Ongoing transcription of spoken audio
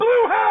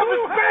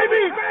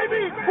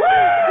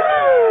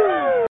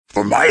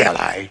For my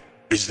ally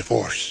is the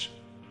Force.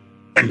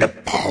 And a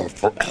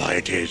powerful ally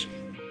it is.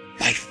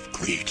 Life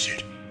creates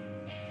it,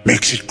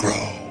 makes it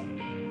grow.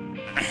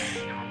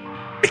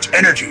 Its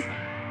energy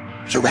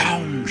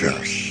surrounds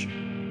us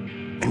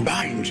and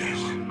binds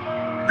us.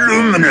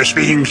 Luminous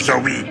beings, so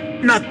we,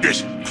 not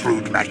this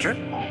crude matter.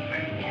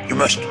 You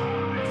must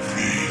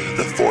feel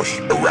the Force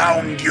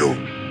around you.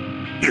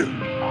 Here,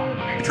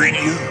 between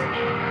you,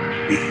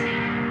 me,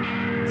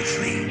 the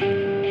tree,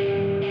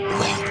 the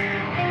rock,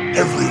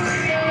 everywhere.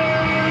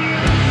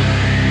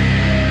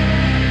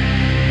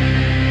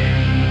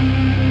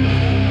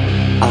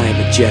 I am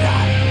a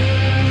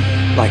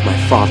Jedi, like my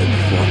father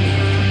before me.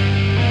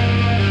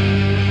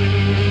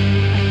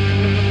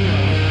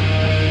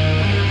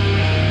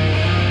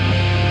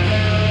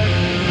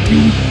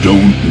 You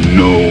don't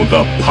know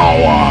the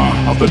power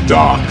of the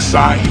dark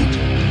side.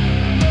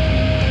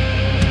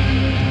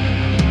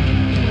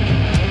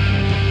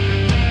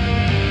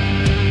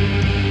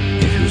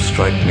 If you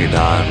strike me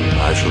down,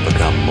 I shall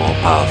become more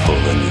powerful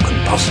than you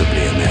can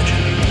possibly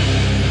imagine.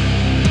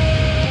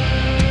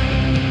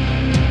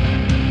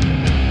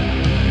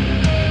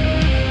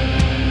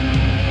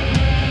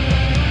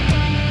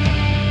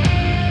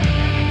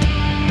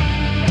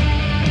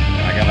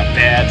 I got a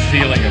bad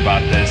feeling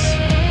about this.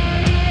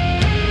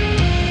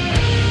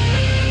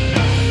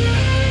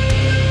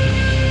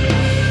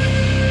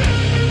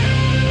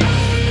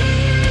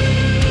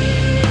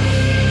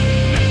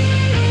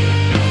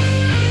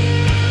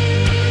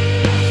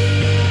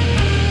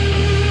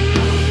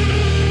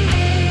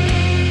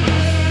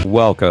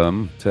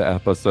 Welcome to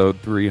episode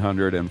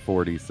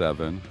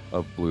 347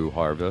 of Blue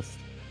Harvest.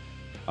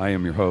 I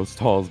am your host,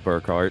 Halls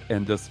Burkhart,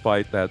 and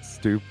despite that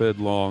stupid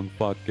long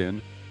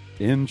fucking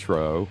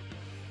intro,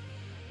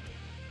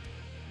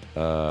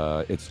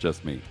 it's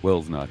just me.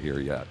 Will's not here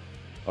yet.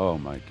 Oh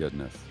my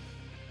goodness.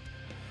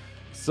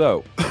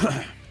 So,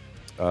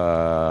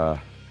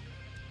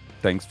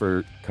 thanks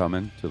for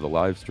coming to the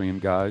live stream,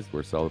 guys.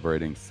 We're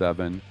celebrating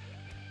 7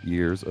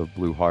 years of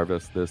Blue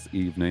Harvest this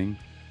evening.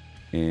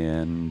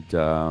 And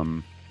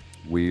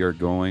we are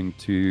going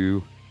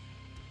to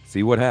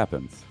see what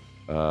happens.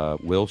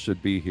 Will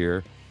should be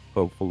here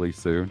hopefully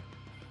soon.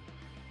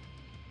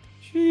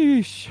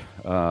 Sheesh.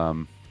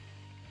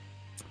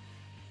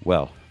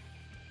 Well,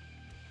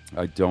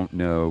 I don't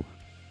know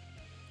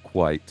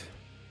quite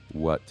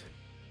what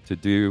to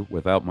do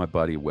without my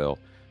buddy Will.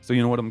 So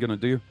you know what I'm going to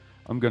do?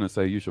 I'm going to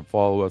say you should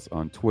follow us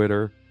on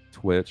Twitter,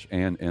 Twitch,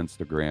 and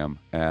Instagram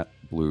at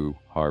Blue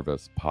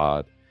Harvest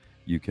Pod.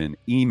 You can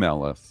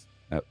email us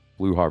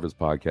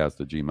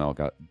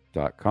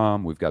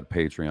blueharvestpodcast@gmail.com. We've got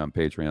Patreon,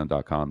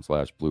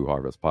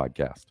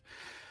 patreon.com/blueharvestpodcast.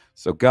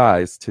 So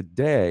guys,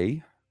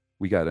 today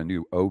we got a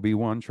new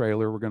Obi-Wan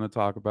trailer we're going to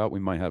talk about. We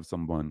might have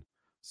someone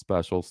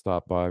special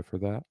stop by for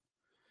that.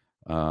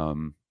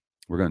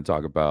 We're going to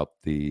talk about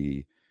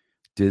the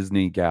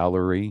Disney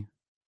Gallery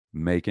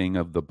making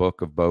of the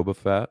Book of Boba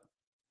Fett.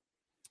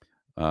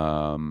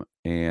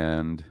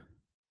 And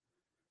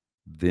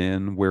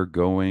then we're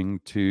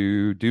going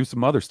to do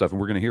some other stuff, and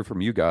we're going to hear from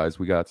you guys.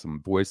 We got some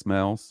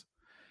voicemails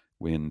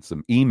and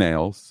some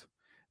emails,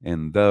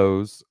 and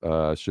those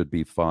should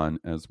be fun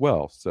as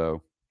well.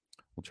 So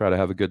we'll try to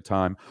have a good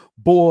time.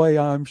 Boy,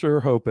 I'm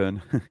sure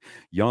hoping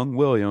young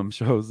William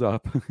shows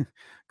up.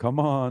 Come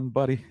on,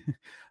 buddy.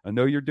 I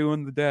know you're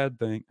doing the dad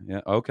thing.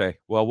 Yeah, okay.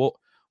 Well,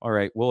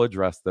 we'll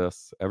address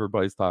this.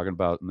 Everybody's talking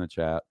about it in the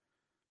chat.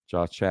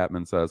 Josh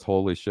Chapman says,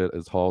 holy shit,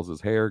 is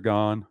Halls' hair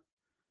gone?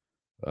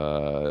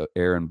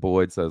 Aaron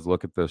Boyd says,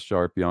 look at this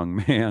sharp young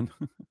man.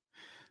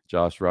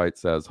 Josh Wright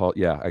says,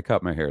 yeah, I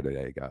cut my hair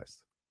today,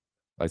 guys.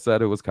 I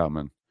said it was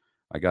coming.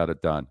 I got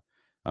it done.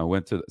 I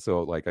went to,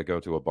 I go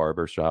to a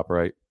barber shop,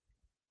 right?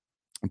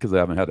 Because I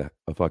haven't had a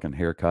fucking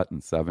haircut in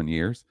 7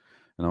 years.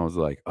 And I was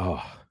like,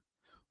 oh,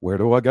 where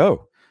do I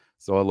go?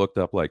 So I looked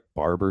up like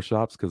barber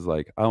shops because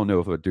I don't know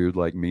if a dude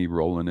like me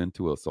rolling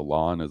into a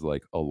salon is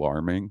like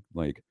alarming.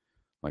 Like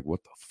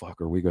what the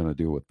fuck are we going to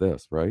do with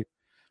this, right?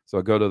 So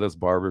I go to this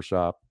barber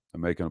shop, I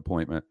make an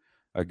appointment.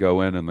 I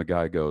go in and the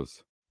guy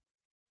goes,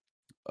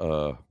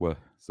 what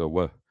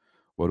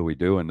are we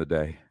doing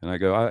today? And I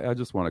go, I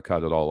just want to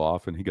cut it all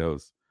off. And he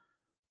goes,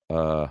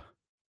 that's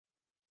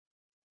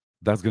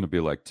going to be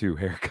like 2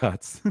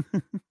 haircuts.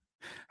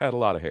 Had a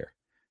lot of hair.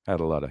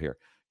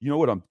 You know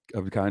what I'm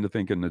kind of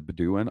thinking of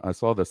doing? I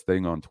saw this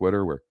thing on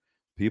Twitter where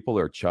people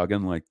are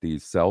chugging like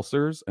these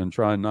seltzers and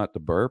trying not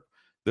to burp.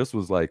 This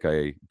was like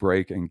a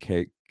break in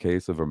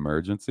case of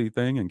emergency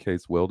thing in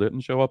case Will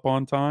didn't show up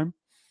on time.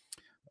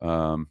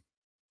 No,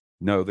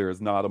 there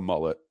is not a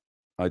mullet.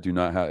 I do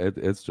not have it.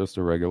 It's just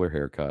a regular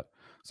haircut.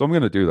 So I'm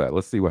going to do that.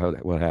 Let's see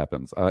what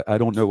happens. I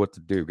don't know what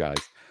to do, guys.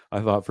 I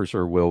thought for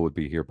sure Will would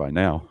be here by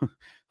now.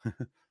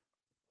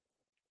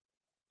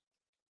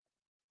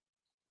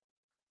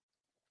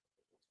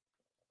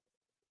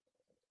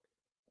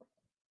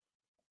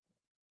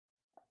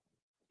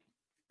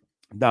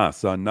 Nah,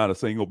 son, not a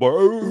single bar.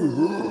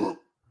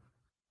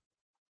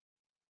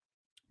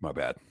 My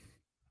bad.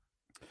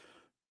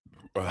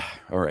 All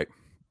right.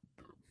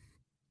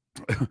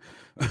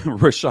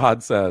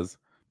 Rashad says,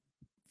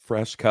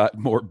 fresh cut,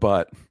 more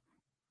butt.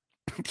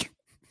 I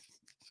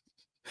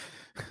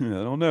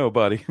don't know,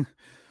 buddy.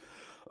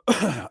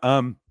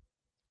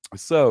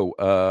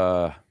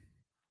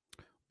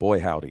 Boy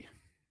howdy.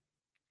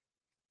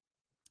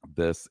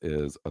 This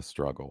is a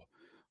struggle.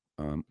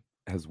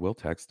 Has Will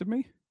texted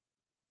me?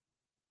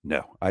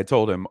 No. I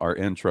told him our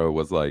intro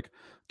was like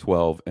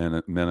 12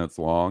 minutes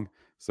long,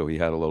 so he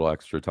had a little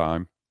extra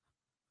time.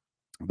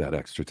 That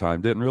extra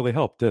time didn't really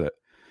help, did it?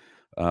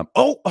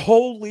 Oh,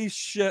 holy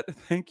shit.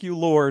 Thank you,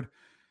 Lord.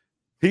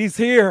 He's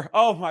here.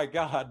 Oh my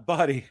God,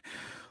 buddy.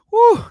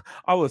 Woo,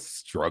 I was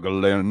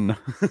struggling.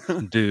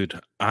 Dude,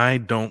 I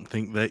don't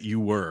think that you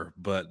were,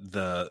 but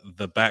the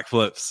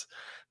backflips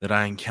that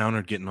I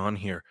encountered getting on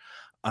here,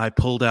 I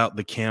pulled out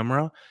the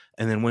camera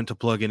and then went to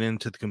plug it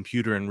into the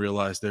computer and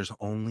realized there's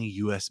only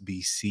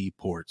USB-C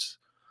ports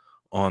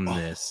on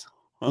this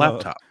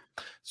laptop.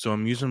 So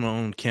I'm using my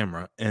own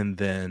camera, and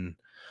then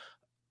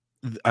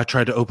I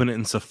tried to open it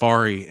in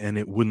Safari and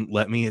it wouldn't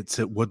let me. It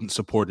wasn't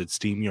supported.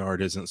 StreamYard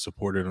isn't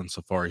supported on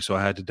Safari. So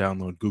I had to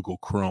download Google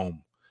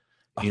Chrome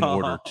in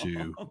order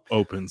to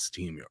open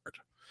StreamYard.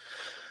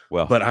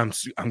 Well, but I'm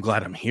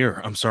glad I'm here.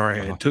 I'm sorry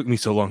it took me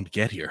so long to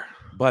get here.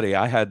 Buddy,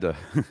 I had to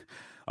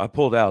I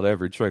pulled out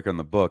every trick in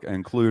the book,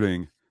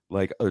 including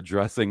like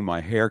addressing my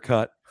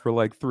haircut for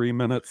like 3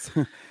 minutes.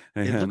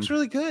 It looks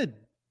really good.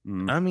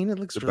 I mean, it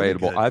looks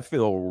debatable. Really good. I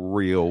feel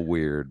real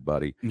weird,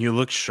 buddy. You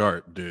look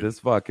sharp, dude. This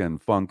fucking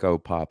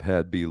Funko Pop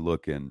head be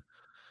looking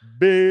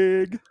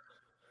big.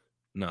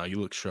 No, you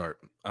look sharp.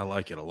 I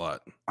like it a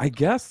lot. I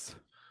guess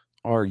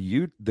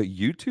the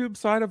YouTube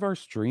side of our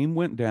stream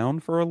went down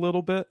for a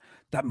little bit.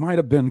 That might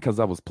have been because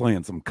I was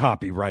playing some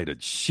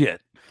copyrighted shit.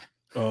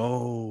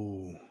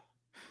 Oh.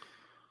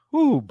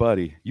 Ooh,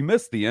 buddy. You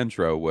missed the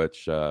intro,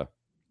 which I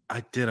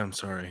did. I'm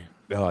sorry.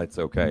 Oh, it's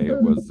okay.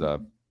 It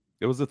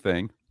was a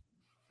thing.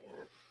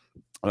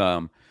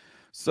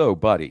 So,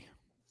 buddy,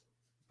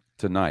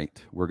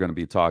 tonight we're going to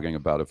be talking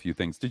about a few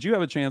things. Did you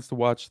have a chance to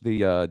watch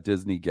the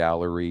Disney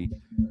Gallery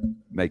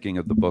making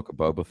of the Book of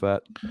Boba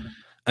Fett?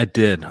 I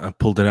did. I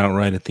pulled it out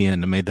right at the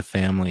end. I made the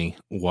family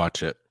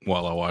watch it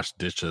while I washed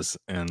dishes,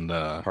 and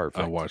I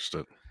watched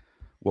it.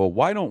 Well,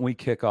 why don't we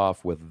kick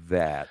off with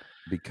that?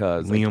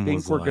 Because Liam I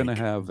think we're going to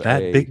have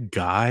that big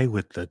guy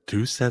with the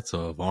 2 sets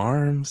of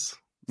arms.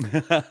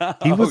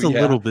 He was a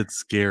little bit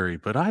scary,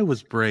 but I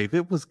was brave.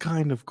 It was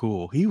kind of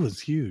cool. He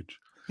was huge.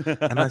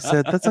 And I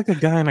said, that's like a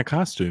guy in a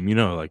costume,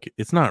 like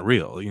it's not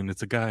real.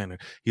 It's a guy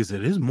he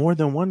said, it's more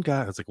than one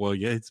guy. I was like, well,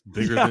 yeah, it's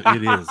bigger than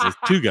it is. It's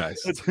 2 guys.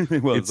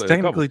 It's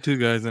technically 2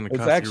 guys in a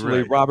costume. It's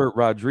actually Robert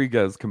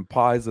Rodriguez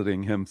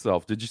compositing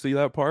himself. Did you see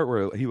that part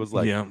where he was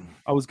like,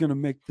 I was going to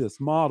make this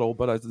model,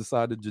 but I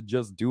decided to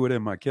just do it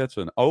in my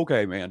kitchen.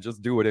 Okay, man,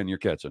 just do it in your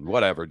kitchen.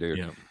 Whatever, dude.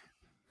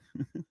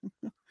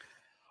 Yeah.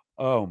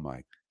 Oh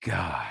my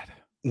God.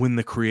 When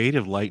the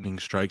creative lightning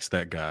strikes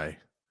that guy,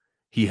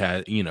 he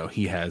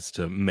has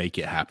to make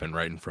it happen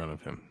right in front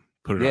of him.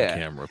 Put it on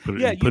camera.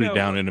 Put it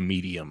down in a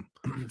medium.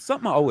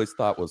 Something I always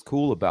thought was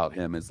cool about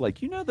him is like,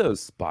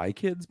 those Spy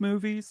Kids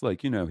movies?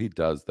 Like, he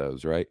does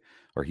those, right?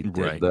 Or he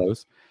did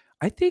those.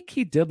 I think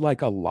he did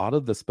like a lot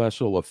of the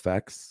special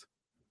effects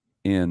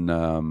in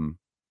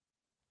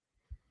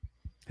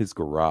his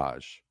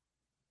garage.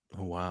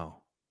 Oh,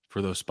 wow.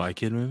 For those Spy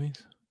Kid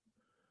movies?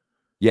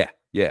 Yeah.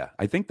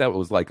 I think that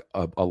was like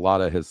a lot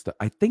of his stuff.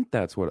 I think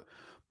that's what...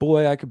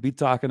 Boy, I could be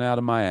talking out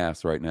of my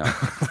ass right now.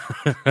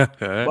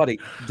 Buddy,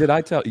 did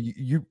I tell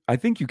you? I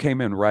think you came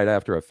in right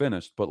after I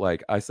finished, but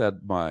like I said,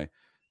 my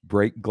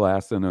break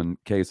glass in a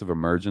case of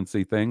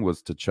emergency thing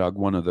was to chug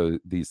one of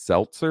these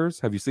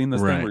seltzers. Have you seen this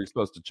thing where you're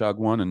supposed to chug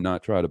one and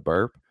not try to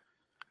burp?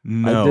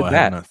 No, I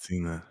have not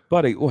seen that.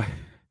 Buddy,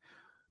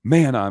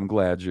 man, I'm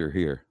glad you're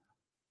here.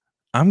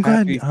 I'm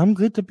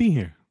good to be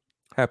here.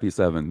 Happy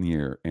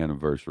 7-year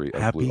anniversary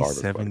of Blue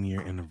Harvest. Happy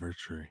 7-year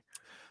anniversary.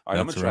 All right,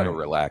 I'm going to try to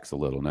relax a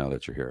little now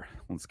that you're here.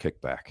 Let's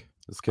kick back.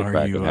 Let's kick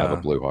back and have a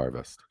Blue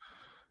Harvest.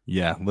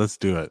 Yeah, let's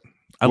do it.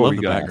 I love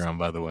the background,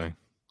 by the way.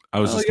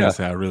 I was just going to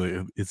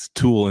say, it's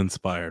Tool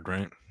inspired,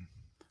 right?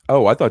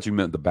 Oh, I thought you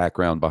meant the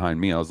background behind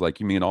me. I was like,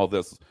 you mean all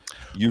this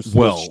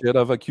useless shit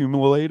I've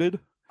accumulated?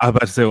 I was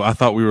about to say, I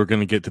thought we were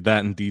going to get to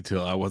that in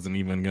detail. I wasn't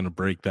even going to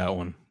break that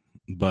one.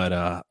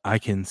 But I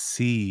can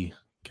see...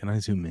 Can I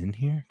zoom in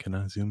here? Can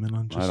I zoom in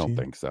on just I don't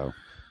think so.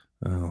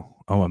 Oh,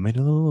 I made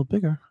it a little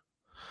bigger.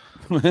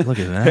 Look at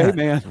that. Hey,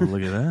 man.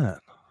 Look at that.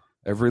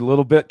 Every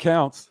little bit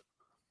counts.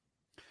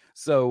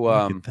 So,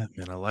 look at that,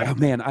 man. I like it.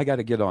 Man, I got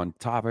to get on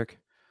topic.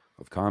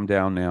 I've calmed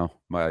down now.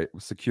 My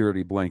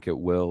security blanket,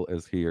 Will,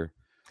 is here.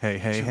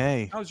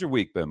 Hey. How's your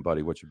week been,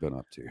 buddy? What you been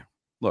up to?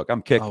 Look,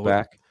 I'm kicked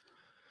back,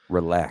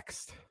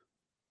 relaxed.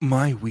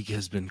 My week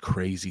has been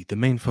crazy. The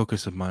main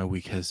focus of my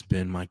week has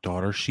been my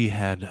daughter. She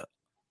had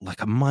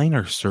like a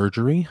minor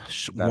surgery.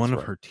 One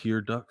of her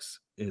tear ducts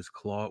was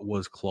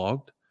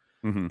clogged.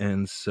 Mm-hmm.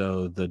 And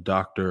so the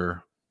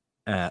doctor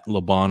at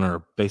Le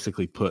Bonheur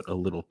basically put a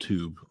little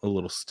tube, a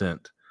little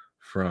stent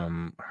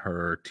from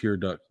her tear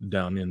duct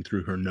down in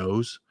through her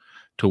nose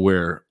to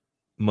where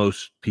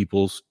most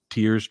people's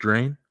tears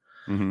drain.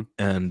 Mm-hmm.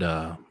 And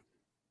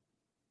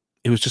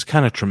it was just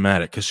kind of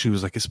traumatic because she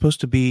was like, it's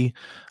supposed to be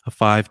a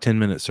 5-10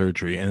 minute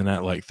surgery. And then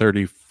at like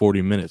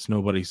 30-40 minutes,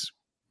 nobody's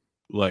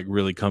like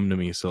really come to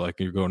me. So like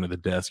you're going to the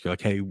desk, you're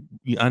like, hey,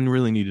 I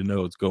really need to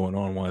know what's going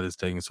on, why this is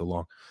taking so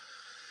long.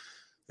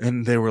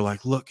 And they were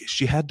like, look,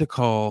 she had to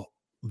call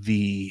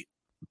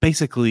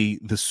basically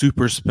the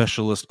super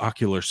specialist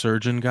ocular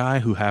surgeon guy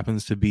who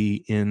happens to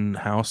be in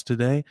house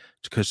today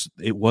because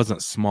it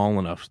wasn't small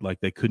enough. Like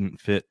they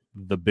couldn't fit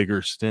the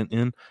bigger stent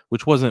in,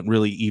 which wasn't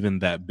really even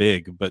that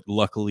big. But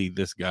luckily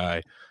this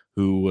guy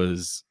who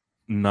was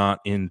not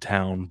in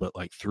town, but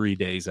like 3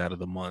 days out of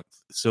the month.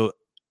 So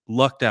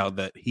lucked out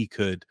that he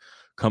could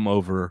come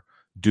over,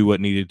 do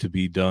what needed to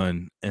be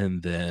done.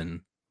 And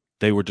then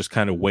they were just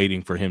kind of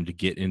waiting for him to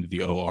get into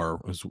the OR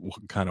was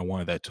kind of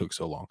why that took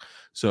so long.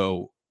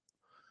 So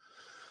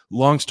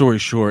long story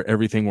short,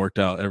 everything worked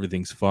out.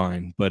 Everything's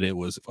fine, but it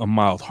was a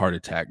mild heart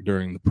attack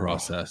during the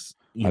process,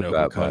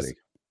 because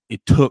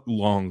it took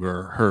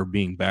longer her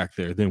being back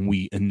there than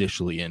we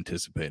initially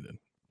anticipated,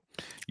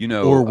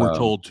 or were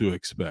told to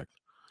expect.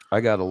 I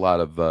got a lot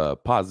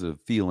of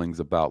positive feelings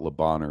about Le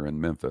Bonheur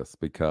in Memphis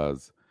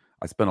because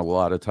I spent a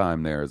lot of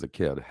time there as a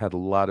kid, had a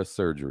lot of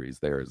surgeries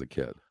there as a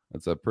kid.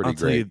 It's a pretty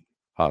great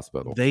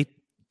hospital. They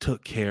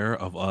took care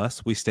of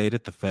us. We stayed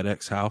at the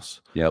FedEx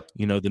house,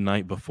 the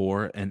night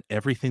before, and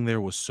everything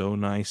there was so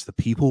nice. The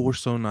people were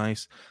so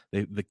nice.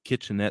 The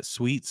kitchenette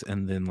suites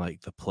and then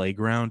like the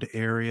playground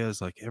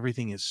areas, like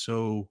everything is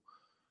so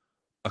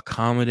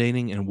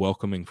accommodating and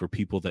welcoming for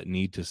people that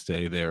need to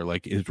stay there.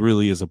 Like it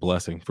really is a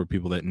blessing for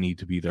people that need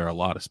to be there a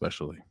lot,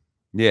 especially.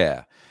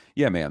 Yeah,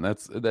 man,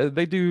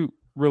 they do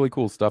really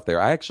cool stuff there.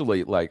 I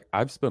actually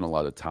I've spent a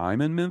lot of time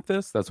in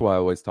Memphis. That's why I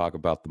always talk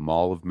about the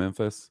Mall of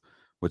Memphis,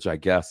 which I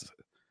guess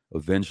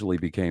eventually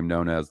became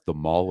known as the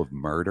Mall of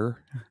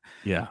Murder.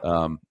 Yeah.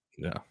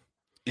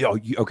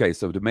 Okay,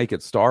 so to make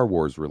it Star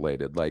Wars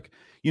related,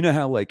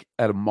 how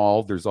at a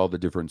mall there's all the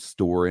different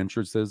store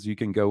entrances you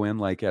can go in,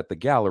 like at the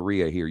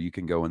Galleria here you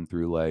can go in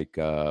through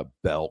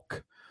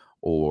Belk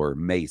or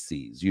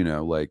Macy's,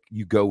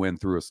 you go in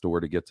through a store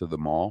to get to the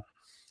mall.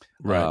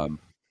 Right.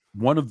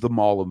 One of the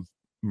Mall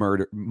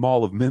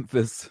of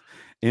Memphis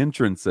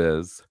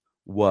entrances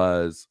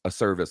was a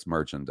Service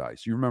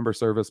Merchandise. You remember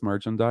Service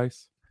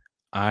Merchandise?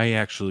 I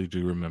actually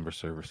do remember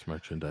Service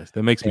Merchandise.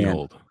 That makes me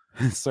old.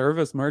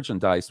 Service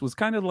Merchandise was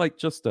kind of like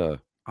just I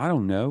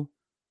don't know.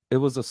 It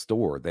was a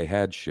store. They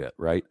had shit,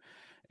 right?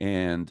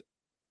 And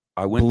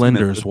I went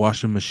blenders,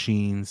 washing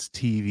machines,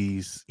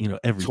 TVs,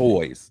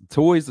 everything.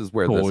 Toys is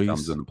where this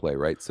comes into play,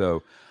 right?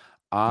 So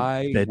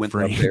I went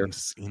up there.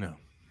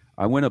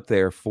 I went up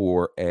there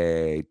for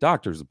a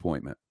doctor's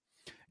appointment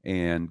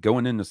and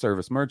going into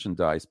Service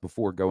Merchandise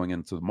before going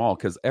into the mall,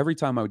 because every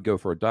time I would go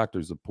for a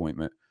doctor's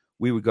appointment,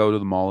 we would go to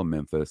the Mall of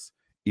Memphis,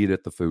 eat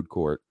at the food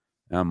court,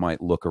 and I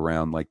might look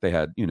around like they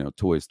had,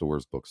 toy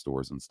stores,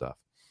 bookstores, and stuff.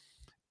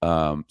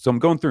 So I'm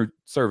going through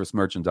Service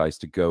Merchandise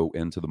to go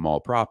into the mall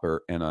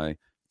proper, and I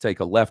take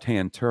a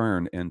left-hand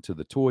turn into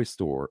the toy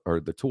store or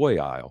the toy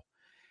aisle.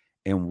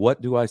 And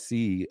what do I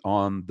see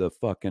on the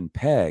fucking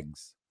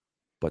pegs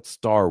but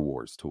Star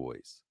Wars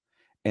toys?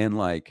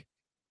 And I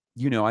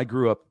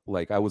grew up,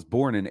 I was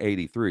born in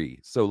 83.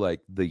 So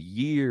the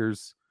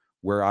years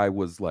where I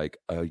was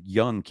a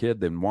young kid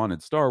that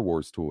wanted Star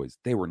Wars toys,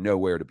 they were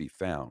nowhere to be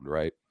found,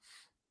 right?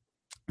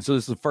 So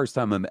this is the first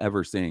time I'm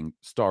ever seeing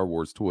Star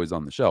Wars toys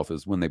on the shelf,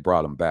 is when they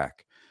brought them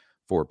back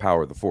for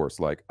Power of the Force.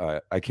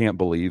 I can't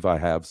believe I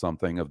have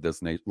something of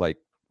this nature,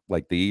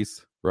 like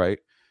these, right?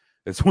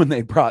 It's when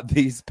they brought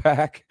these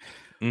back.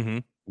 Mm-hmm.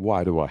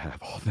 Why do I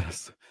have all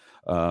this?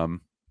 And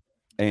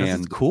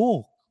it's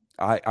cool.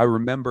 I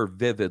remember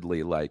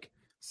vividly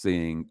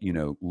seeing,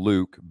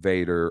 Luke,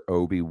 Vader,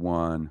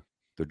 Obi-Wan,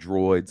 the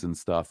droids and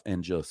stuff,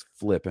 and just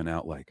flipping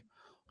out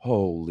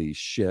holy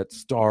shit,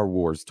 Star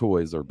Wars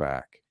toys are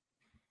back.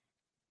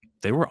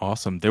 They were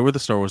awesome. They were the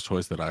Star Wars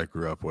toys that I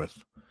grew up with.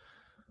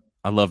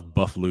 I loved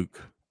Buff Luke.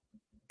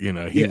 He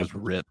was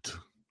ripped.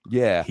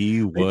 Yeah.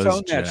 He was They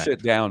toned that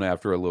shit down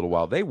after a little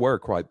while. They were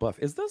quite buff.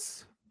 Is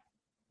this?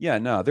 Yeah,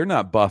 no, they're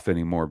not buff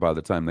anymore by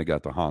the time they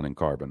got to Han and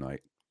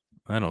Carbonite.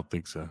 I don't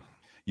think so.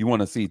 You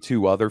want to see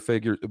two other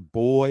figures?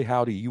 Boy,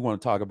 howdy, you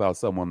want to talk about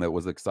someone that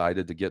was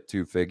excited to get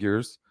two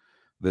figures?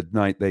 The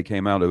night they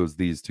came out, it was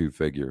these two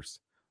figures.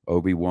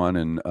 Obi-Wan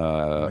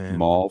and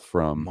Maul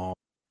from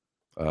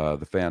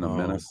The Phantom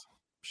Menace.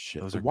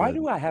 Shit. Why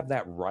do I have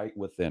that right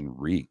within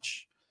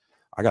reach?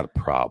 I got a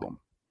problem.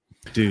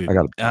 Dude, I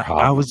got a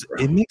problem,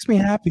 it makes me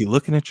happy.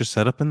 Looking at your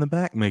setup in the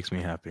back makes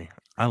me happy.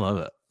 I love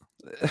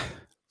it.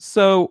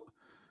 So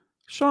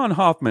Sean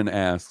Hoffman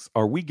asks,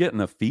 are we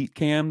getting a feet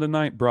cam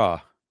tonight?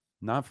 Bruh,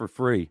 not for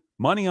free.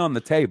 Money on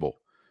the table.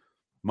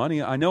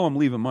 Money. I know I'm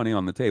leaving money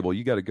on the table.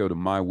 You got to go to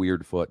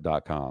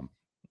myweirdfoot.com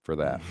for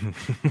that.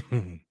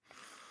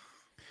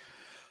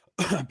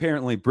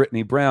 Apparently,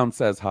 Brittany Brown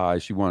says hi.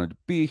 She wanted to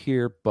be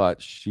here,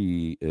 but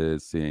she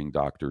is seeing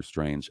Doctor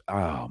Strange.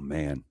 Oh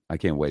man, I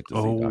can't wait to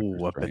see Doctor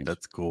Strange. I bet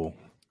that's cool.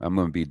 I'm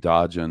going to be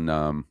dodging.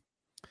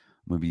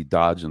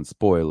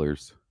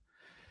 Spoilers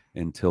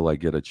until I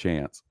get a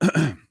chance.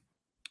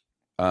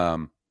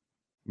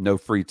 No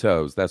free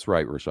toes. That's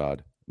right,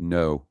 Rashad.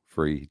 No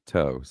free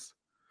toes.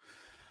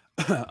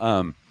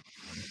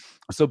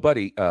 So,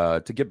 buddy,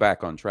 to get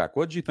back on track,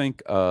 what did you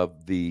think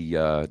of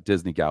the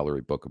Disney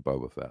Gallery Book of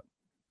Boba Fett?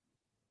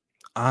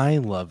 I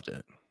loved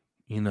it.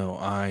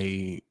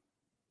 It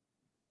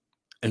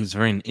was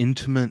very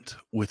intimate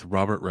with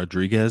Robert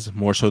Rodriguez,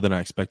 more so than I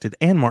expected,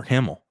 and Mark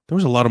Hamill. There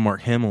was a lot of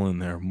Mark Hamill in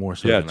there, more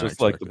so than I expected.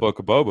 Just like the Book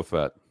of Boba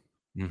Fett.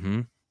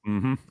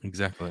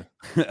 Exactly.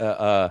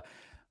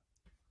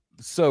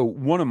 So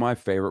one of my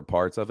favorite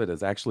parts of it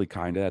is actually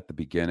kind of at the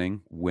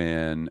beginning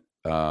when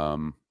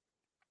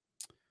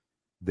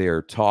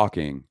they're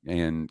talking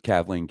and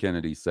Kathleen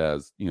Kennedy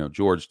says,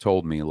 George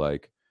told me,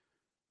 like,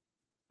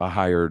 I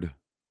hired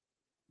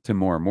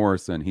Temuera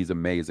Morrison. He's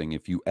amazing.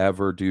 If you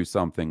ever do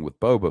something with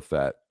Boba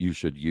Fett, you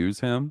should use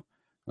him.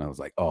 And I was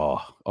like, oh,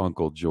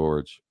 Uncle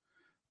George.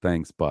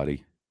 Thanks,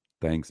 buddy.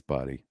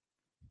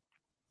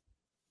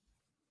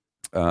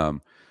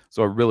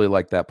 So I really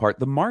like that part.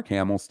 The Mark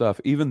Hamill stuff,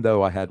 even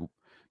though I had,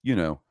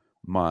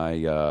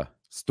 my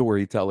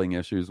storytelling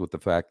issues with the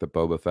fact that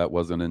Boba Fett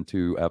wasn't in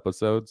 2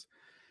 episodes,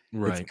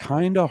 right? It's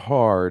kind of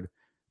hard,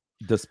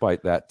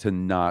 despite that, to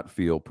not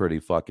feel pretty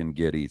fucking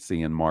giddy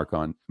seeing Mark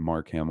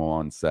Hamill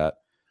on set,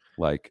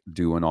 like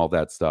doing all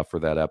that stuff for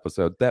that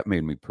episode. That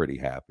made me pretty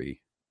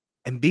happy.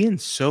 And being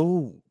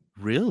so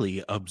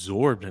really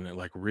absorbed in it,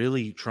 like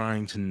really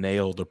trying to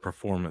nail the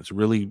performance,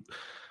 really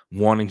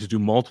wanting to do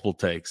multiple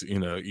takes.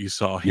 You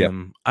saw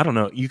him, I don't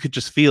know, you could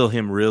just feel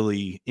him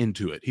really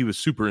into it. He was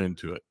super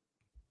into it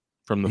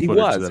from the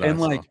footage that I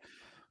saw. Like,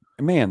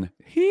 man,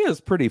 he is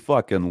pretty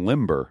fucking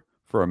limber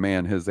for a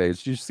man his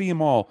age. Did you see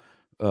him all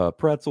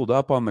pretzeled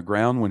up on the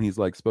ground when he's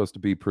like supposed to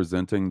be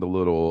presenting the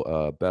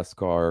little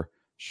Beskar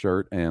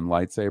shirt and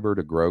lightsaber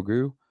to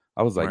Grogu?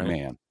 I was like,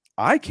 man,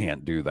 I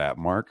can't do that,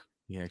 Mark.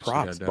 Yeah,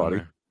 props,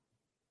 buddy.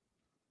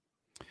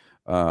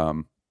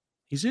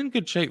 He's in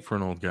good shape for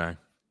an old guy.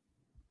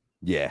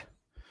 Yeah,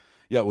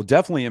 well,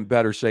 definitely in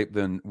better shape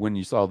than when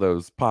you saw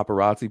those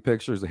paparazzi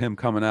pictures of him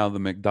coming out of the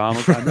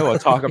McDonald's. I know I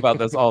talk about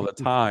this all the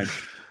time.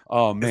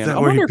 Oh man, is that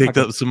where he picked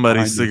up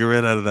somebody's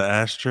cigarette out of the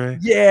ashtray?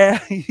 Yeah.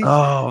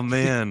 Oh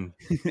man.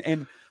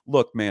 And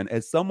look, man,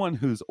 as someone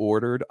who's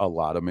ordered a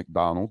lot of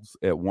McDonald's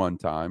at one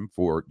time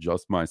for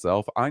just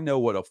myself, I know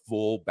what a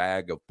full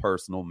bag of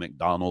personal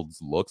McDonald's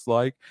looks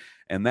like.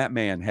 And that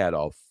man had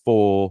a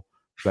full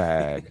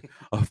bag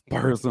of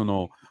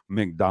personal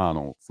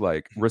McDonald's.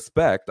 Like,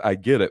 respect. I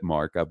get it,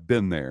 Mark. I've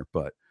been there.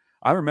 But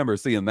I remember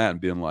seeing that and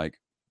being like,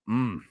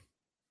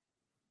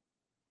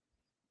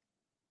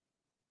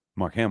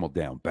 Mark Hamill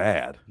down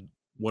bad.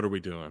 What are we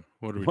doing?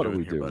 What are we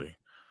doing here, buddy?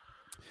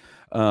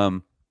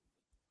 I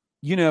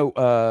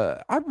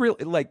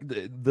really like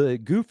the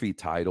goofy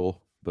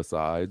title,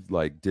 besides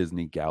like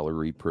Disney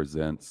Gallery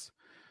Presents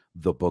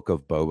the Book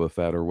of Boba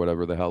Fett or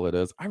whatever the hell it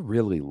is. I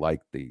really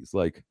like these.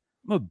 Like,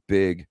 I'm a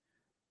big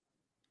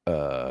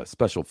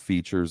special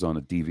features on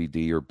a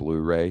DVD or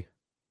Blu-ray.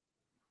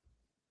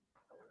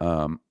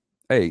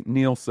 Hey,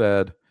 Neil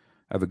said,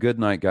 have a good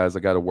night, guys. I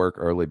got to work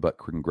early, but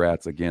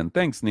congrats again.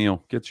 Thanks,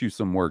 Neil. Get you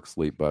some work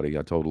sleep, buddy.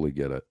 I totally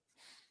get it.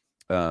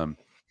 And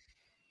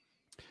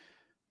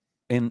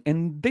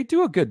they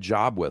do a good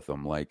job with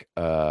them. Like,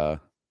 I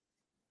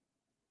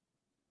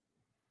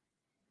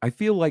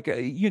feel like,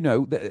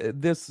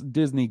 this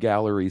Disney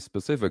Gallery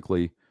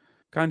specifically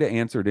kind of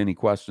answered any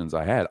questions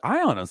I had.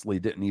 I honestly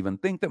didn't even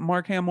think that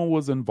Mark Hamill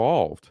was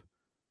involved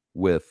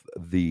with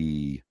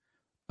the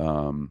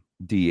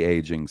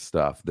de-aging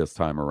stuff this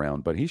time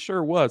around, but he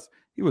sure was.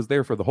 He was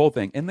there for the whole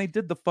thing. And they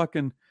did the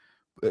fucking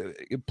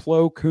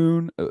Plo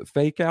Koon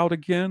fake out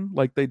again,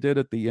 like they did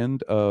at the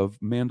end of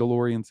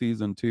Mandalorian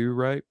season 2,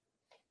 right?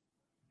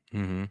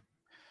 Mm-hmm.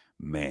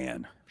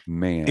 Man.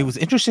 It was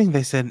interesting.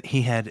 They said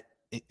he had,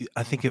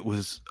 I think it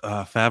was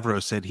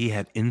Favreau said he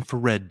had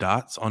infrared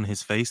dots on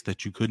his face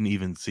that you couldn't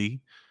even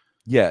see.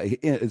 Yeah,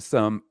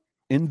 some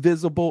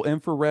invisible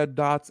infrared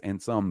dots and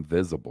some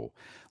visible.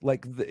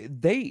 Like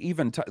they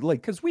even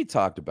because we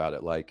talked about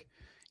it. Like,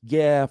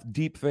 yeah,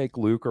 deep fake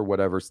Luke or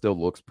whatever still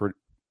looks pretty.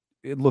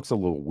 It looks a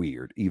little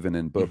weird, even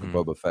in Book of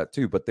Boba Fett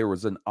too. But there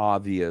was an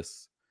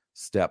obvious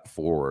step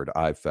forward.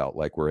 I felt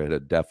like where it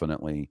had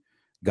definitely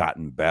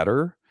gotten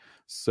better.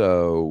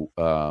 So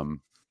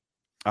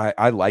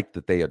I like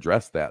that they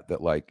addressed that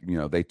like,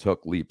 they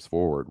took leaps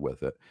forward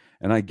with it.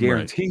 And I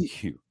guarantee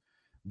you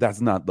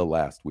that's not the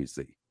last we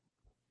see.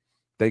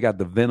 They got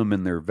the venom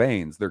in their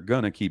veins. They're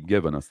going to keep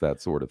giving us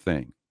that sort of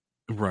thing.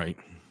 Right.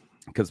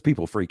 Because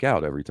people freak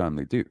out every time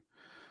they do.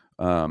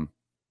 And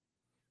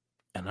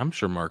I'm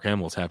sure Mark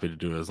Hamill's happy to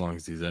do it as long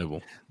as he's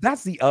able.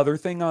 That's the other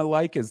thing I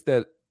like is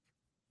that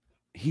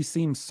he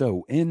seems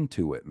so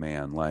into it,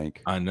 man.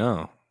 Like, I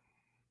know.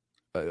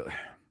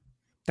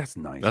 That's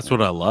nice. That's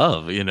what I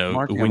love.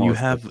 Mark when you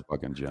have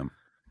fucking Jim,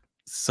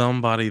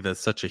 somebody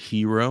that's such a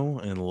hero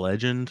and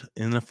legend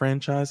in a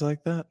franchise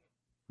like that.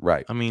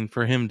 Right. I mean,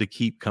 for him to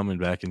keep coming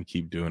back and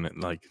keep doing it,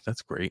 like,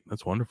 that's great.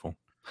 That's wonderful.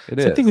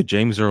 Same thing with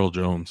James Earl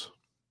Jones.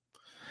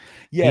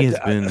 Yeah, he has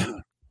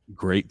been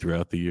great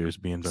throughout the years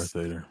being Darth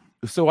Vader.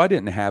 So I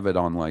didn't have it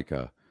on like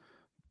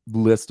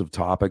list of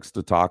topics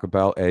to talk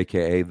about,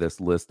 aka this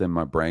list in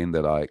my brain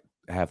that I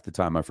half the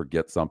time I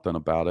forget something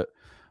about it.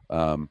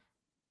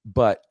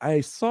 But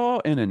I saw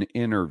in an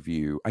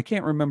interview, I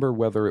can't remember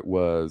whether it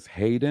was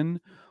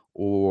Hayden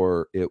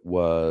or it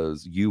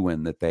was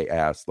Ewan that they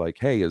asked, like,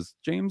 hey, is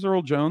James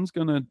Earl Jones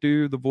going to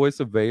do the voice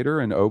of Vader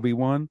and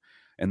Obi-Wan?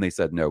 And they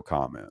said no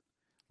comment.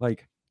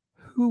 Like,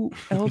 who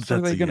else are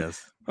they going to?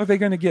 Yes. Are they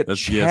going to get That's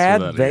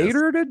Chad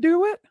Vader to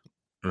do it?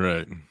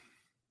 Right.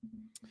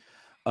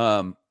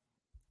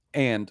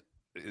 And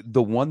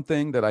the one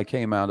thing that I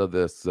came out of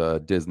this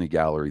Disney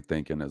gallery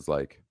thinking is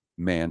like,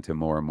 man,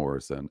 Tamora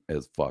Morrison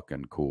is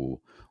fucking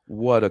cool.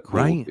 What a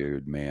cool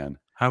dude, man.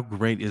 How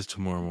great is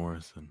Tamora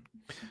Morrison?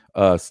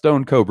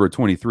 Stone Cobra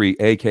 23,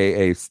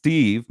 aka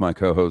Steve, my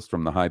co-host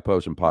from the High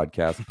Potion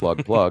podcast,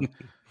 plug.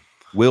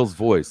 Will's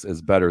voice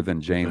is better than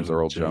James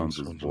Earl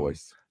Jones's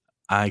voice.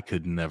 I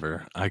couldn't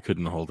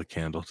hold a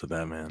candle to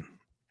that man.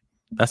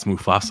 That's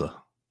Mufasa.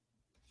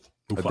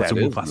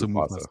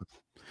 Mufasa.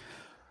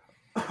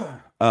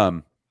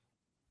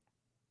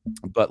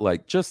 But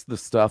like just the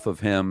stuff of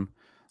him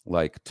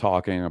like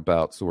talking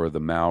about sort of the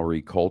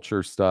Maori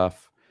culture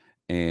stuff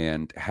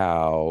and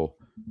how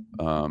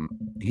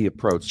he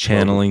approached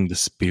channeling the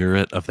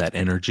spirit of that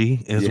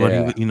energy is what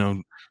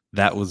he,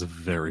 that was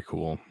very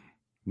cool,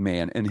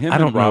 man. And him, I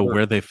don't know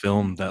where they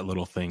filmed that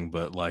little thing,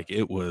 but like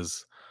it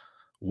was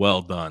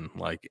well done,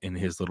 like in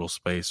his little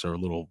space or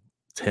little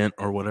tent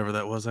or whatever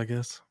that was. I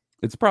guess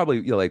it's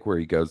probably like where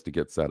he goes to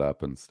get set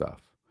up and stuff.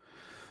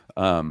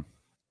 It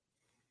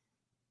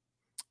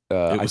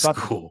was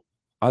cool.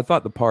 I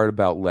thought the part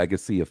about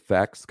legacy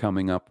effects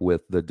coming up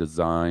with the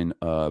design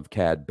of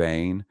Cad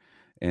Bane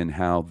and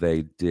how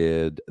they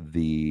did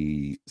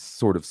the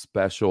sort of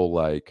special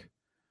like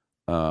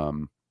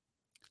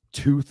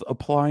tooth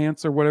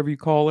appliance or whatever you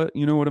call it,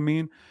 you know what I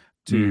mean?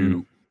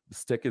 To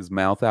stick his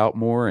mouth out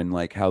more, and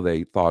like how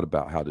they thought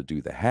about how to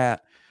do the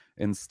hat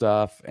and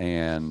stuff.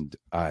 And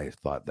I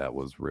thought that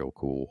was real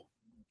cool.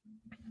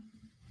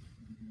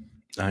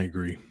 I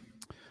agree.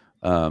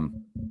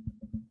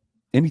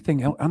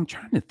 Anything else? I'm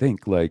trying to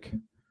think. Like,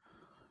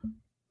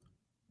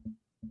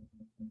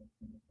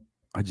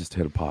 I just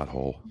hit a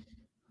pothole.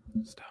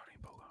 Stony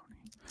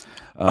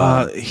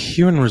baloney.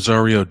 Hugh and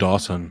Rosario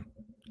Dawson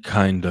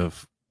kind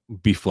of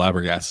be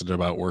flabbergasted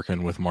about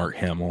working with Mark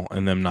Hamill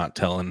and them not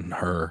telling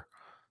her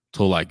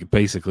till like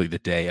basically the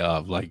day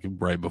of, like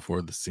right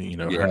before the scene.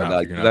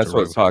 That's what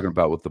I was talking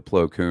about with the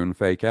Plo Koon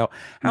fake out.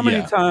 How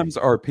many times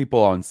are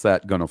people on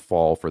set gonna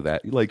fall for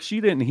that? Like, she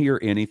didn't hear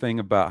anything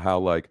about how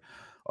like,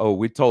 oh,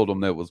 we told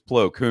them that it was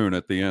Plo Koon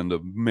at the end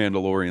of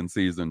Mandalorian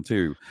season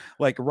 2.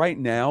 Like right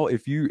now,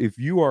 if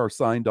you are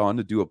signed on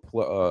to do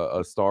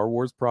a Star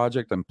Wars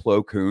project and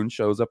Plo Koon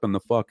shows up in the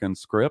fucking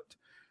script,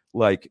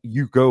 like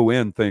you go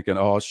in thinking,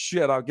 oh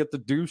shit, I'll get to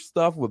do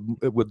stuff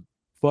with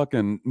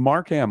fucking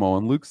Mark Hamill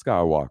and Luke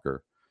Skywalker.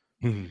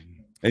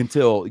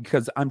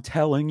 Because I'm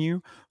telling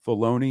you,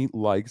 Filoni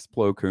likes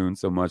Plo Koon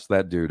so much,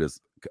 that dude is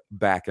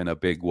back in a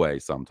big way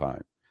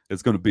sometime.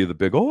 It's going to be the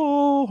big,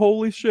 oh,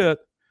 holy shit.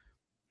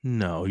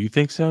 No, you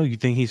think so? You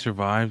think he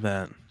survived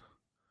that?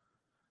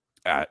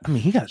 I mean,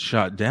 he got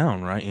shot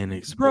down, right? And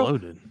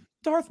exploded. Bro,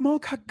 Darth Maul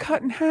got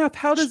cut in half.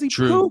 How does he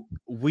poop?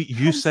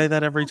 You say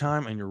that every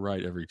time, and you're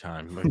right every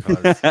time.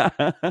 Because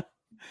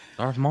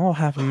Darth Maul,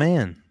 half a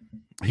man.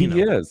 He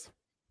is.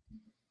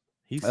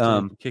 He's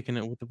still kicking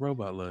it with the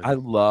robot leg. I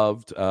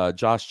loved,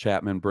 Josh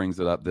Chapman brings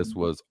it up. This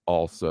was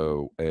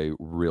also a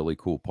really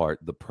cool part.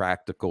 The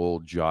practical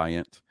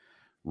giant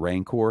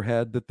Rancor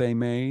head that they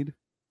made.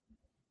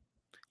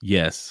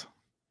 Yes.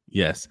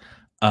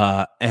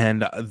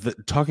 And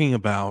talking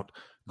about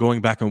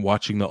going back and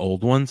watching the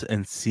old ones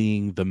and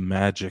seeing the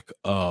magic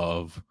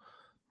of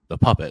the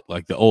puppet,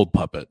 like the old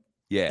puppet.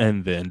 Yeah.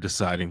 And then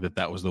deciding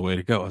that was the way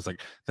to go. I was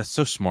like, that's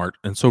so smart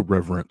and so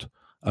reverent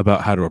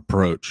about how to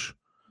approach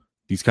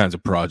these kinds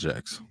of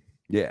projects.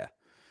 Yeah.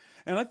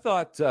 And I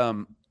thought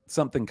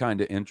something kind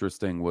of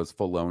interesting was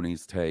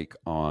Filoni's take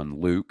on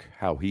Luke,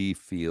 how he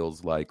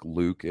feels like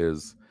Luke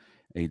is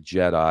a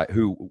Jedi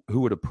who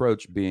would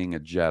approach being a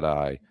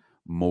Jedi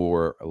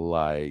more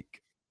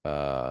like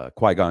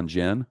Qui-Gon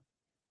Jinn.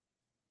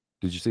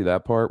 Did you see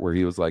that part where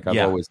he was like, I've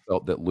always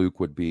felt that Luke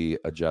would be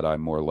a Jedi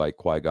more like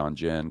Qui-Gon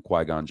Jinn.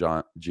 Qui-Gon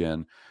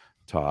Jinn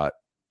taught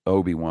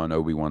Obi-Wan.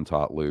 Obi-Wan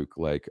taught Luke.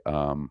 Like,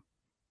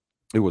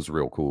 it was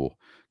real cool.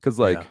 Because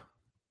like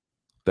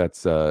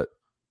that's a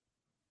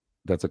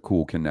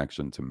cool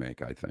connection to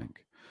make, I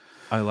think.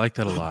 I like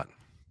that a lot.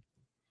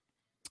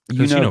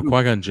 Because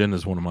Qui-Gon Jinn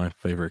is one of my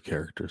favorite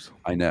characters.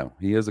 I know.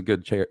 He is a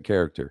good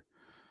character.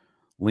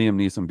 Liam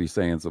Neeson be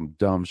saying some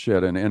dumb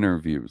shit in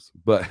interviews,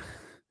 but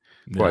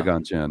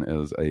Qui-Gon Jinn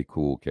is a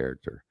cool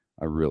character.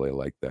 I really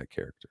like that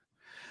character.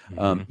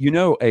 A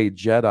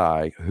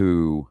Jedi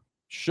who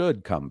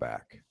should come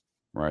back,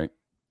 right?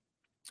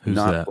 Who's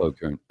not that? Plo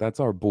Koon. That's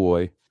our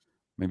boy.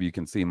 Maybe you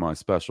can see my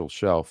special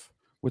shelf.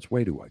 Which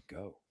way do I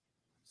go?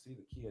 See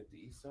the Kia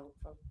D shelf?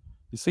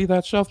 You see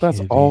that shelf? That's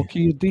Kia all D.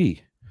 Kia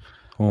D.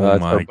 Oh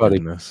my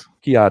goodness.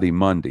 Ki-Adi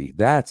Mundi.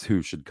 That's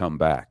who should come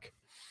back.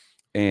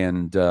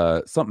 And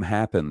something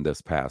happened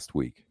this past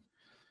week.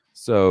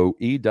 So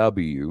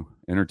EW,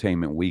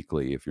 Entertainment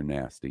Weekly, if you're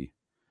nasty,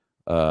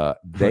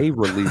 they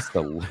released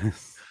a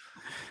list.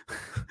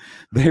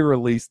 They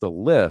released a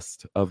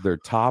list of their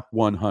top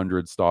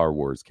 100 Star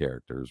Wars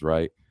characters,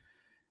 right?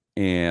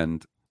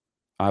 And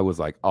I was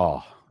like,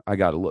 oh, I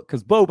got to look,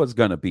 because Boba's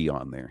going to be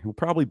on there. He'll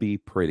probably be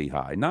pretty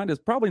high.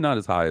 Probably not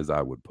as high as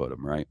I would put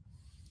him, right?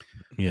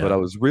 Yeah. But I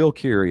was real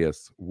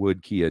curious,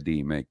 would Kia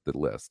D make the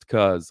list?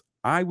 Because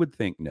I would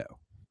think no.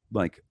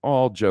 Like,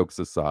 all jokes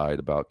aside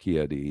about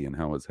Kia D and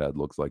how his head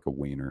looks like a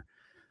wiener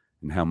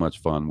and how much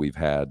fun we've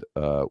had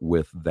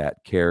with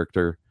that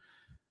character,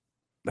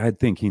 I'd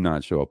think he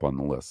not show up on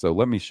the list. So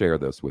let me share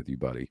this with you,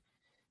 buddy.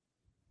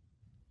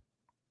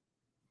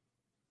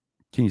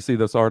 Can you see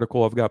this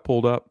article I've got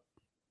pulled up?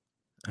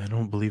 I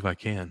don't believe I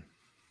can.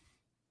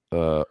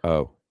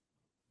 Oh.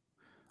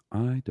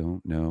 I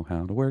don't know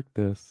how to work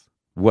this.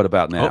 What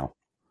about now? Oh,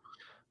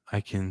 I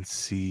can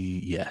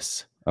see.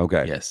 Yes.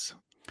 Okay. Yes.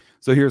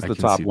 So here's I the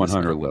can top see this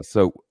 100 now. list.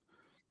 So,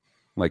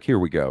 like, here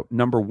we go.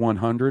 Number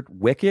 100,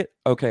 Wicket.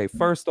 Okay,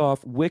 first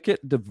off, Wicket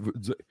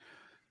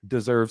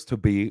deserves to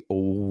be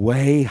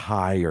way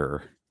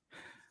higher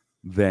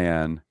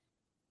than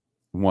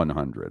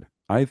 100.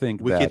 I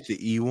think Wicket that.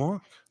 the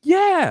Ewok?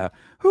 Yeah.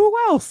 Who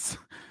else?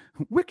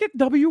 Wicket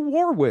W.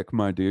 Warwick,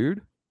 my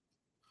dude.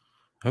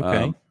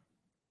 Okay.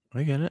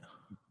 I get it.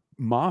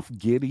 Moff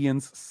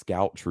Gideon's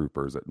Scout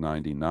Troopers at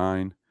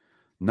 99.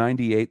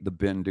 98, the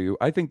Bendu.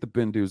 I think the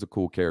Bendu is a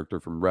cool character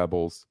from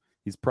Rebels.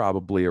 He's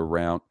probably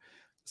around.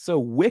 So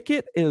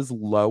Wicket is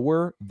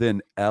lower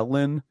than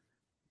Elon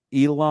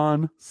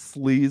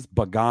Sleaze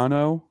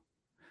Bogano,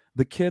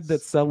 the kid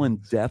that's selling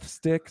death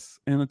sticks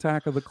in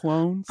Attack of the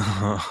Clones.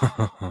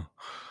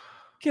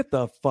 Get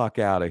the fuck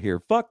out of here.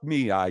 Fuck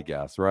me, I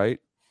guess, right?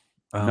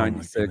 Oh,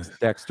 96,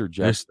 Dexter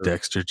There's Jester.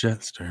 Dexter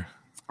Jester.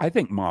 I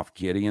think Moff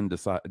Gideon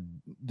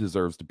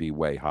deserves to be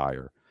way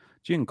higher.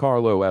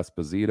 Giancarlo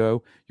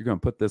Esposito, you're going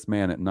to put this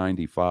man at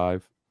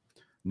 95.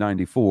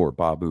 94,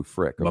 Babu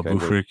Frick. Okay, Babu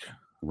Frick.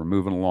 We're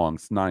moving along.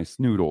 Nice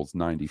Noodles,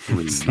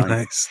 93.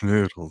 Nice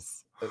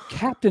Noodles.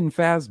 Captain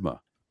Phasma.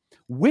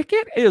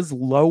 Wicket is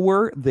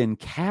lower than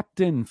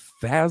Captain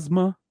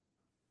Phasma,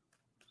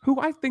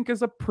 who I think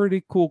is a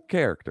pretty cool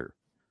character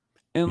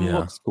and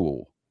looks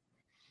cool.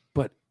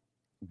 But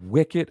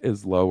Wicket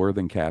is lower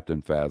than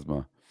Captain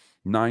Phasma.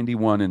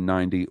 91 and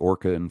 90,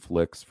 Orca and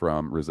Flicks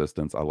from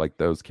Resistance. I like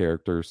those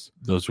characters.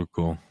 Those were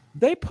cool.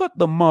 They put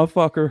the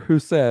motherfucker who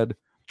said,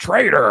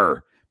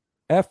 traitor,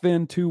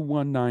 FN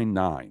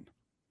 2199,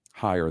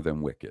 higher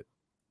than Wicket.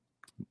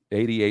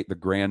 88, the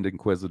Grand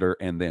Inquisitor.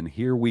 And then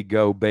here we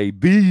go,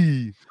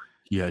 baby.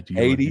 Yeah,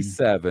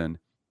 87,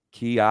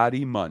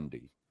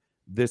 Ki-Adi-Mundi.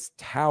 This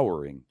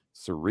towering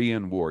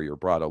Syrian warrior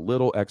brought a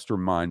little extra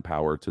mind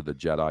power to the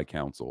Jedi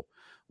Council.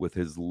 With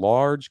his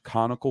large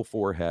conical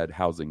forehead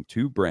housing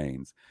 2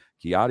 brains,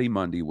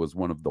 Ki-Adi-Mundi was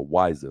one of the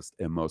wisest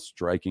and most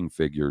striking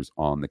figures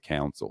on the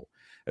council,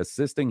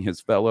 assisting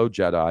his fellow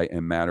Jedi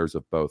in matters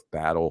of both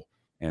battle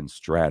and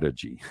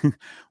strategy.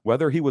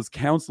 Whether he was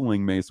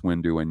counseling Mace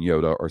Windu and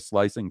Yoda or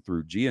slicing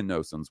through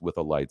Geonosians with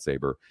a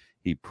lightsaber,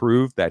 he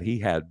proved that he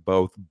had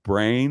both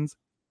brains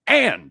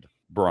and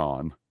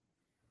brawn.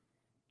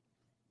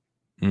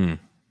 They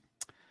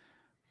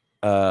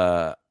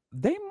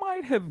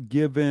might have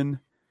given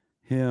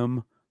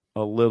him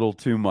a little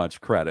too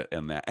much credit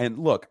in that. And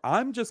look,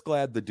 I'm just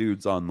glad the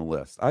dude's on the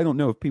list. I don't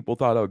know if people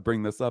thought I would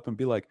bring this up and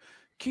be like,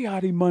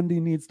 Ki-Adi-Mundi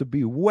needs to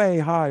be way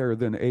higher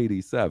than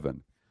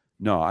 87.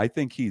 No, I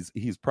think he's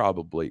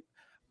probably.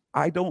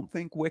 I don't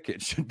think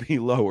Wicket should be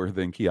lower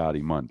than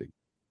Ki-Adi-Mundi.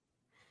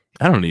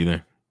 I don't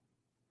either.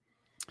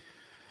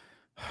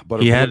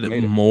 But he had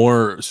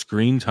more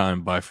screen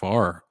time by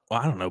far.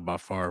 Well, I don't know by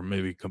far,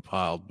 maybe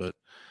compiled, but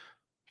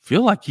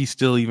feel like he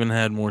still even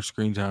had more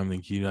screen time than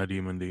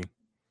Ki-Adi-Mundi.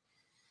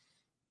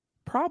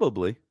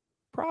 Probably.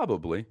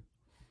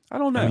 I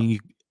don't know. I mean,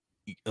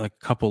 like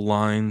a couple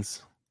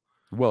lines.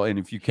 Well, and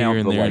if you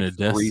count the there in like a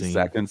death 3 scene.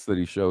 seconds that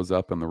he shows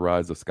up in The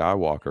Rise of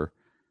Skywalker,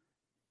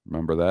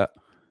 remember that?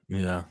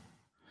 Yeah.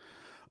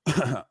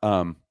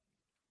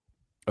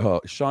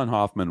 Sean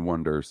Hoffman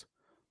wonders,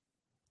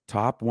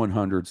 top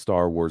 100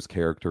 Star Wars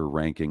character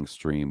ranking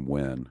stream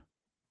win.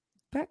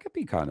 That could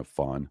be kind of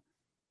fun,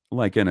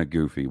 like in a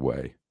goofy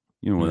way.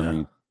 You know what I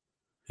mean?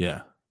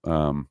 Yeah.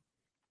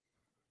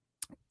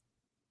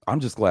 I'm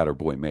just glad our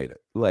boy made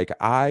it. Like,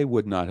 I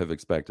would not have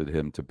expected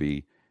him to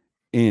be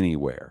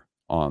anywhere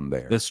on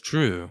there. That's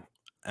true.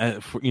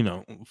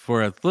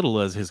 For as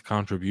little as his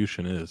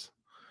contribution is,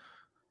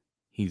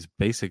 he's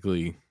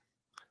basically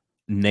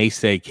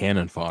naysay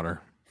cannon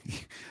fodder.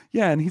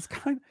 Yeah, and he's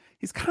kind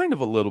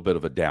of a little bit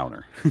of a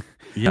downer.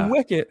 Yeah. And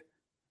Wicket,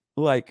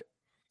 like,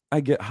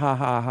 I get ha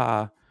ha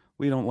ha,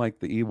 we don't like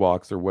the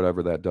Ewoks or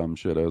whatever that dumb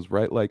shit is,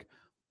 right? Like,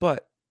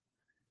 but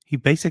he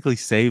basically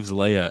saves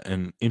Leia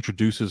and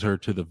introduces her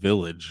to the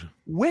village.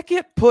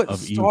 Wicket put Of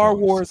Star Ewoks.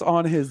 Wars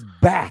on his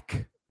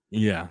back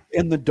Yeah.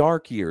 in the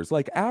dark years.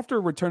 Like,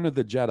 after Return of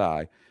the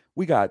Jedi,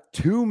 We got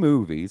 2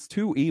 movies,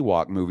 2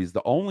 Ewok movies.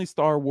 The only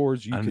Star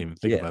Wars you I didn't could even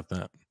think get, about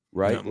that.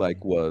 right? Yeah.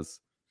 Like was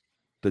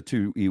the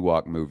 2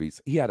 Ewok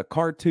movies. He had a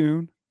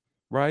cartoon,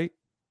 right?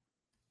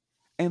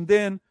 And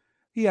then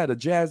he had a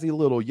jazzy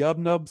little Yub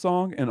Nub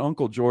song, and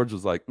Uncle George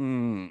was like, I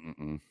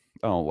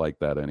don't like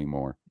that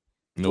anymore.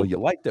 Well, Nope. you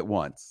liked it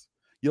once.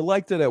 You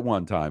liked it at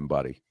one time,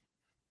 buddy.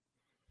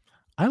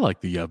 I like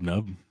the Yub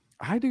Nub.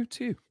 I do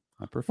too.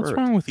 I prefer What's it.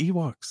 wrong with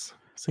Ewoks?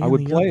 I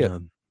would Singing the play Yub it.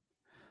 Nub.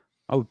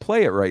 I would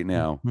play it right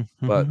now,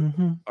 but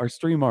our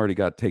stream already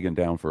got taken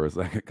down for a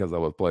second because I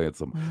was playing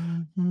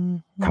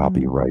some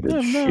copyrighted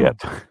Yub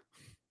Nub. shit.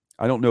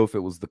 I don't know if it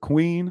was the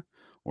Queen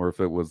or if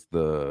it was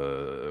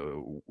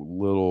the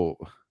little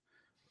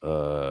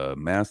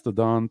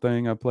Mastodon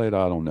thing I played.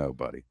 I don't know,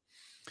 buddy.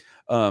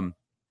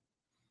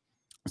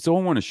 So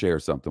I want to share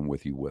something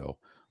with you, Will.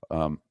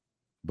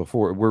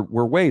 Before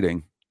we're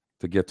waiting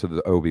to get to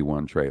the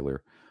Obi-Wan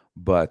trailer,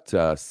 but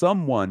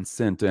someone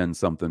sent in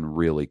something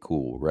really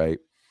cool, right?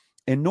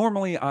 And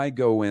normally I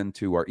go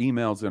into our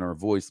emails and our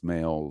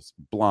voicemails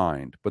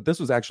blind, but this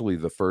was actually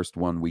the first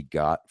one we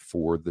got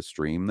for the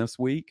stream this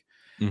week.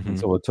 And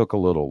so it took a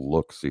little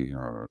look-see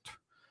at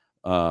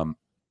it.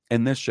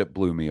 And this shit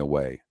blew me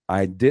away.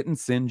 I didn't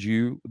send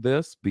you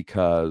this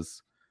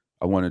because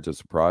I wanted to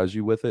surprise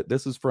you with it.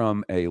 This is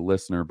from a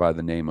listener by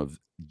the name of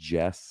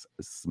Jess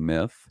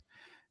Smith.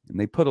 And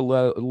they put a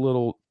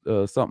little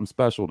something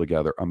special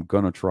together. I'm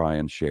going to try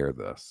and share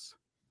this.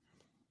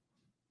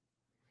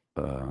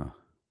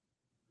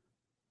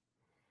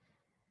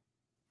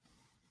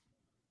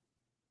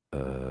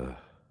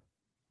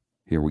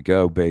 Here we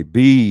go,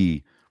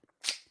 baby.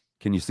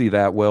 Can you see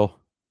that, Will?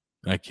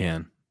 I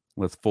can.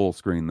 Let's full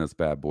screen this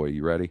bad boy.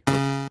 You ready?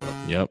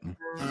 Yep.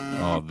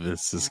 Oh,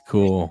 this is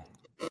cool.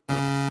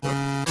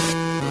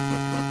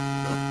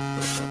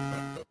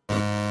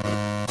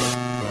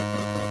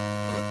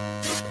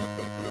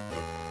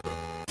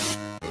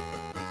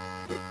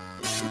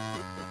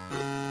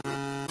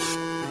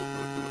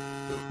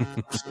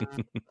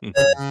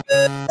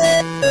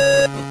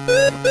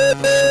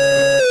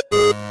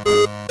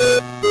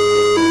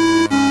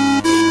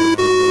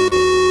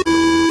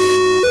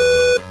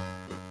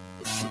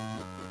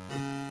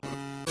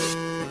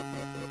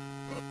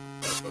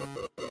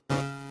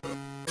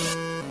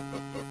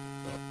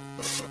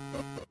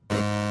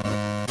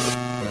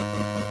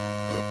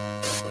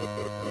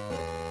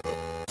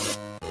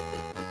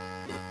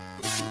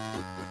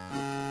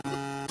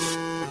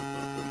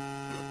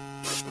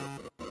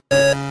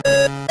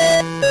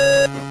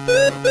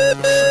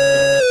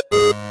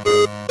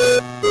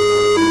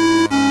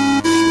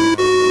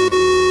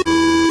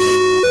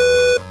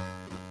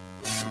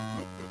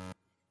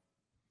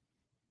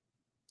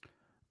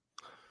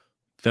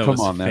 Come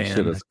on, that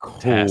shit is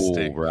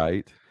cool,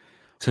 right?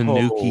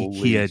 Tanuki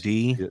Holy Kia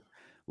D. shit.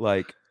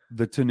 Like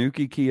the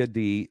Tanuki Kia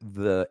D,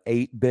 the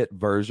 8-bit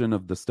version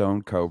of the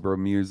Stone Cobra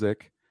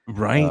music.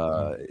 Right.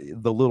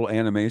 The little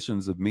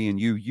animations of me and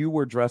you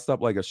were dressed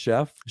up like a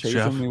chef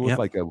chasing me with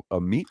like a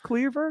meat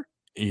cleaver.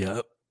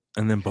 Yep.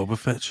 And then Boba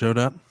Fett showed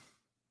up.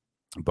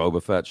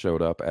 Boba Fett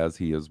showed up as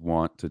he is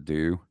wont to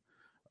do.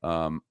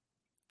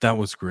 That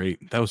was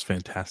great. That was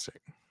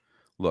fantastic.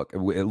 Look,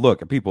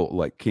 people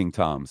like King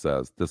Tom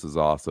says, this is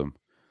awesome.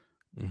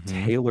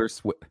 Taylor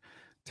Swift.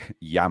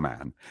 Yeah,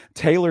 man.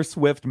 Taylor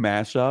Swift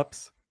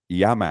mashups.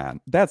 Yeah, man.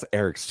 That's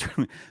Eric.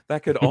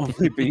 That could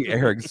only be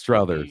Eric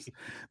Struthers.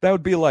 That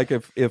would be like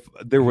if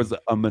there was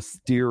a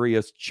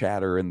mysterious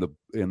chatter in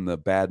the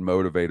Bad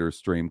Motivator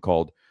stream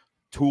called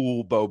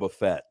Tool Boba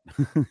Fett.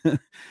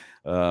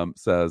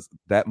 Says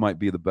that might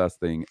be the best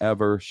thing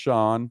ever.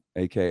 Sean,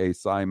 aka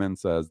Simon,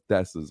 says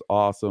this is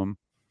awesome.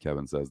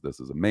 Kevin says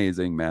this is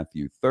amazing.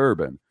 Matthew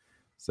Thurbin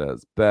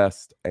says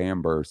best.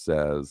 Amber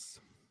says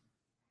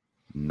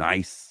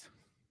nice.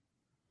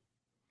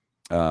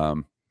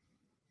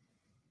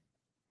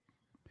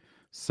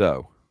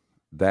 So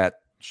that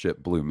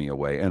shit blew me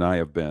away, and I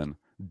have been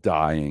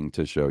dying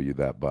to show you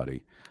that,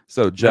 buddy.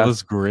 So Jeff, that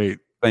was great.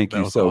 Thank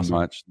you so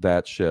much.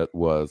 That shit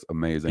was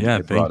amazing. Yeah,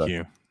 thank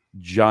you.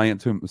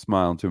 Giant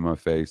smile to my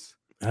face.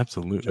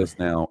 Absolutely. Just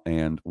now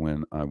and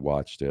when I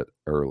watched it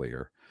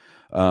earlier.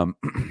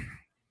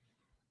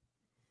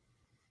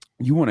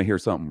 You want to hear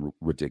something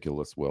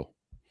ridiculous, Will?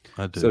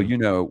 I do.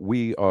 So,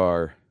 we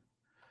are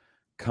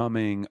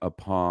coming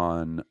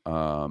upon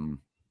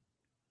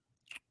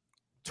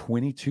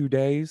 22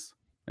 days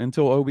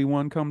until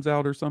Obi-Wan comes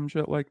out or some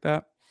shit like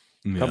that.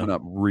 Yeah. Coming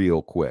up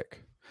real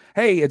quick.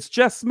 Hey, it's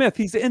Jess Smith.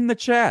 He's in the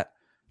chat.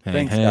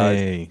 Thanks,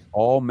 guys.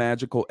 All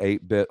magical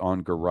 8-bit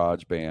on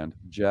GarageBand.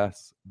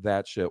 Jess,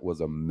 that shit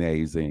was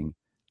amazing.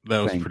 That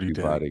was pretty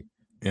good, buddy.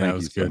 Yeah, Thank it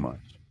was you good.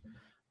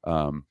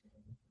 So much.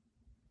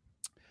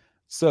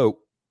 So,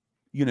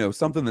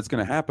 something that's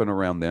going to happen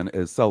around then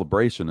is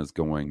Celebration is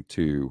going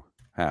to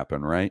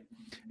happen, right?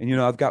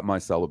 And, I've got my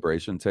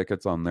Celebration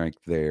tickets on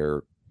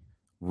their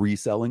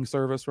reselling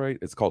service, right?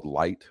 It's called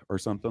Light or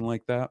something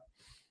like that.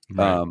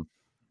 Right.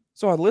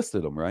 So I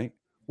listed them, right?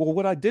 Well,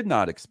 what I did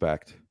not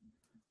expect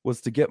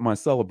was to get my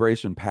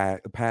Celebration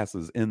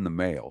passes in the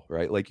mail,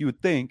 right? Like you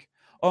would think,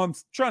 Oh, I'm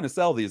trying to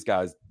sell these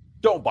guys.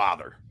 Don't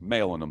bother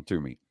mailing them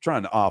to me.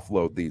 Trying to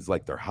offload these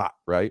like they're hot,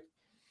 right?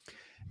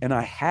 And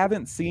I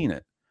haven't seen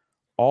it.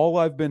 All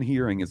I've been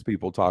hearing is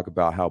people talk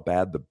about how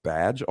bad the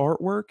badge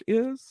artwork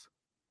is,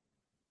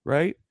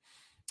 right?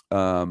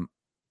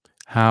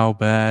 How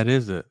bad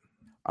is it?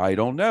 I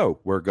don't know.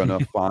 We're going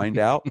to find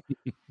out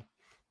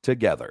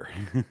together.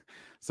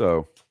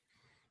 So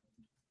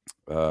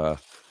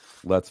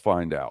let's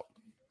find out.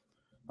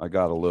 I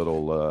got a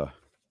little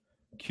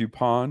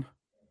coupon.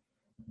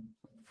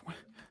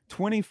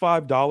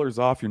 $25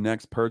 off your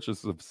next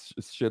purchase of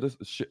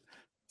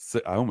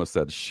I almost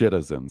said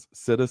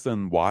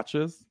citizen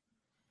watches.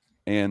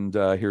 And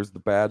here's the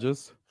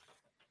badges.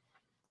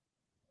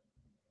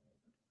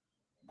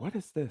 What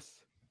is this?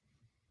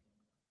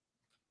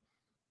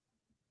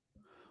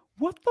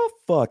 What the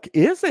fuck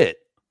is it?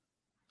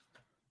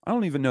 I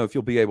don't even know if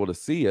you'll be able to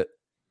see it.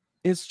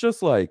 It's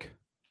just like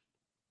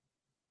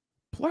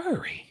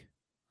blurry.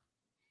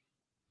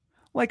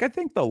 Like, I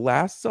think the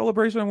last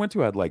celebration I went to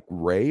had like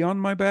Ray on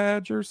my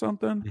badge or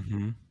something.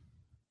 Mm-hmm.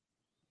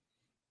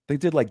 They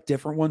did like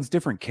different ones,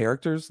 different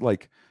characters.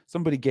 Like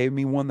somebody gave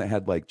me one that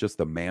had like just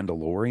the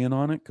Mandalorian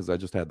on it because I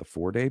just had the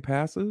 4-day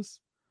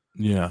passes.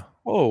 Yeah.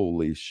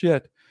 Holy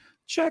shit.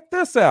 Check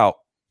this out.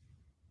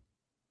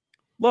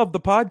 Love the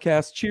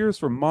podcast. Cheers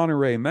from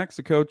Monterrey,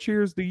 Mexico.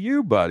 Cheers to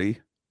you, buddy.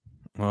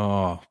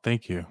 Oh,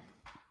 thank you.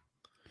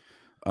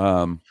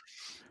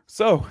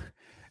 So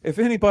if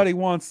anybody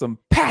wants some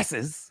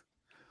passes,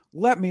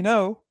 let me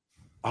know.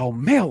 I'll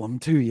mail them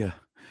to you.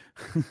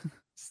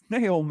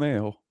 Snail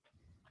mail.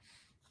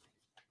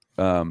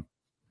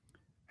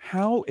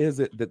 How is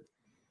it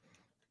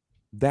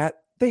that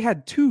they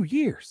had 2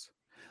 years?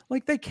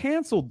 Like they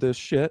canceled this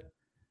shit,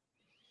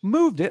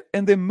 moved it,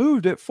 and then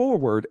moved it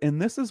forward,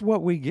 and this is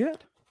what we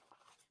get?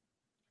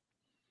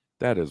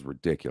 That is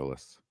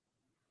ridiculous.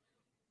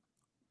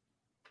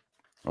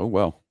 Oh,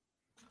 well.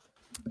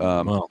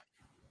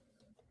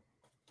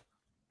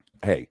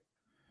 Hey,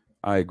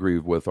 I agree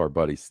with our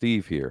buddy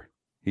Steve here.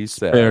 He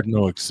said spared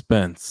no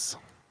expense.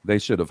 They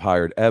should have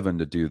hired Evan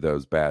to do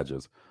those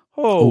badges.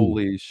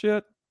 Holy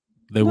shit.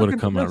 They would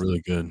have come out really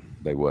good.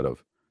 They would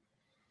have.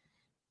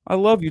 I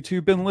love you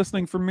two. Been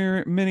listening for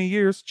many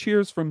years.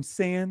 Cheers from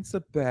San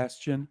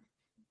Sebastian,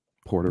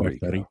 Puerto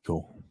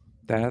Rico.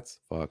 That's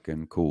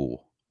fucking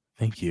cool.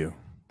 Thank you.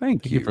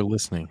 Thank you for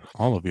listening.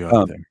 All of you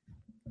out there.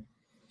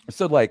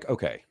 So, like,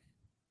 okay,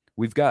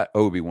 we've got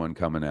Obi-Wan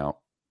coming out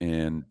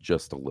in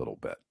just a little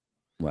bit,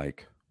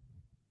 like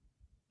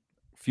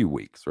a few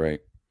weeks, right?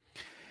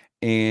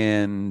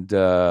 And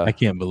I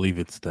can't believe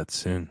it's that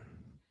soon.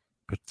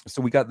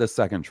 So we got this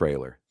second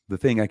trailer, the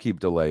thing I keep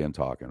delaying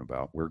talking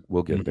about.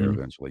 We'll get there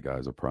eventually,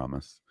 guys. I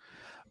promise.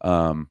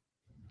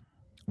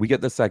 We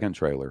get the second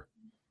trailer,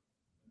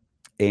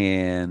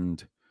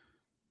 and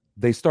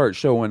they start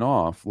showing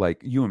off,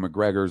 like Ewan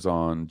McGregor's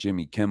on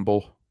Jimmy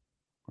Kimmel,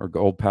 our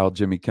old pal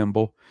Jimmy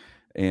Kimmel,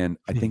 and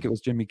I think it was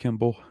Jimmy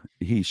Kimmel.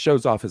 He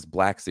shows off his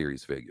Black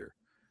Series figure,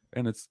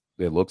 and it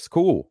looks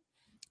cool.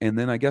 And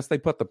then I guess they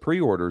put the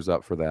pre-orders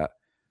up for that.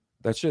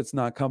 That shit's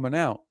not coming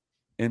out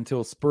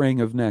until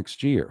spring of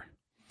next year.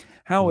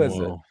 How is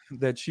it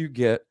that you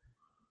get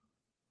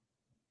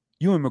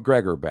Ewan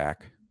McGregor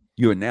back?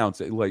 You announce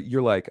it, like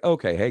you're like,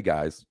 okay, hey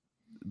guys,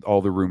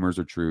 all the rumors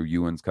are true.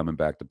 Ewan's coming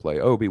back to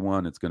play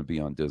Obi-Wan. It's going to be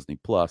on Disney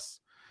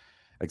Plus,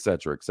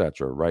 etc.,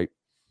 right?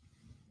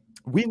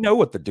 We know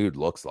what the dude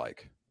looks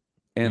like,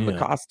 and the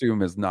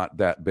costume is not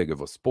that big of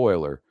a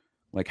spoiler.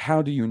 Like,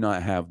 how do you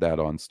not have that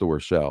on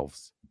store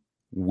shelves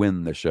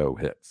when the show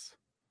hits?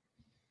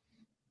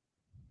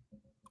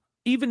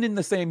 Even in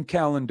the same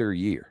calendar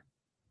year.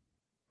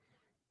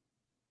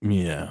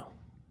 Yeah.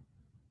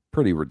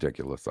 Pretty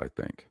ridiculous, I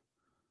think.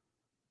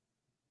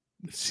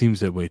 It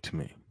seems that way to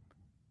me.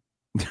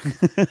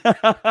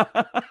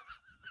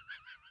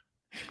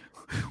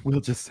 We'll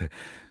just say,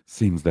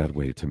 seems that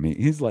way to me.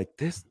 He's like,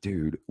 this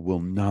dude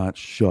will not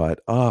shut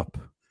up.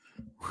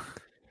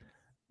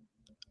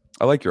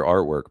 I like your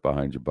artwork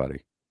behind you,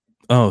 buddy.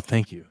 Oh,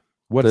 thank you.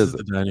 What is it?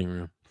 The dining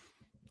room.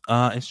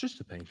 It's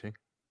just a painting.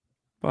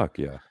 Fuck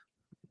yeah.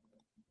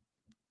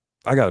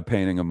 I got a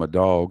painting of my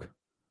dog.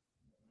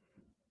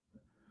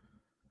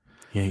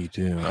 Yeah, you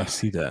do. I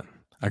see that.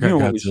 I got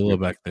Godzilla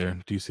back there.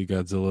 Do you see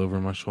Godzilla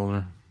over my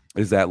shoulder?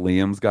 Is that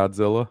Liam's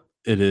Godzilla?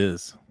 It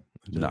is.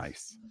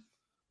 Nice.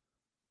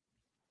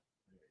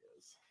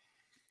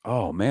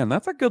 Oh, man,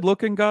 that's a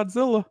good-looking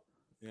Godzilla.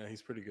 Yeah,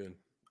 he's pretty good.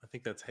 I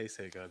think that's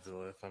Heisei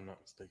Godzilla, if I'm not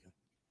mistaken.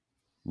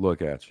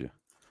 Look at you.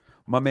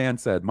 My man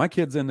said, my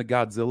kid's into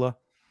Godzilla.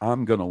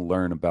 I'm going to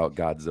learn about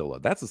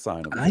Godzilla. That's a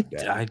sign of my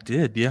dad. I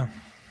did, yeah.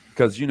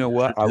 Because you know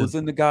what? I was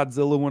into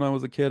Godzilla when I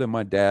was a kid, and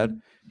my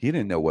dad, he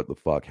didn't know what the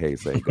fuck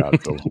Heisei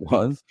Godzilla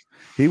was.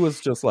 He was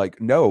just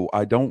like, no,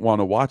 I don't want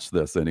to watch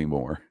this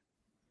anymore.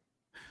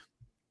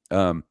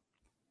 So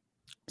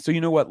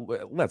you know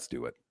what? Let's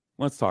do it.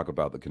 Let's talk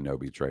about the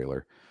Kenobi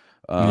trailer.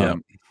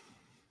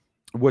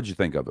 What'd you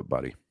think of it,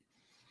 buddy?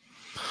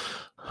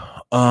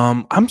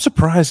 I'm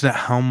surprised at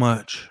how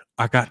much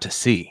I got to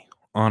see.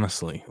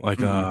 honestly. Like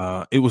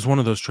Mhm. it was one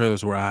of those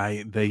trailers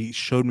where they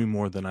showed me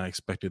more than I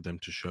expected them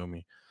to show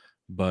me.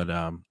 But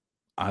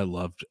I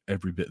loved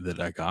every bit that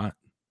I got,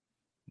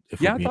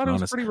 if we're Yeah, I being thought it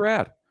was honest. pretty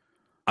rad.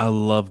 I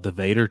love the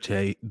Vader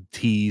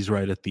tease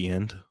right at the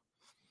end,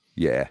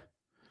 Yeah.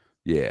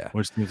 Yeah.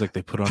 where it seems like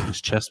they put on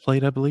his chest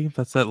plate, I believe.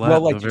 That's Well, the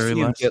like you very see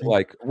him last get scene.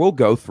 like we'll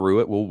go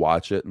through it, we'll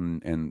watch it,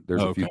 and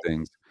there's Oh, a few okay.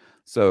 things.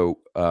 So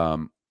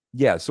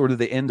yeah, sort of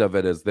the end of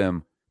it is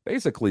them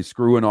basically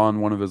screwing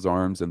on one of his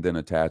arms and then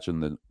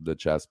attaching the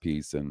chest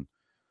piece, and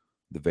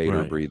the Vader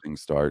Right. breathing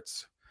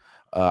starts.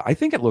 I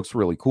think it looks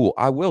really cool.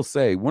 I will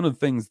say one of the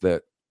things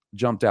that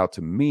jumped out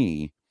to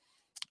me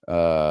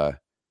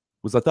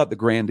was I thought the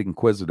Grand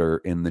Inquisitor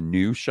in the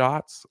new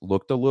shots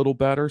looked a little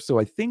better. So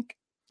I think,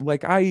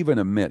 like, I even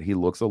admit he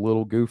looks a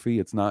little goofy.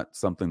 It's not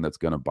something that's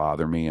going to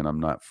bother me, and I'm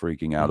not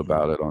freaking out Mhm.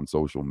 about it on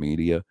social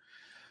media.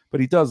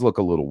 But he does look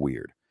a little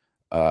weird.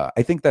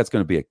 I think that's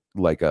going to be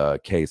like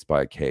a case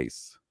by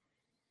case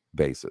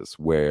basis,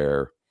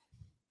 where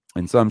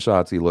in some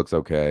shots he looks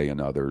okay, and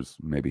others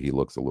maybe he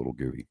looks a little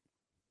goofy.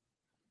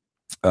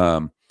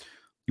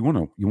 You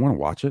want to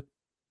watch it?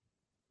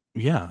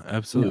 Yeah,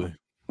 absolutely.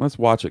 Let's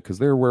watch it, because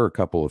there were a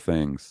couple of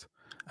things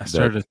I that,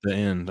 started at the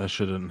end. I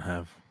shouldn't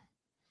have.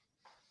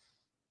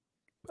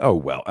 oh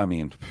well, I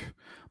mean,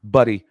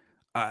 buddy,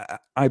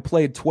 I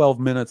played 12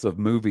 minutes of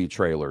movie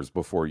trailers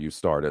before you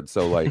started,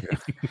 so like,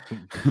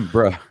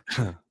 bruh.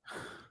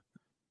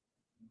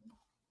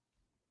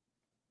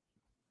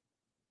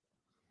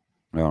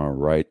 All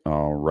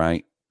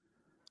right.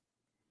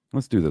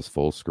 Let's do this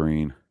full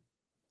screen.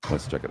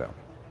 Let's check it out.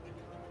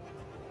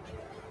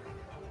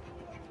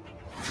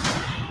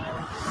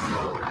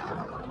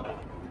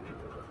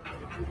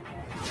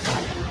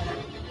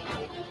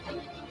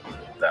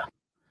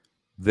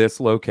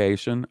 This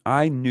location,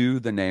 I knew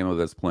the name of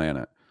this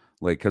planet,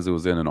 like, because it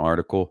was in an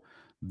article.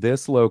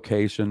 This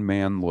location,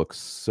 man, looks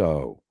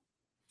so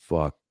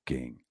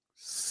fucking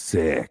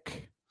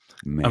sick,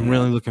 man. I'm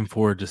really looking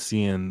forward to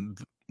seeing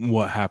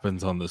what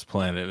happens on this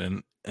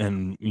planet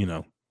and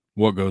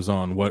what goes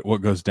on,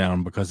 what goes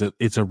down, because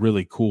it's a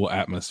really cool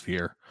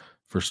atmosphere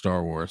for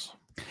Star Wars.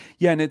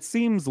 Yeah, and it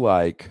seems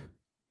like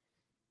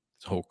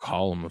This whole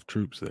column of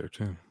troops there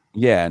too.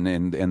 yeah,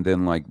 and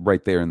then like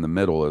right there in the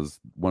middle is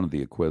one of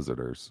the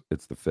Inquisitors.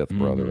 It's the fifth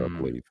brother, I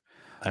believe.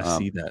 I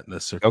see that. The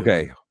circular.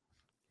 Okay,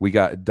 we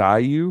got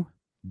Dayu.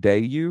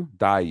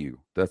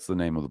 That's the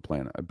name of the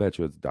planet. I bet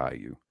you it's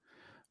Dayu.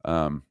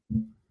 I'm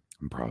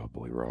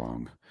probably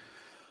wrong.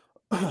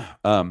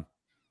 I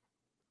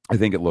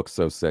think it looks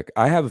so sick.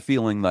 I have a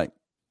feeling like,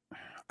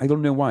 I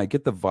don't know why, I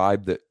get the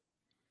vibe that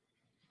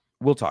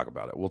we'll talk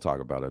about it. We'll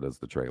talk about it as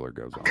the trailer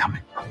goes on.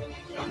 Coming.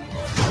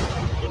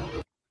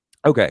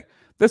 Okay,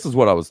 this is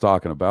what I was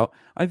talking about.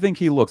 I think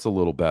he looks a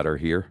little better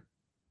here.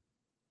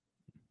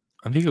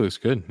 I think it looks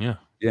good. Yeah.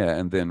 Yeah,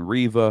 and then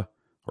Reva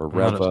or I'm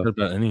not Reva, upset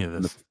about any of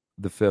this.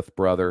 the fifth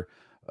brother.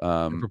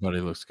 Everybody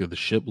looks good. The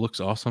ship looks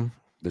awesome.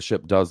 The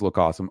ship does look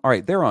awesome. All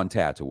right, they're on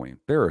Tatooine.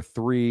 There are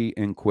 3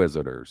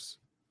 Inquisitors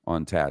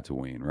on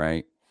Tatooine,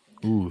 right?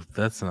 Ooh,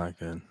 that's not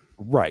good.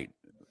 Right.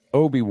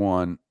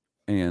 Obi-Wan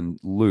and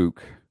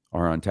Luke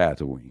are on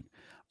Tatooine.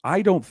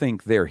 I don't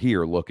think they're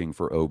here looking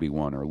for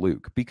Obi-Wan or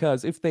Luke,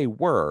 because if they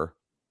were,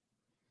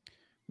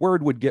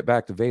 word would get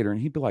back to Vader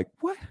and he'd be like,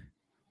 what?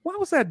 Why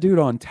was that dude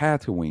on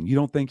Tatooine? You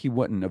don't think he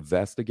wouldn't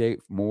investigate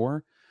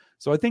more?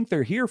 So I think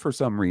they're here for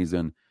some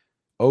reason.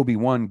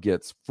 Obi-Wan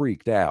gets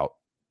freaked out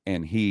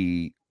and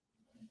he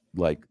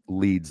like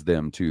leads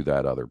them to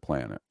that other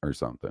planet or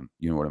something.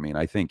 You know what I mean?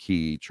 I think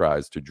he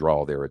tries to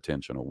draw their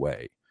attention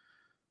away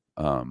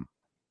from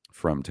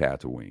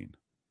Tatooine.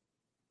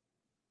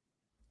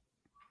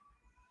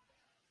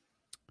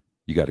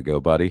 You got to go,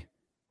 buddy.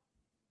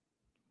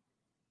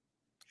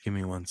 Give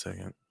me 1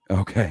 second.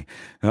 Okay.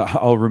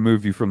 I'll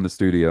remove you from the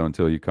studio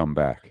until you come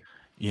back.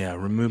 Yeah,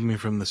 remove me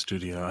from the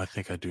studio. I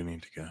think I do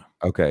need to go.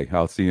 Okay.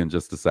 I'll see you in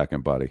just a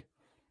second, buddy.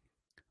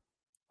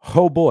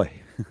 Oh, boy.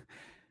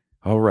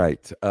 All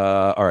right.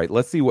 All right.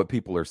 Let's see what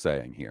people are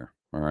saying here.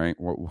 All right.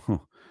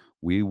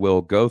 We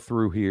will go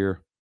through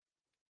here.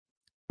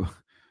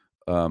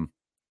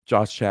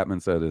 Josh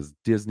Chapman said, is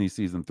Disney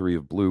season 3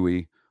 of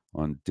Bluey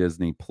on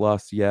Disney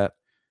Plus yet?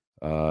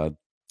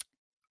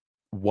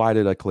 Why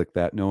did I click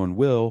that? No one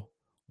will.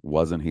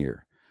 Wasn't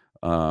here.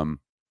 Hannah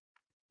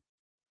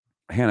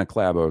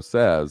Clabo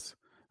says,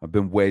 I've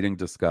been waiting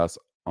to discuss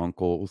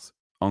Uncle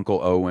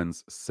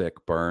Owen's sick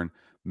burn.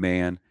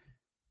 Man,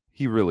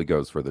 he really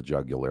goes for the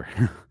jugular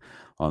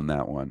on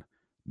that one.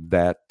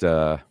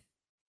 That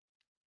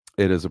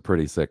it is a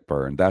pretty sick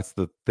burn. That's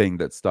the thing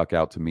that stuck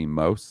out to me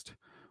most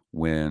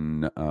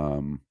when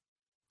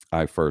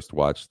I first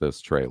watched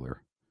this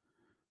trailer.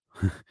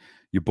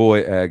 Your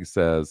boy Egg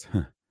says,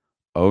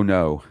 oh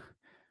no,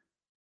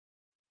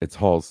 it's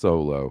Han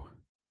Solo.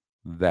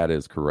 That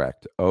is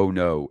correct. Oh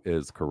no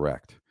is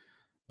correct.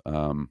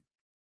 What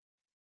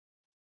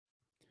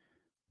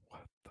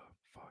the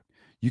fuck?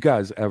 You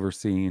guys ever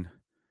seen,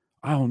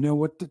 I don't know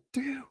what to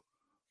do.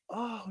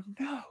 Oh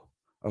no.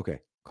 Okay,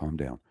 calm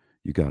down.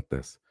 You got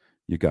this.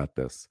 You got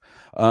this.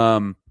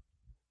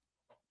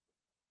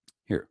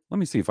 Here, let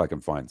me see if I can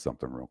find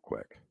something real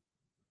quick.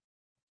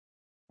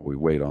 We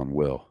wait on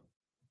Will.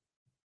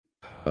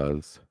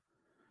 Because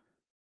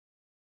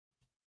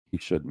he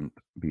shouldn't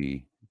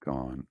be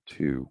gone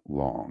too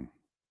long.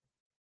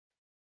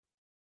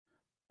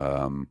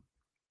 I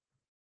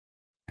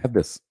have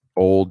this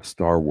old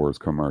Star Wars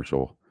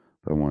commercial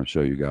that I want to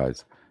show you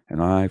guys.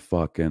 And I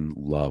fucking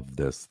love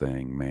this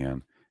thing,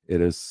 man. It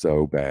is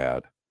so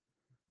bad.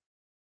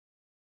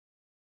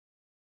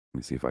 Let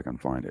me see if I can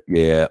find it.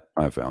 Yeah,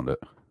 I found it.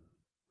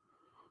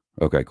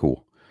 Okay,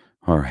 cool.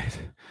 All right.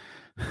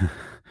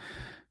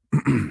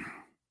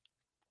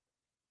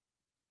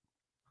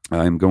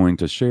 I'm going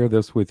to share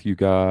this with you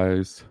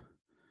guys.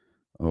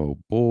 Oh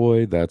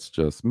boy, that's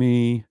just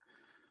me.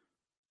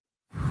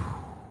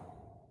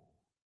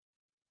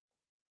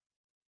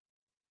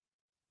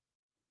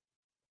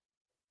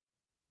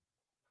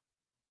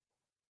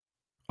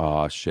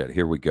 Ah, shit.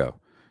 Here we go.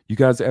 You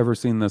guys ever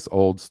seen this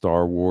old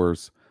Star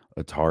Wars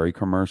Atari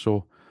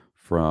commercial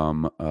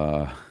from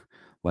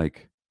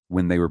like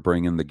when they were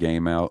bringing the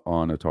game out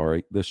on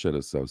Atari? This shit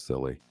is so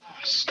silly.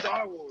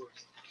 Star Wars.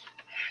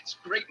 It's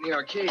great in the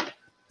arcade.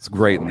 It's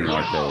great in the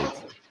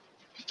arcades.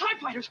 TIE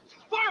fighters,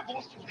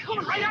 fireballs,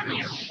 coming right at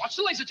me. Watch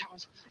the laser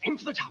towers. Aim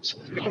for the tops.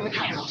 Pick on the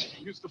cannons.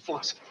 Use the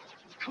force.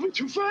 They're coming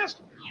too fast.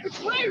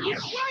 It's late.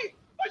 It's late.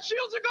 My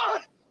shields are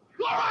gone.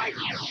 All right,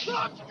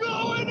 I'm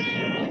going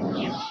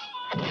in. Oh,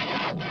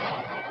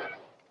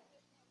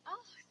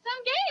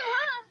 some game,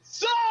 huh?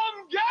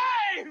 Some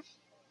game.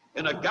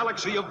 In a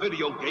galaxy of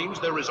video games,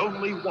 there is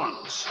only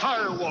one.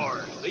 Star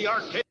Wars, the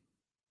arcade.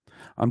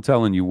 I'm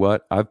telling you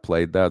what, I've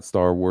played that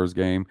Star Wars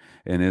game,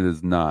 and it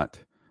is not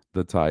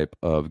the type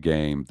of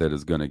game that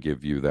is going to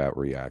give you that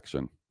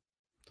reaction.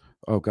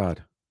 Oh,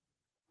 God.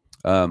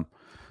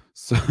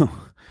 So,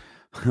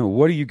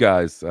 what do you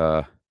guys...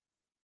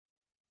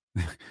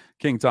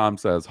 King Tom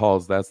says,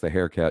 Halls, that's the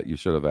haircut you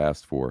should have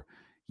asked for.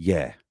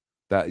 Yeah.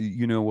 That,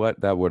 you know what?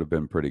 That would have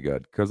been pretty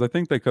good, because I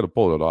think they could have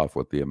pulled it off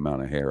with the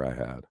amount of hair I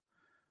had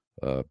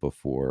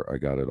before I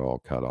got it all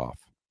cut off.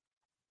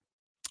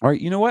 All right,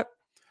 you know what?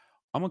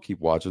 I'm gonna keep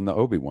watching the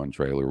Obi-Wan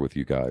trailer with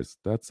you guys.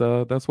 That's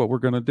what we're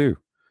gonna do.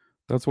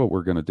 That's what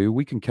we're gonna do.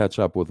 We can catch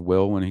up with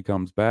Will when he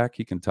comes back.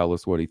 He can tell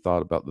us what he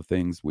thought about the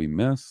things we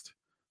missed,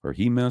 or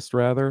he missed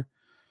rather.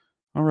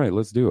 All right,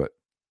 let's do it.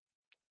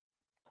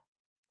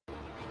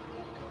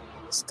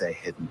 Stay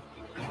hidden.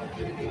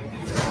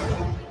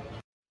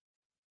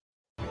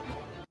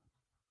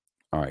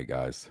 All right,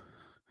 guys.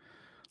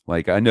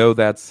 Like, I know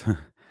that's,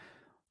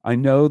 I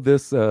know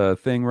this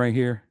thing right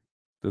here,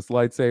 this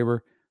lightsaber.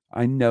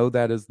 I know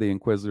that is the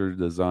Inquisitor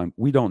design.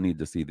 We don't need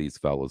to see these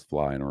fellas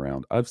flying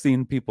around. I've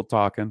seen people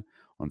talking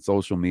on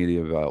social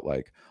media about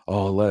like,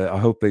 oh, I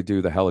hope they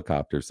do the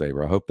helicopter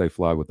saber. I hope they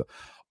fly with the.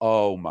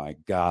 Oh my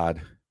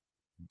God,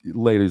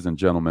 ladies and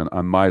gentlemen,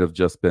 I might have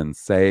just been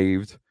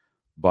saved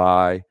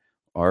by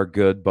our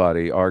good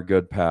buddy, our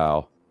good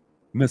pal,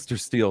 Mr.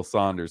 Steele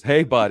Saunders.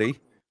 Hey, buddy.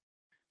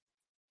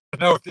 I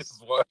don't know if this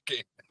is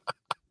working.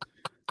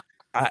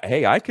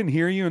 Hey, I can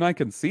hear you and I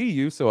can see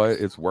you, so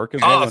it's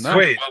working well enough.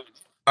 Sweet.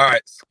 All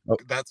right,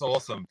 that's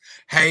awesome.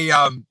 Hey,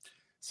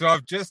 so I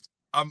just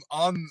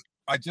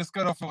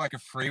got off of like a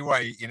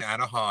freeway in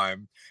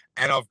Anaheim,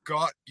 and I've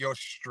got your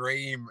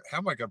stream. How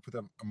am I going to put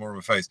that more on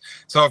my face?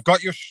 So I've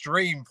got your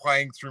stream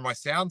playing through my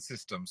sound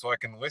system, so I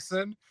can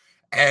listen.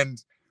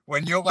 And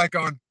when you're like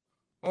going,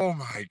 oh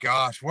my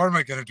gosh, what am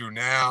I going to do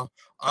now?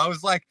 I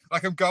was like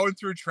I'm going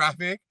through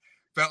traffic,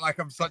 but like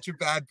I'm such a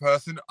bad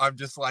person. I'm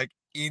just like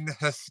in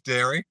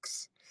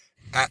hysterics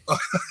at.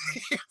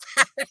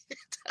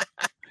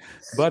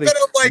 Buddy, but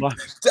I'm like,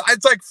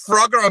 it's like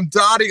Frogger. I'm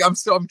darting. I'm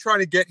trying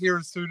to get here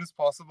as soon as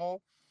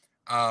possible.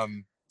 How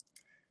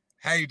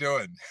you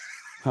doing?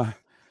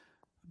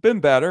 Been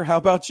better. How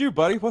about you,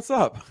 buddy? What's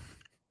up?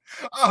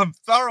 I'm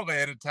thoroughly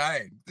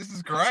entertained. This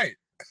is great.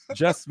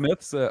 Jess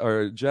Smith said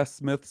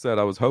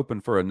I was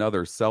hoping for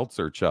another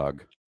seltzer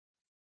chug.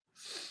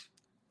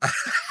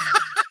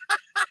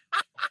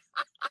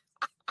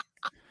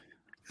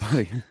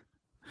 Buddy.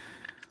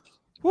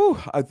 Woo,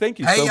 I thank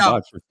you so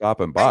much for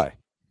stopping by.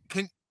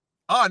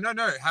 Oh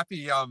no,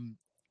 happy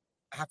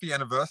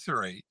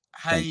anniversary.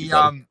 Hey,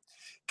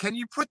 can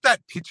you put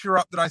that picture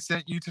up that I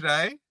sent you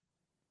today?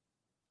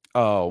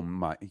 Oh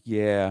my,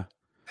 yeah,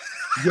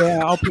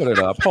 I'll put it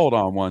up. Hold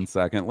on one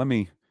second. Let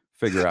me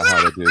figure out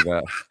how to do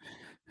that.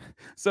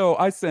 So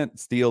I sent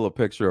Steele a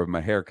picture of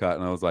my haircut,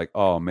 and I was like,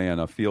 "Oh man,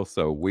 I feel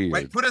so weird."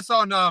 Wait, put us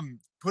on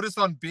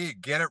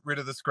big. Get it rid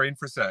of the screen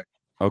for a sec.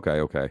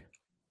 Okay.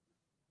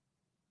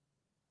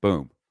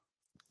 Boom.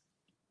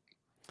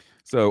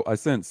 So I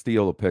sent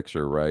Steele a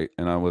picture, right?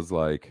 And I was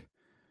like,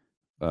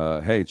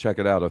 hey, check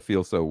it out. I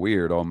feel so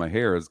weird. All my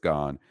hair is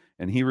gone.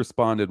 And he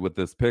responded with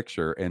this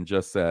picture and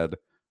just said,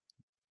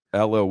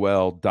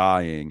 LOL,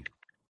 dying.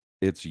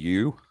 It's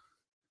you.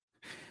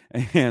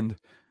 And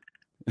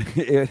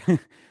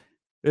it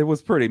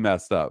was pretty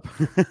messed up.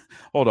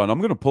 Hold on. I'm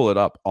going to pull it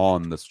up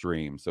on the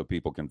stream so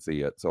people can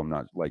see it. So I'm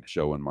not like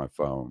showing my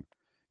phone.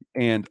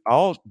 And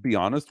I'll be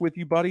honest with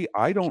you, buddy.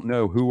 I don't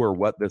know who or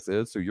what this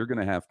is, so you're going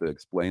to have to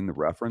explain the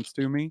reference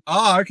to me.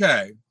 Oh,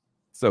 okay.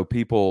 So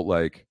people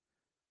like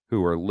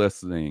who are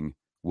listening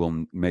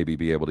will maybe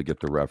be able to get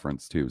the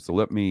reference too. So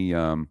let me.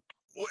 Well,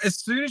 as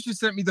soon as you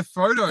sent me the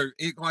photo,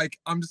 it like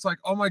I'm just like,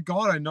 oh my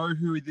god, I know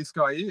who this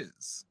guy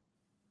is.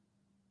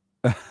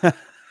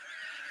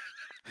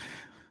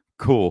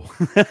 Cool.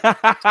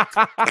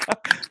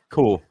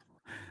 Cool.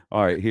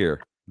 All right,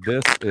 here.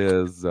 This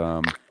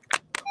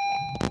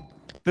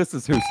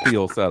is who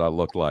Steele said I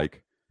look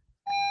like.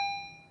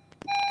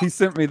 He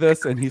sent me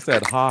this and he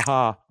said, "Ha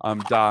ha, I'm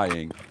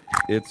dying.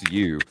 It's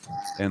you."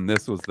 And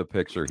this was the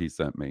picture he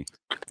sent me.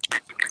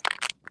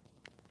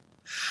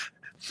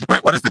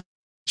 Wait, what does the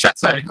chat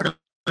say?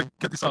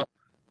 Get this up.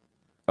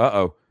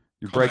 Uh-oh.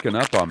 You're breaking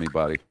up on me,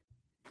 buddy.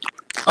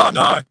 Oh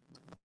no.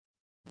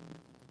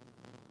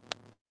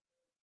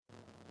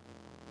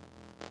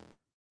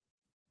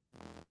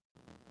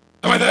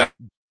 Am I there?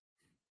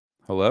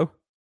 Hello?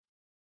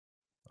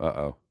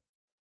 Uh-oh.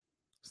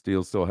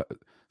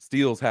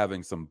 Steele's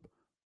having some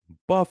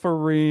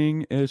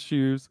buffering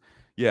issues.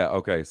 Yeah,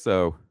 okay.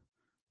 So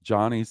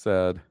Johnny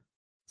said,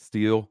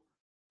 Steele,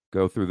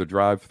 go through the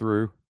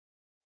drive-through.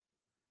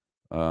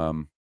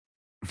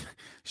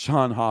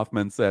 Sean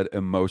Hoffman said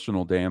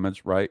emotional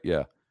damage, right?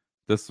 Yeah.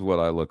 This is what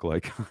I look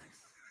like.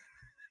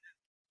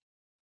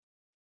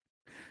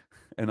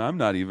 And I'm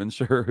not even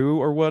sure who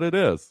or what it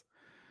is.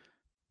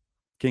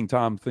 King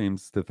Tom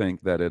seems to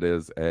think that it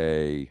is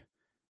a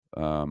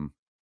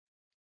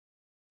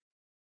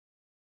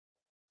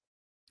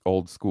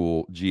old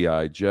school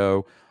G.I.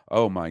 Joe.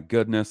 Oh my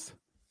goodness.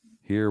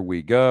 Here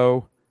we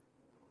go.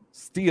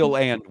 Steele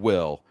and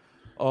Will.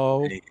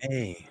 Oh,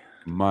 hey.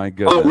 My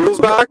goodness. Oh, Will's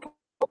back?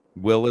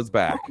 Will is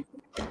back.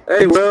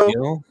 Hey, Will.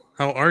 Steele,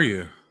 how are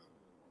you?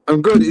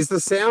 I'm good. Is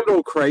the sound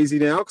all crazy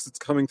now because it's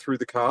coming through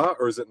the car,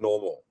 or is it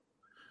normal?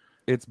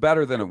 It's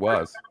better than it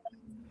was.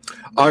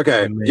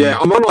 Okay. Yeah,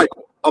 I'm on like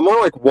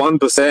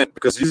 1%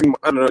 because using,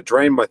 I don't know,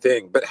 drain my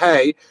thing. But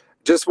hey,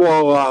 just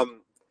while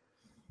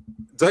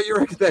don't you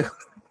reckon that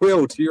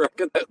Will? Do you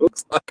reckon that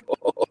looks like?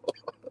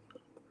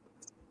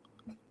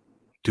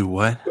 Do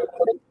what?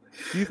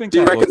 Do you think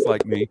that looks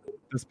like me?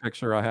 This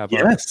picture I have.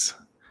 Yes.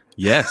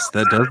 Yes,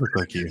 that does look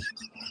like you.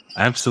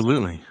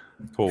 Absolutely.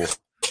 Cool.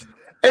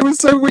 It was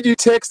so when you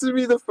texted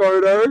me the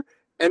photo,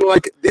 and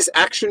like this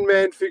Action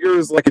Man figure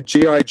is like a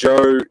G.I.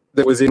 Joe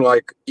that was in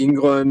like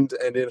England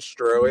and in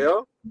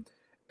Australia,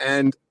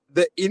 and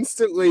the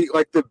instantly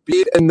like the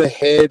beard and the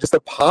hair, just a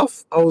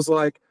puff. I was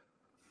like,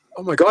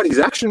 oh my god, he's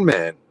Action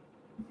Man.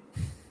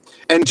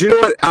 And do you know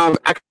what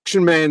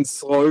Action Man's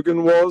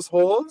slogan was,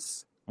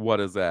 Horse?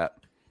 What is that?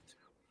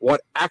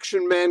 What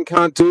Action Man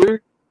can't do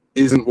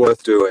isn't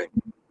worth doing.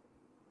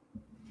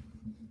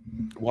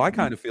 Well, I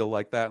kind of feel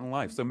like that in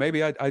life. So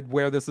maybe I'd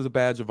wear this as a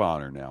badge of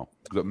honor now.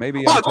 But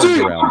maybe I'll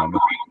turn around.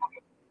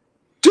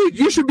 Dude,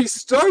 you should be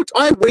stoked.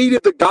 I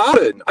weeded the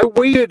garden. I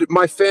weeded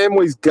my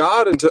family's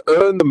garden to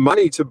earn the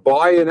money to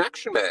buy an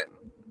Action Man.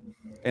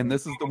 And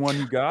this is the one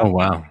you got? Oh,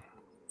 wow.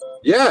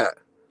 Yeah.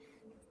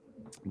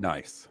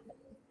 Nice.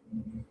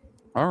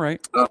 All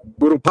right.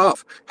 Little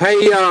puff. Hey,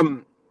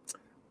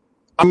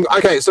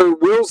 okay, so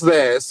Will's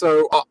there,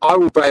 so I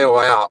will bail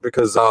out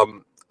because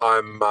I'm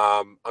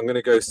going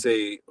to go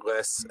see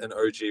Les and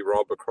OG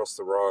Rob across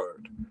the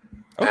road.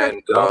 Okay.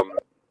 And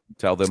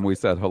tell them we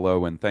said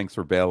hello and thanks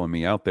for bailing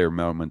me out there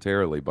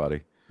momentarily,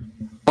 buddy.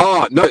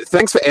 Oh, no,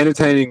 thanks for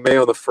entertaining me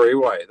on the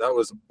freeway. That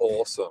was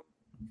awesome.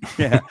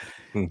 Yeah.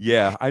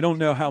 Yeah, I don't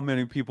know how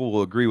many people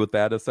will agree with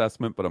that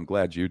assessment, but I'm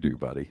glad you do,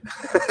 buddy.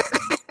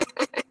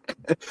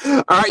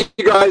 All right,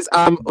 you guys,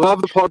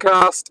 love the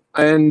podcast,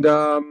 and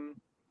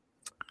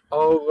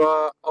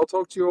I'll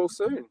talk to you all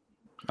soon.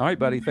 All right,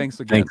 buddy.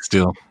 Thanks again. Thanks,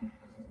 Steele.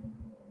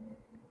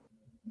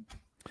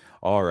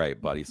 All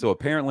right, buddy. So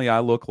apparently I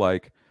look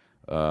like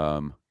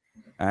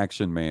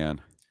Action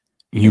Man.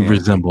 You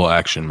resemble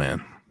Action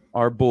Man.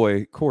 Our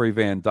boy Corey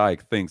Van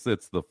Dyke thinks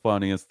it's the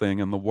funniest thing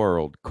in the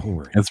world.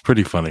 Corey. It's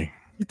pretty funny.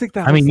 You think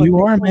that? I mean, like you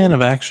are a man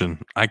of action.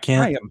 I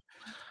am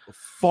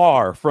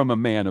far from a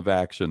man of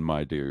action,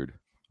 my dude.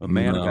 A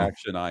man of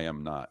action, I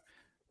am not.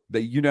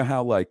 You know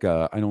how like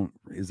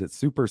is it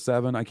Super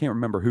 7? I can't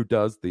remember who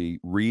does the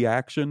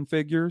reaction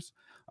figures.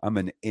 I'm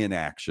an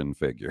inaction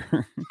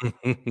figure.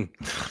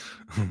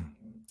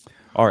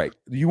 All right.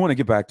 You want to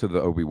get back to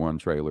the Obi-Wan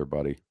trailer,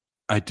 buddy?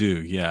 I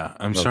do, yeah.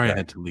 I'm sorry I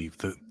had to leave.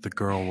 The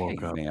girl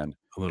woke up man.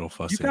 A little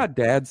fussy. You got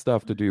dad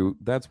stuff to do.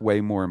 That's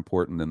way more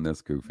important than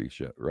this goofy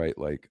shit, right?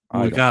 Like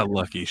we got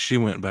lucky. She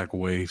went back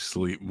way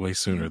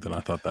sooner than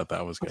I thought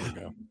that was going to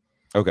go.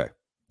 Okay.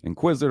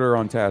 Inquisitor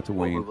on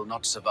Tatooine. We will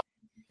not survive.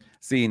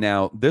 See,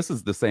 now, this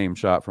is the same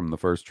shot from the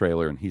first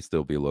trailer, and he'd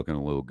still be looking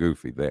a little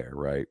goofy there,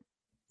 right?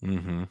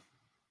 Mm-hmm.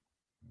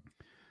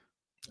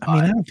 I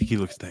mean, I don't think he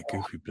looks that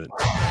goofy, but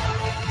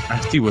I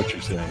see what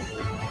you're saying.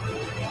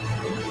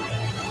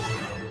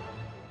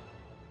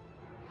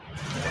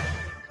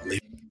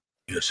 Leave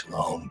us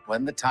alone.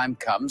 When the time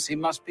comes, he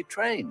must be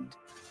trained.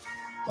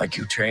 Like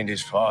you trained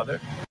his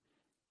father?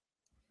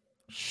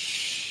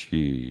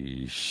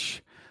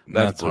 Sheesh.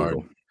 That's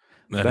brutal.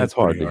 hard. That's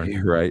hard to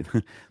hear, right?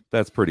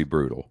 That's pretty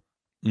brutal.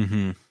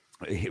 Mm-hmm.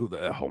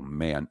 Oh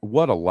man,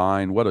 what a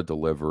line, what a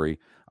delivery.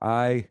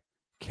 I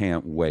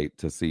can't wait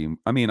to see.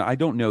 I mean, I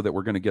don't know that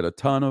we're going to get a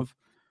ton of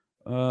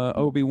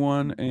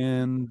Obi-Wan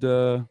and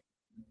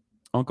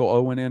Uncle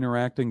Owen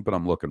interacting, but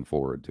I'm looking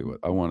forward to it.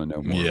 I want to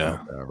know more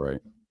about that,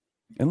 right?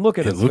 And look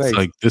at it. His Looks face.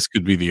 like this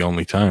could be the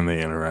only time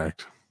they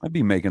interact. I'd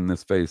be making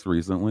this face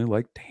recently,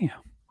 like, damn,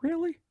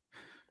 really?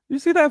 You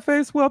see that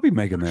face? Well, I'll be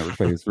making that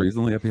face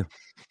recently. I'd be like,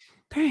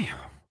 damn,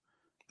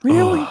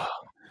 really?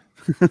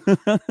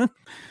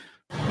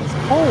 It's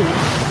cold.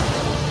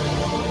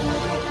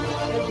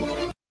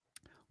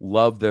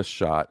 Love this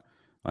shot.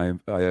 I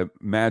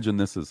imagine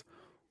this is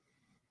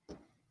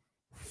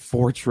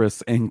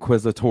Fortress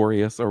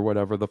Inquisitorius or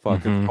whatever the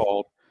fuck it's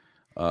called.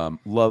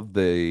 Love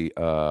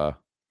the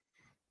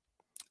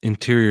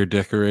interior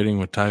decorating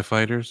with TIE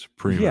fighters.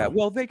 Primo. Yeah,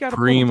 well, they got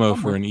primo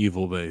for an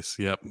evil base.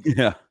 Yep.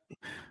 Yeah.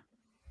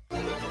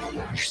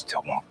 You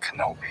still want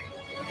Kenobi.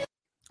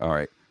 All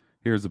right.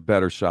 Here's a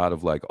better shot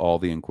of like all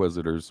the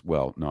Inquisitors.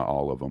 Well, not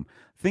all of them.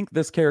 Think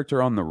this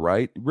character on the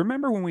right.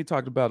 Remember when we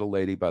talked about a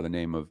lady by the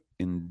name of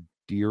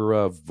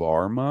Indira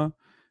Varma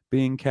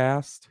being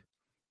cast?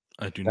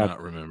 I do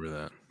not remember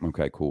that.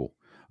 Okay, cool.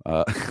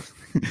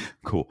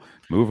 Cool.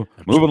 Moving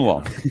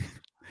along.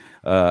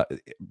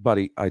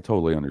 Buddy, I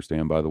totally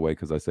understand, by the way,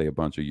 because I say a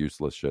bunch of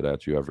useless shit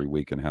at you every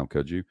week, and how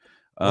could you?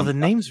 Well, the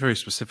name's very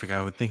specific.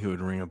 I would think it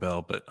would ring a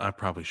bell, but I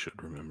probably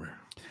should remember.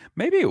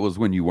 Maybe it was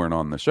when you weren't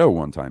on the show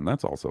one time.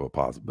 That's also a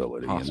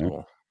possibility.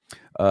 Possible. You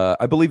know?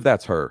 I believe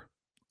that's her.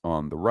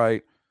 On the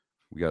right,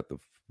 we got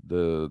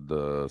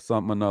the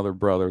something another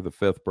brother, the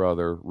fifth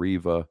brother,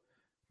 Reva,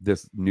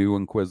 this new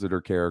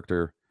Inquisitor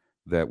character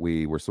that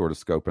we were sort of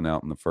scoping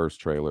out in the first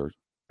trailer.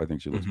 I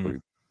think she looks pretty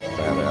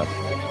badass.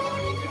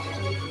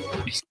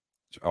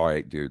 All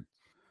right, dude.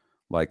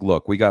 Like,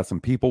 look, we got some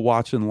people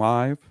watching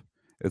live.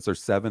 It's our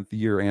 7th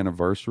year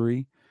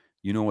anniversary.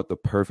 You know what the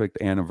perfect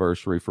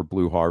anniversary for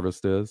Blue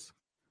Harvest is?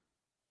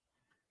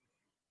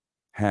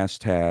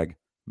 Hashtag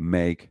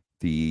make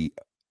the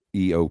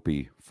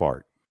EOP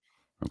fart.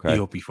 Okay.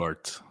 EOP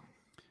farts.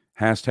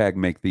 Hashtag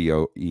make the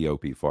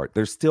EOP fart.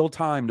 There's still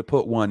time to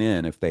put one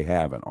in if they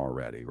haven't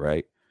already,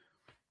 right?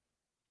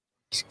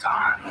 He's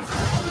gone.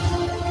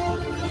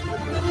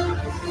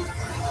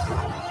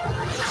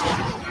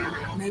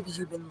 Maybe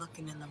you've been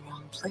looking in the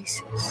wrong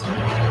places.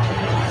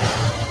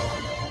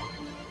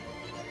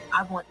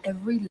 I want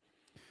every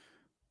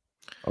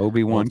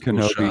Obi-Wan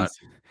Kenobi's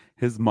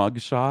his mug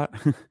shot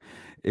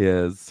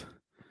is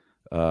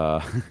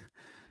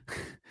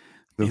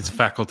his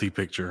faculty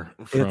picture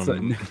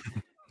from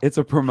it's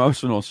a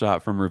promotional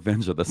shot from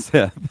Revenge of the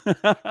Sith.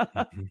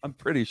 I'm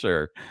pretty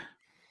sure.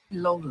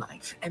 low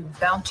life and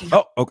bounty.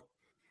 Oh, okay.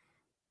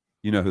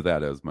 You know who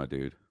that is, my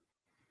dude.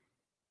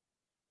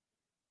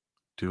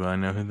 Do I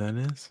know who that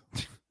is?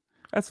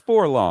 That's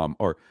Forlom,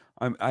 or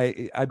I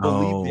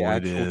believe the it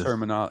actual is.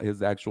 terminology,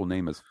 his actual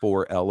name is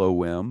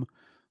LOM,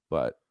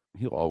 but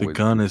he'll always The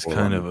gun be is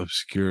kind of Forlom.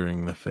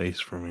 obscuring the face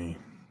for me.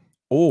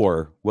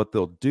 Or what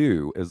they'll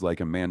do is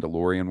like a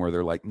Mandalorian where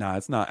they're like, nah,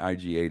 it's not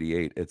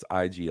IG-88, it's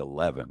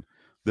IG-11.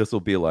 This will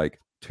be like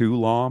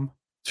Tulom.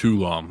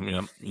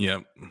 Tulom,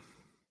 yep.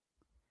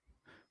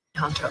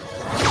 Hunter.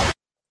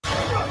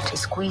 To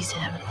squeeze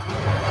him.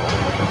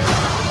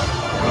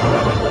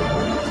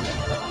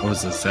 What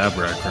was the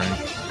Zabrak, right?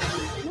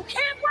 You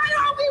can't run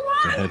all we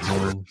want. The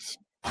headboards.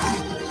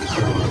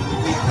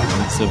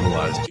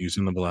 Uncivilized,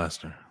 using the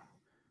blaster.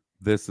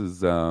 This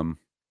is all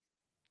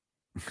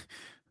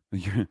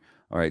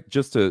right,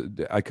 just to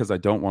because I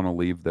don't want to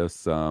leave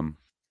this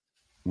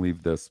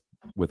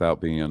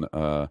without being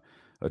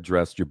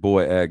addressed. Your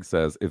boy Egg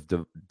says if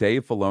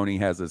Dave Filoni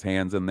has his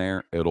hands in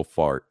there, it'll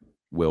fart.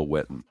 Will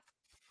Witten.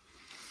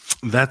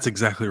 That's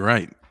exactly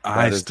right.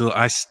 I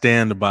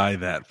stand by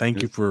that.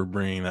 Thank you for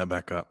bringing that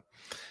back up.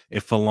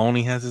 If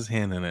Filoni has his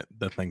hand in it,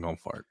 that thing gonna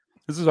fart.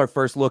 This is our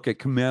first look at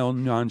Kumail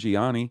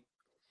Nanjiani.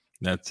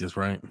 That's just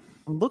right.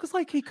 Looks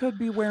like he could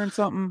be wearing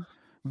something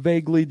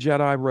vaguely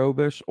Jedi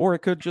robish, or it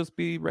could just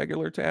be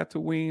regular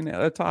Tatooine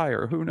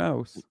attire. Who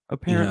knows?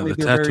 Apparently,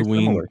 the they're very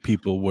Tatooine similar.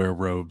 people wear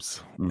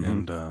robes Mhm.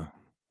 and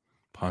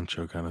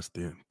poncho kind of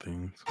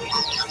things. You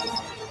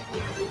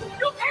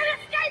can't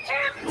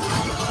escape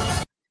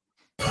him.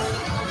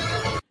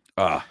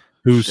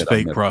 Whose shit, I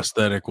fake missed it.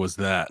 prosthetic was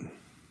that?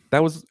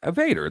 That was a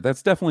Vader.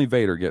 That's definitely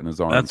Vader getting his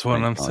arm. That's what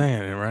I'm cranked on.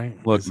 saying,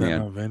 right? Look, Is that man.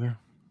 not Vader?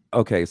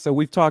 Okay, so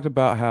we've talked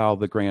about how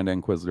the Grand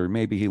Inquisitor,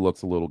 maybe he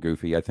looks a little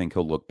goofy. I think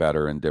he'll look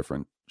better in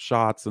different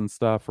shots and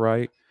stuff,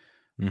 right?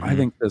 I Mhm.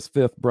 think this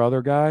fifth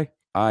brother guy,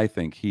 I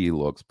think he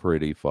looks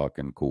pretty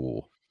fucking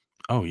cool.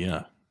 Oh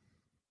yeah.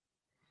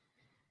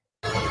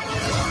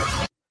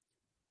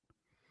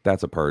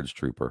 That's a Purge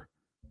Trooper.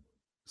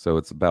 So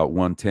it's about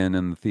 110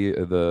 in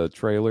the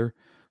trailer.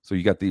 So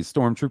you got these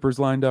stormtroopers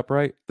lined up,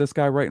 right? This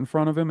guy right in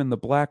front of him in the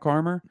black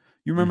armor.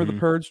 You remember the Mhm.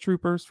 Purge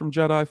Troopers from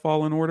Jedi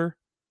Fallen Order?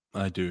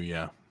 I do,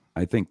 yeah.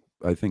 I think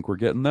we're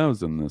getting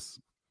those in this,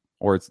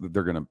 or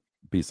they're gonna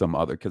be some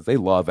other because they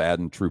love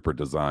adding trooper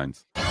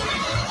designs.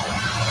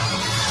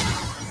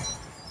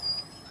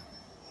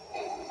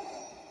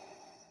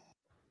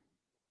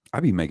 I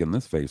be making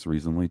this face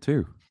recently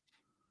too.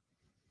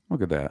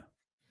 Look at that.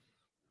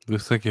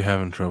 Looks like you're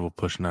having trouble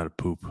pushing out a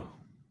poop.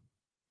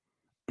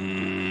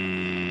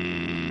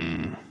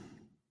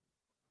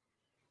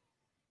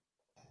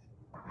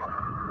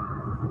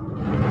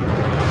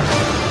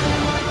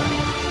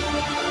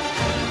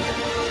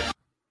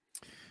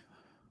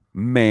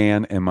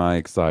 Man, am I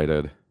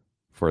excited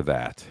for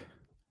that.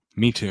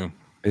 Me too.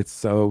 It's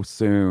so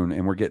soon,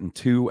 and we're getting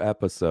 2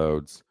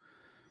 episodes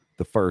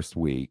the first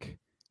week,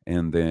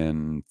 and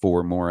then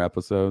 4 more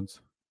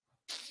episodes.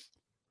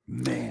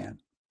 Man.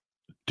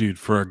 Dude,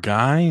 for a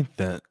guy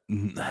that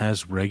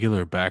has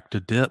regular back to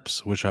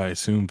dips, which I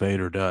assume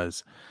Vader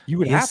does, you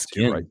would his have to,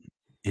 skin right?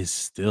 is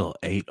still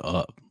 8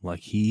 up.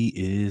 Like, he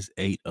is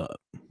 8 up.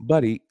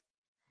 Buddy,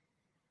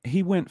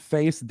 he went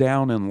face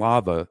down in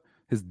lava.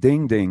 His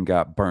ding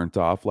got burnt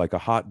off like a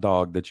hot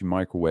dog that you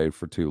microwave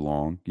for too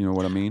long. You know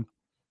what I mean?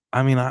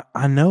 I mean,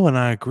 I know and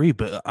I agree,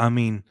 but I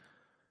mean,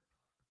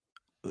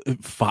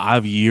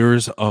 5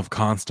 years of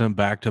constant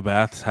back to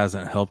baths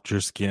hasn't helped your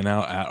skin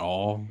out at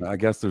all. I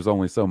guess there's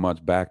only so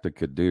much Bacta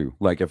could do.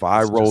 Like if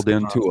I rolled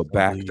into a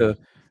Bacta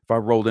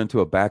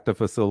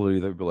facility,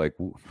 they'd be like,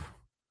 we'll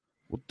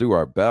do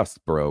our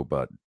best, bro,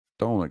 but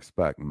don't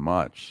expect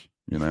much,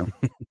 you know?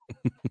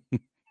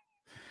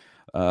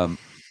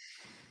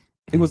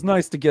 It was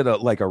nice to get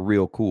a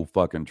real cool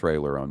fucking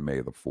trailer on May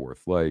the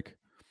 4th. Like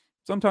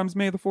sometimes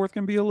May the 4th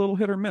can be a little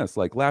hit or miss.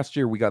 Like last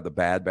year we got the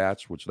Bad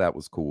Batch, which that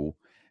was cool.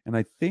 And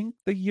I think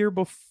the year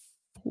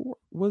before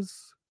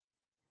was,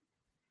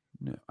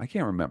 no, I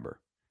can't remember.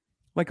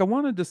 Like I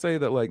wanted to say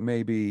that like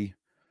maybe,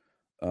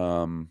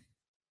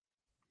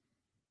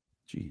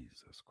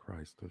 Jesus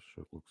Christ, this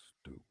shit looks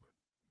stupid.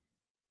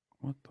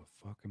 What the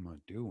fuck am I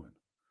doing?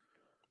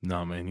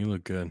 No, man, you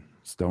look good.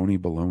 Stony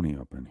baloney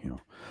up in here.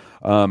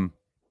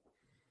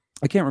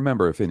 I can't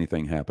remember if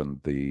anything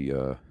happened.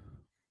 The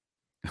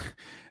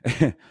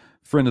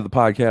friend of the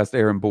podcast,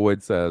 Aaron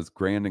Boyd, says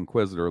Grand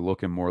Inquisitor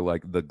looking more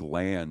like the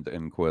Gland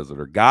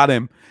Inquisitor. Got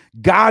him.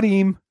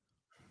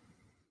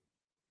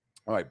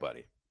 All right,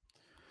 buddy.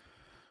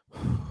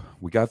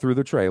 We got through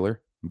the trailer.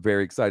 I'm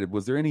very excited.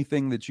 Was there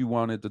anything that you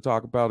wanted to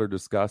talk about or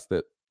discuss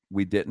that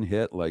we didn't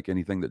hit? Like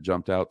anything that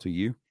jumped out to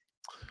you?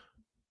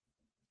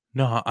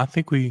 No, I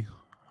think we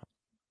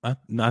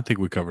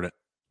covered it.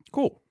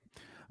 Cool.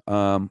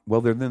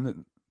 Well,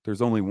 then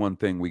there's only one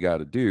thing we got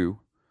to do.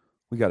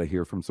 We got to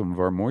hear from some of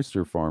our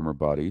moisture farmer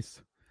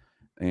buddies,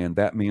 and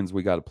that means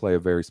we got to play a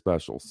very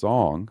special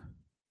song,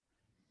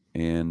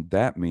 and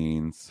that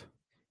means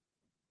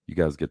you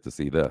guys get to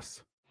see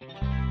this.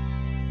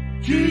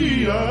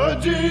 Kia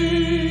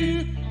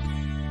D,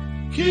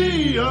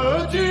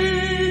 Kia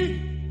D,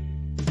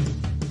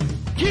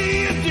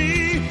 Kia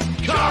D,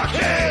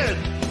 Cockhead,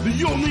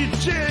 the only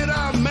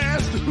Jedi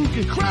Master who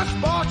can crush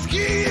box.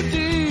 Kia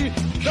D,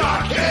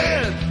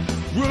 Cockhead,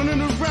 running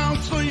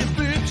around slaying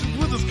bitches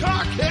with his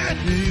cockhead.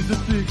 He's a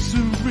big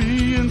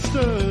Syrian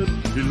stud.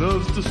 He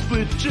loves to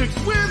split chicks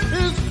with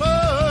his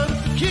bud.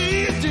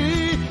 Kia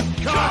D,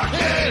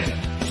 Cockhead,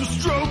 to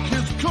stroke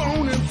his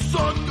cone and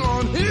suck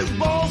on his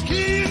balls.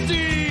 Kia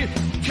D,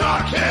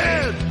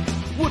 Cockhead,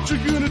 what you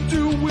gonna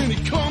do when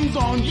he comes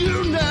on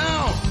you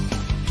now?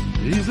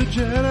 He's a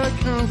Jedi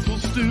Council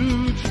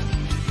stooge,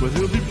 but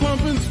he'll be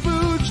pumping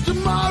spooge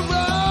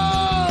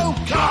tomorrow.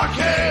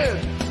 Cockhead,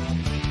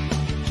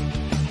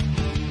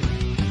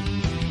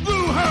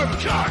 Blue Herb,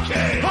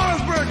 Cockhead,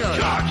 Harsberger,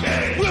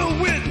 Cockhead, Will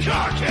Witten,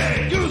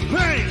 Cockhead, Goose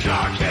Payne,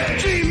 Cockhead,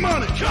 G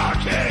Money,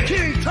 Cockhead,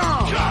 King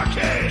Tom,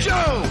 Cockhead,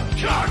 Joe,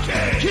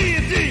 Cockhead, Kia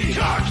D,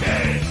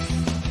 Cockhead,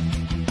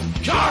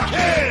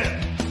 Cockhead.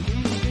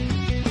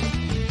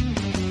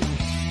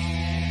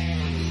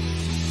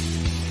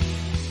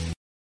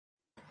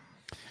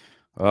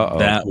 Uh-oh.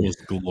 That was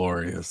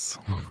glorious.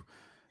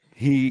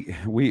 We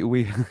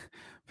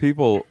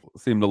people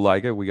seem to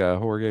like it. We got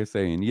Jorge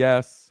saying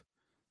yes.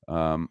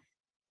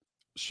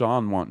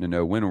 Sean wanting to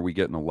know, when are we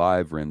getting a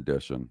live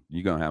rendition?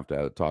 You're gonna have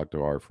to talk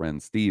to our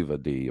friend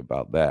Steve D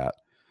about that.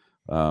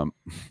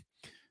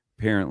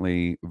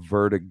 Apparently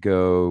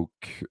Vertigox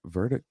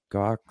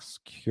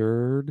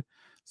Cured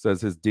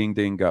says his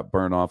ding got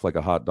burned off like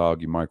a hot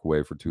dog you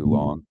microwave for too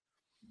long.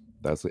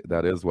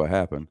 That is what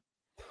happened.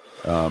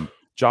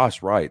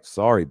 Josh Wright,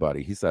 sorry,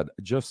 buddy. He said,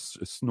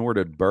 just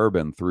snorted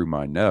bourbon through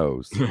my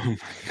nose.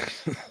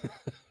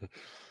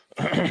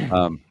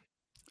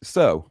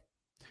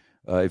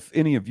 If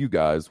any of you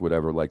guys would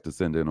ever like to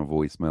send in a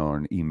voicemail or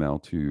an email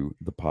to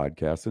the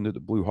podcast, send it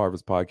to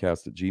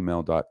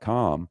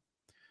blueharvestpodcast@gmail.com.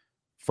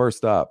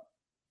 First up,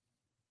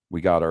 we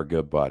got our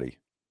good buddy,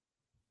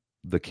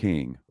 the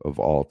king of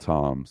all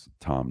Toms,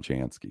 Tom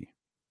Chansky.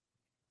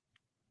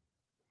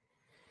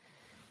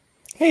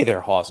 Hey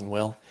there, Hawes and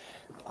Will.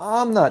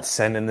 I'm not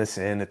sending this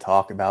in to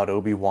talk about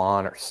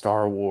Obi-Wan or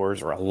Star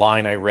Wars or a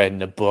line I read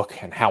in a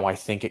book and how I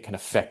think it can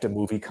affect a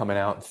movie coming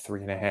out in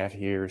 3.5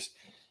 years.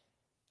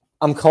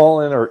 I'm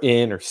calling or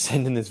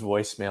sending this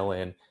voicemail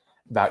in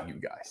about you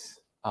guys.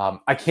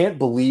 I can't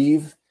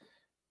believe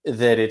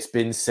that it's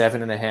been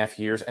 7.5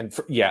 years. And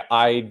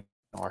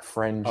our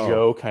friend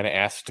Joe kind of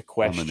asked a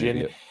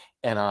question.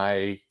 and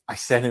I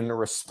sent in a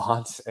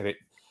response, and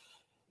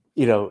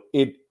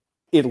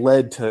it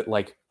led to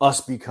like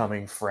us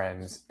becoming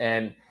friends,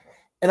 and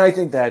I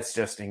think that's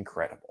just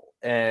incredible.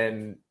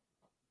 And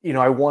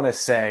I want to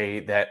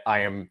say that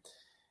I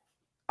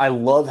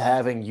love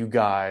having you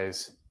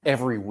guys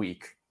every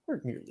week,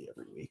 or nearly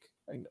every week.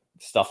 I know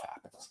stuff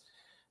happens.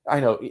 I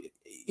know,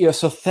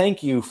 so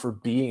thank you for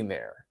being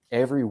there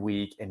every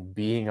week and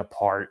being a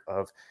part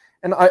of,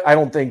 and I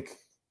don't think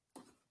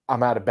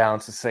I'm out of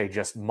bounds to say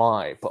just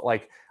mine, but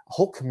like a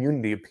whole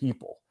community of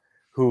people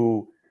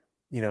who,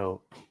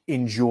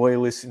 enjoy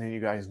listening to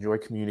you guys, enjoy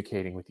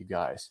communicating with you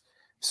guys.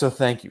 So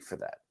thank you for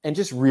that. And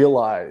just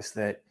realize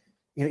that,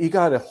 you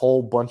got a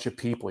whole bunch of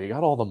people. You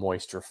got all the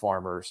moisture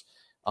farmers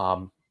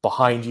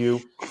behind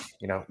you,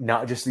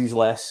 not just these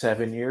last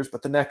 7 years,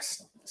 but the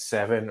next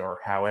 7 or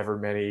however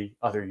many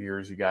other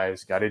years you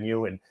guys got in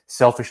you. And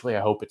selfishly,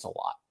 I hope it's a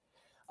lot.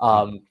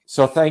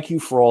 So thank you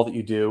for all that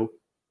you do.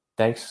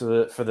 Thanks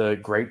for the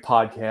great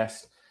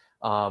podcast.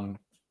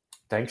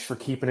 Thanks for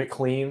keeping it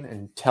clean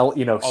and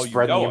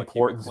spread the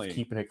importance of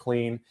keeping it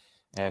clean.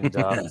 And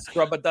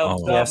scrub it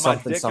down.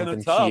 Something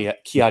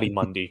Kiadi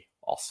Mundi.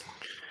 Also,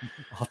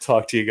 I'll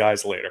talk to you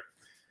guys later.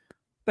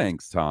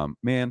 Thanks, Tom.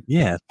 Man.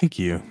 Yeah, thank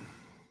you.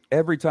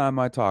 Every time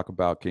I talk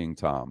about King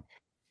Tom,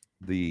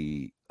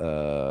 the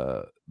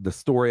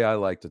story I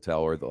like to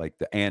tell, or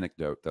the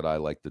anecdote that I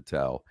like to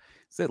tell,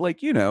 is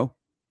that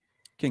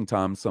King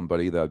Tom's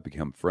somebody that I've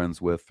become friends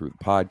with through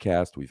the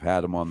podcast. We've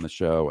had him on the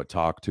show. I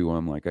talk to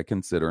him. I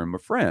consider him a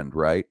friend,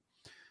 right?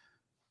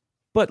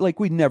 But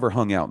we never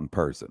hung out in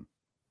person.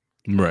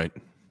 Right.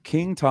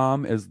 King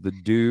Tom is the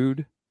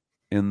dude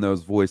in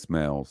those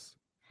voicemails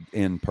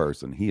in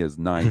person. He is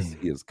nice.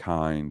 He is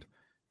kind.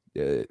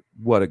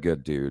 What a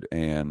good dude.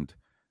 And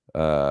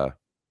we're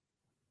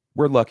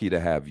lucky to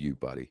have you,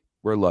 buddy.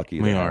 We're lucky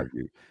to have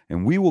you.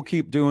 And we will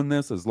keep doing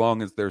this as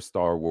long as there's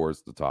Star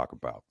Wars to talk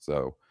about.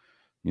 So,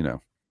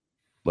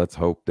 let's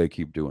hope they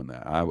keep doing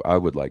that. I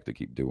would like to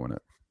keep doing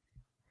it.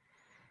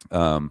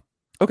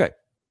 Okay.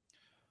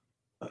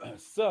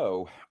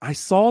 So I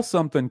saw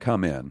something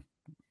come in,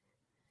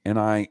 and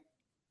I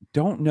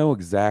don't know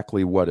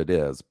exactly what it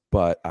is,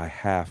 but I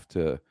have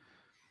to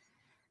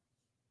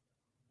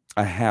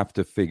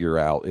figure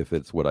out if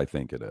it's what I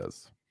think it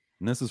is.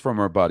 And this is from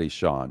our buddy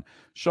Sean.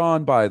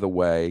 Sean, by the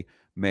way,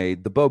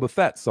 made the Boba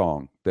Fett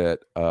song that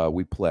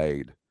we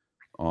played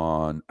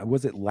on,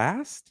 was it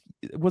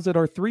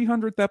our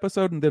 300th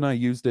episode? And then I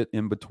used it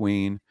in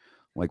between,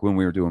 when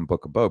we were doing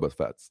Book of Boba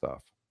Fett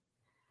stuff.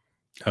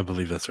 I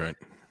believe that's right.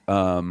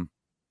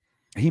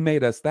 He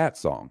made us that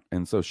song.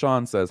 And so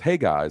Sean says, "Hey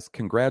guys,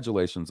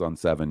 congratulations on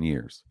 7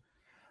 years.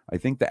 I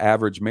think the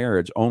average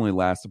marriage only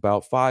lasts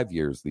about 5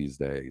 years these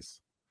days.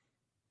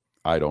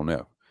 I don't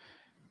know.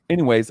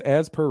 Anyways,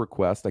 as per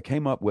request, I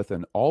came up with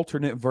an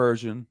alternate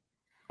version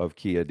of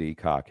Kia D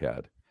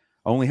Cockhead.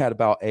 I only had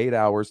about 8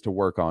 hours to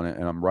work on it,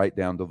 and I'm right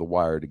down to the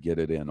wire to get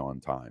it in on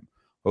time.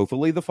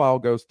 Hopefully the file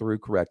goes through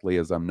correctly,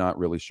 as I'm not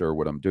really sure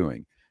what I'm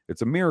doing.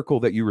 It's a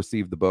miracle that you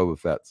received the Boba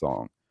Fett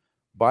song.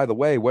 By the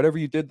way, whatever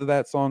you did to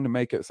that song to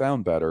make it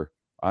sound better,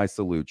 I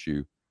salute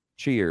you.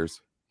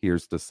 Cheers.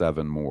 Here's to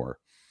 7 more."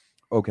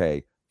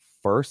 Okay,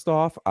 first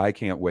off, I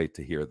can't wait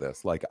to hear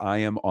this. I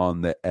am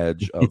on the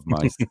edge of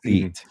my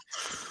seat,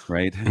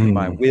 right?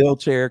 My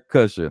wheelchair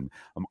cushion.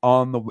 I'm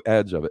on the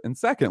edge of it. And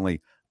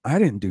secondly, I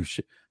didn't do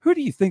shit. Who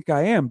do you think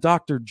I am?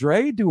 Dr.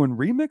 Dre doing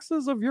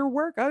remixes of your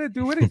work? I didn't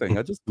do anything.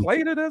 I just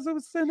played it as it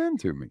was sent in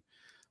to me.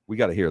 We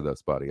got to hear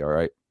this, buddy. All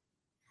right.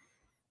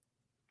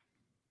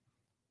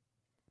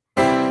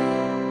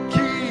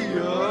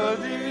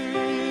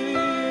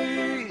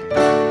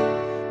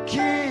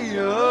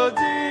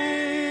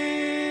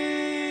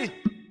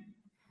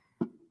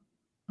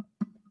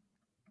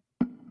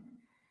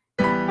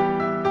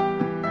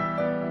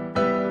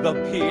 The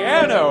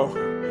piano.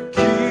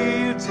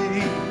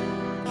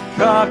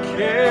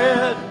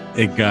 Cockhead.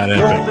 It got it.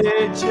 Only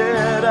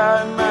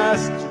Jedi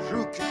master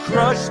who can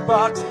crush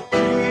box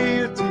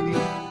deity.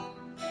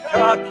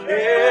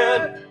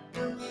 Cockhead.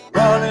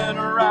 Running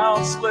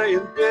around slaying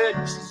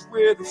bitches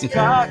with his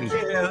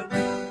cockhead.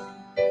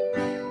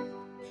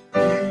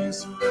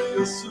 He's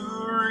real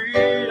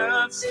serene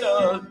and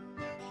stud.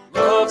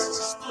 Loves to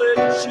split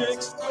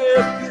chicks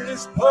with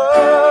his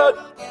bud.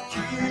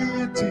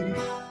 Deity.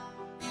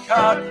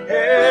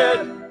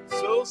 Cockhead.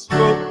 So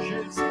stroke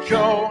his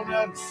cone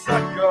and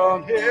suck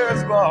on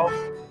his ball.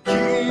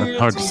 That's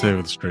hard to say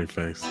with a straight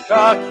face.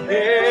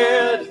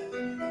 Cockhead,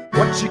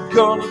 what you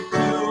gonna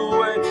do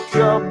when he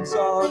comes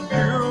on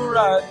you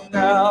right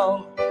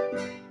now?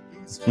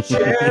 He's a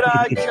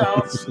Jedi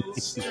Council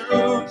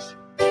stooge.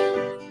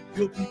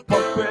 He'll be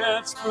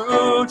pumping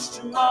spooge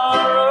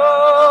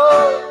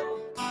tomorrow.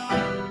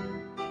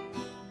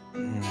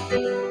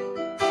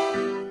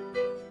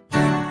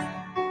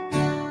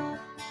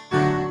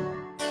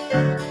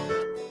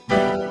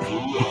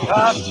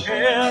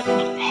 Cockhead,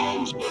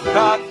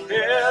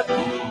 cockhead,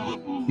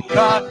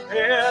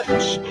 cockhead,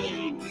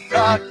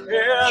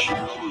 cockhead,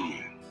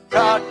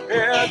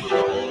 cockhead,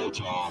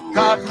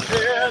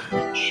 cockhead,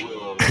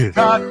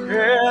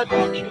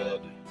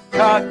 Cockhead.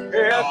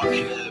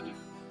 Cockhead.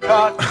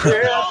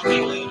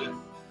 Cockhead.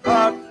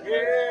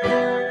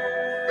 Cockhead.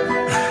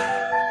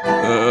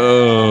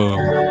 Oh,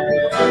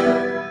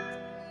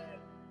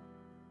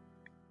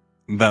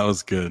 that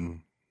was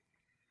good.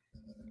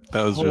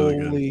 That was really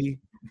good. Holy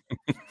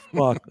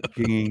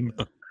fucking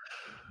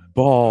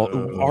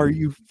ball. Are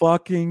you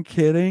fucking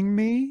kidding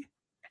me?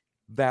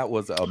 That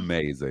was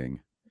amazing.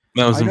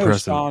 That was I know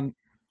impressive.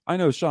 I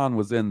know Sean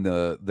was in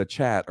the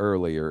chat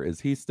earlier.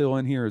 Is he still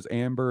in here? Is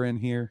Amber in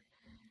here?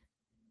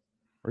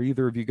 Are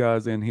either of you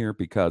guys in here?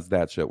 Because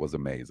that shit was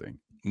amazing.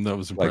 That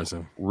was Like,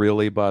 impressive.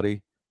 really,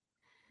 buddy?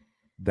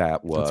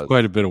 That was That's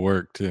quite a bit of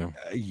work too.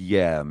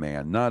 Yeah,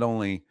 man. Not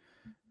only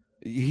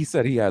he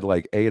said he had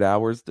like 8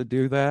 hours to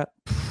do that.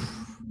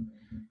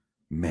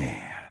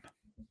 Man,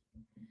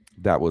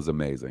 that was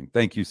amazing.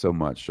 Thank you so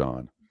much,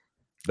 Sean.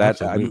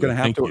 That I'm Absolutely. gonna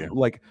have Thank to you.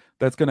 like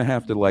that's gonna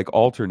have to like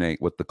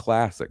alternate with the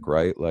classic,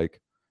 right? Like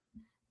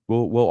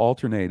we'll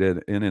alternate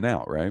it in and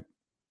out, right?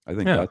 I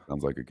think Yeah. that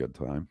sounds like a good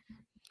time.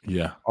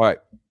 Yeah. All right.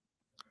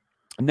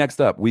 Next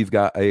up, we've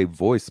got a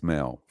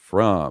voicemail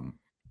from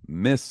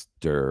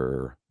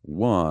Mr.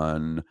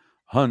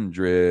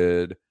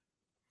 100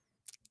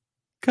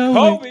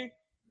 Kobe.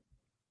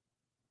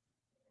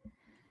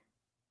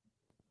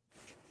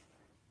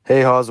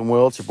 Hey, Haas and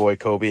Will, it's your boy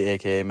Kobe,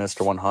 aka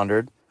Mr.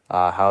 100.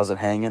 How's it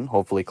hanging?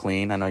 Hopefully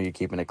clean. I know you're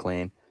keeping it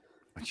clean.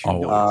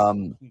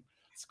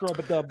 Scrub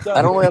a dub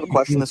I don't really have a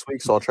question this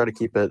week, so I'll try to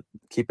keep it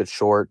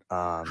short.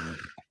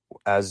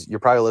 As you're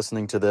probably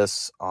listening to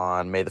this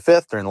on May the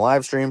 5th during the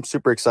live stream,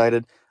 super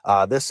excited.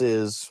 This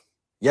is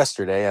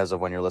yesterday as of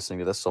when you're listening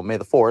to this, so May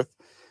the 4th.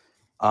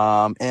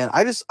 And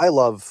I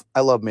love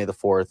May the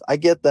 4th. I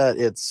get that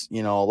it's,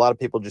 a lot of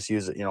people just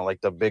use it,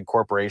 like the big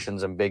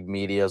corporations and big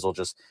medias will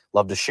just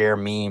love to share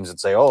memes and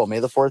say, oh, May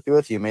the 4th be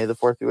with you, May the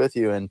 4th be with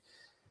you. And,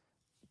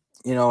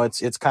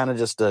 it's kind of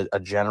just a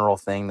general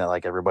thing that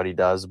like everybody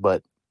does.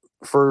 But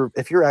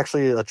if you're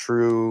actually a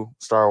true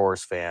Star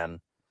Wars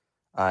fan,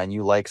 and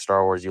you like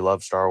Star Wars, you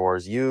love Star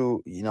Wars,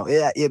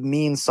 it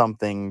means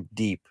something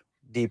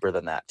deeper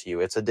than that to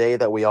you. It's a day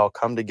that we all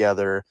come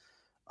together,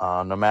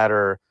 no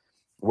matter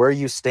where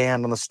you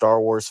stand on the Star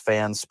Wars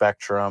fan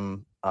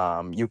spectrum.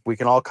 We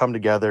can all come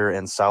together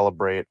and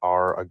celebrate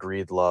our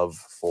agreed love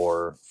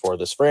for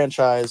this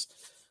franchise.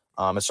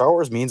 And Star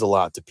Wars means a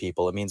lot to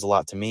people. It means a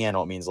lot to me. I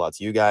know it means a lot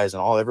to you guys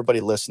and everybody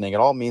listening. It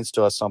all means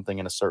to us something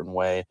in a certain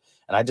way.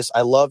 And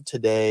I love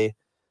today.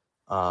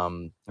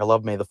 I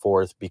love May the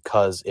 4th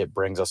because it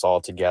brings us all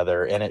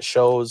together, and it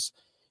shows,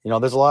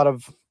 there's a lot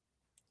of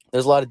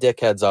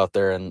dickheads out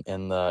there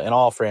in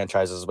all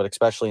franchises, but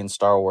especially in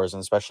Star Wars,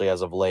 and especially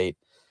as of late,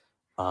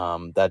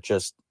 that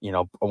just,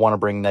 want to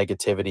bring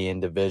negativity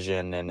and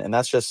division. And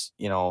that's just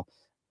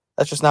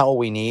not what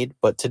we need.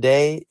 But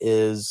today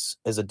is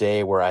a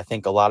day where I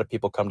think a lot of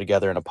people come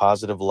together in a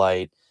positive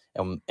light,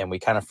 and we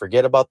kind of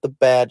forget about the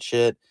bad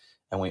shit.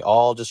 And we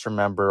all just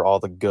remember all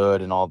the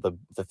good and all the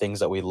things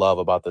that we love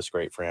about this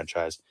great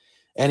franchise.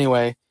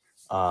 Anyway,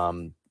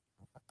 I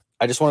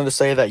just wanted to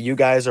say that you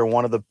guys are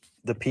one of the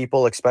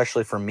people,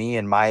 especially for me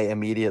and my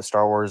immediate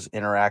Star Wars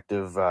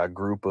interactive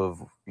group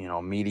of,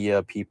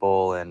 media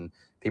people and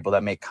people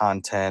that make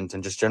content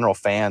and just general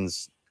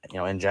fans,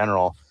 in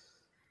general.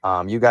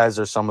 You guys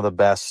are some of the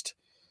best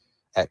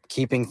at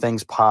keeping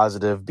things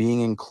positive,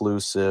 being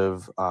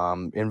inclusive,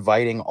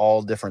 inviting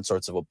all different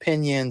sorts of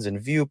opinions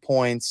and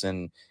viewpoints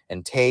and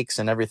takes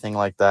and everything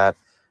like that.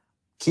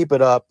 Keep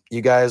it up.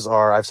 You guys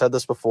are, I've said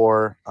this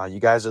before, you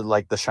guys are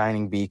like the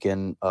shining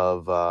beacon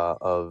of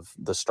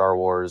the Star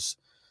Wars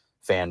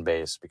fan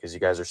base, because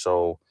you guys are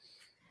so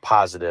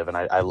positive, and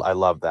I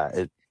love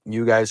that.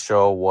 You guys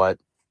show what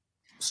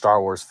Star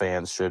Wars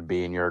fans should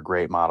be, and you're a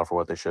great model for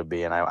what they should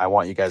be. And I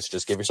want you guys to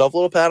just give yourself a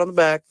little pat on the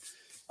back.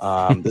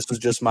 This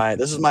is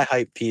my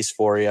hype piece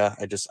for you.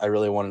 I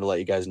really wanted to let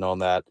you guys know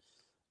that.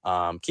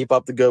 Keep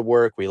up the good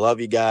work. We love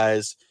you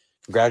guys.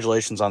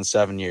 Congratulations on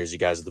 7 years. You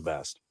guys are the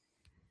best.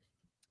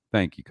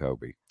 Thank you,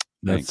 Kobe.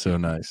 That's so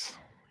nice.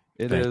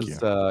 It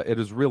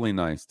is really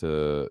nice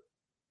to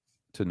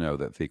know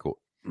that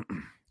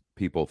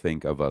people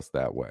think of us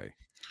that way.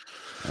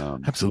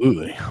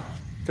 Absolutely.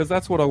 Because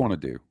that's what I want to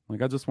do.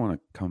 Like, I just want to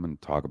come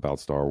and talk about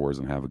Star Wars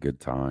and have a good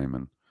time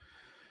and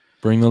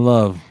bring the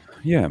love.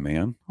 Yeah,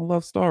 man. I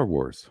love Star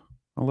Wars.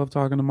 I love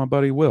talking to my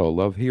buddy Will. I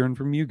love hearing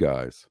from you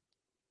guys.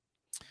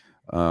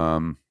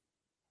 Okay.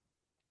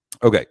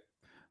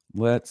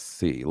 Let's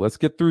see. Let's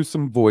get through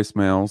some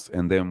voicemails,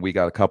 and then we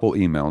got a couple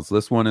emails.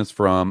 This one is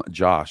from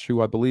Josh,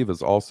 who I believe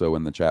is also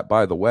in the chat.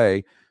 By the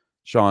way,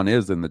 Sean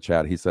is in the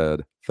chat. He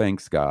said,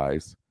 "Thanks,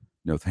 guys."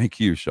 No, thank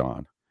you,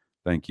 Sean.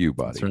 Thank you,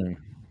 buddy. That's right.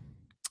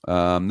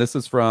 This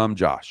is from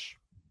Josh.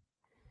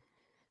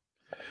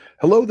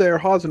 Hello there,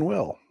 Haas and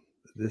Will.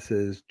 This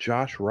is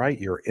Josh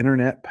Wright, your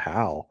internet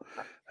pal.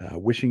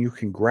 Wishing you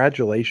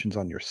congratulations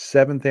on your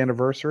 7th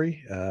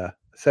anniversary.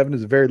 7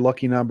 is a very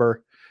lucky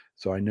number,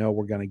 so I know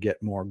we're going to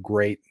get more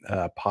great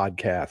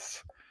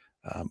podcasts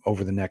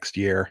over the next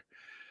year.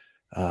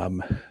 I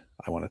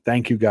want to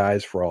thank you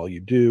guys for all you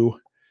do.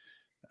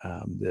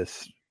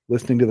 This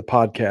listening to the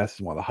podcast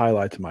is one of the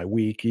highlights of my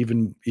week.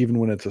 Even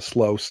when it's a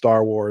slow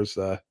Star Wars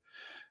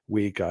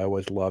week, I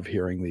always love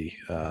hearing the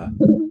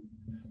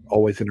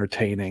always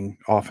entertaining,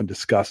 often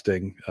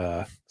disgusting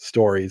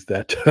stories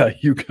that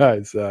you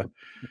guys tell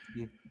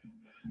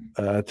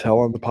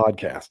on the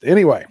podcast.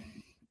 Anyway,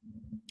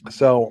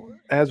 so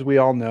as we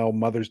all know,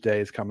 Mother's Day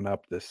is coming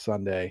up this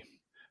Sunday.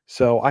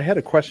 So I had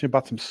a question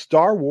about some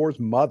Star Wars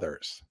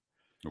mothers.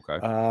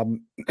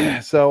 Okay.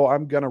 So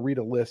I'm going to read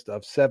a list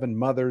of 7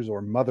 mothers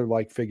or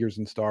mother-like figures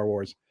in Star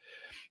Wars.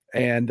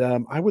 And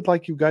I would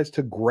like you guys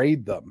to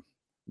grade them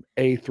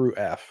A through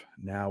F.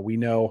 Now, we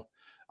know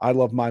I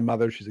love my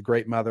mother. She's a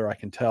great mother. I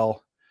can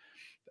tell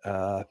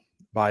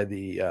by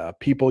the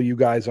people you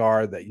guys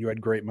are that you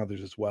had great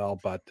mothers as well.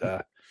 But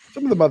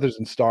some of the mothers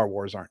in Star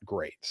Wars aren't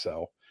great.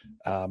 So,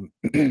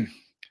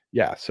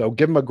 yeah. So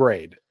give them a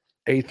grade,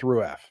 A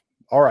through F.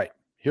 All right.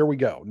 Here we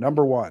go.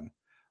 Number 1,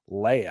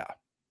 Leia.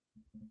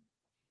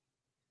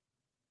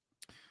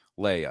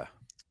 Leia.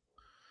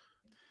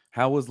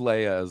 How was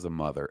Leia as a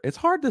mother? It's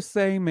hard to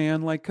say,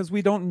 man, like, because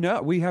we don't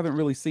know. We haven't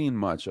really seen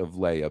much of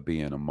Leia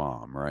being a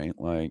mom, right?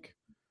 Like,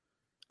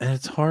 and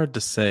it's hard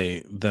to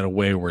say that a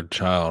wayward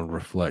child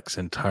reflects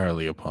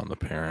entirely upon the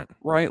parent.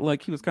 Right?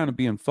 Like, he was kind of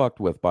being fucked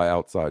with by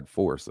outside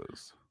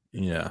forces.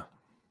 Yeah.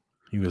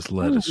 He was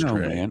led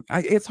astray. Man.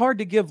 It's hard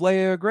to give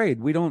Leia a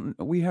grade.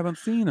 We haven't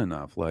seen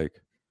enough.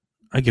 Like,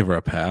 I give her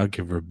a pass. I'll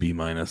give her a B-.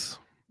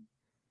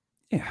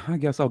 Yeah, I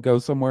guess I'll go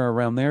somewhere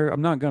around there.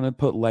 I'm not going to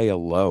put Leia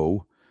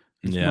low.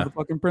 It's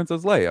motherfucking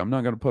Princess Leia. I'm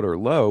not going to put her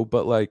low,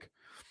 but like,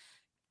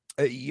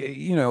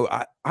 you know,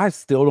 I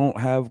still don't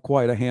have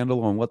quite a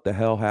handle on what the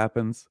hell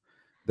happens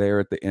there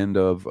at the end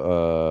of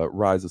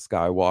Rise of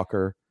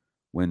Skywalker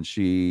when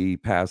she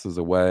passes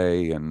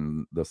away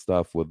and the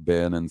stuff with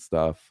Ben and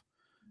stuff,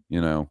 you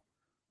know.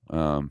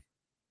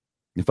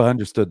 If I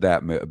understood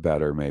that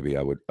better, maybe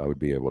I would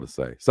be able to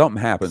say something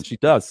happened. She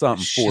does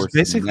something for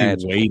basically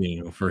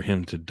waiting for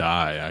him to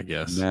die, I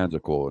guess.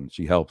 Magical, and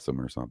she helps him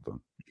or something.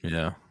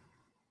 Yeah.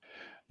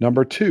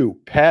 Number 2,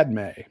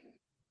 Padme.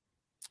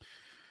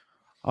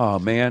 Oh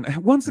man!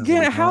 Once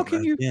again, how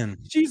can you?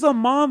 She's a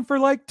mom for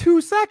like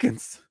 2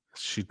 seconds.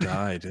 She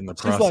died in the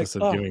process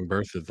of giving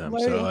birth to them.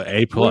 So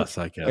A+,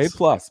 I guess.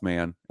 A+,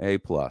 man. A+.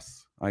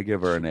 I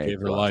give her an A+.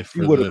 Gave her life she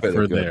for would have been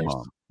a good theirs.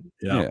 mom.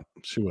 Yeah,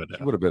 she would have.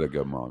 She would have been a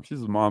good mom.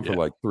 She's a mom for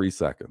like 3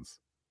 seconds.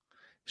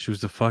 She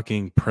was the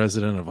fucking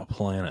president of a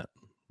planet.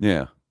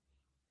 Yeah.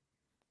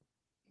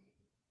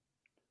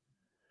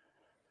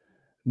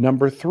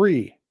 Number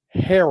 3,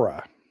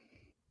 Hera.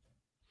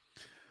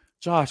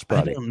 Josh,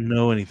 buddy. I don't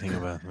know anything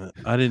about that.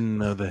 I didn't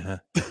know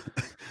that.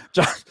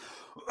 Josh,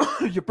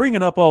 you're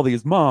bringing up all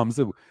these moms.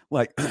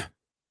 Like,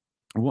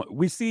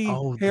 we see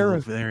Hera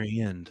at the very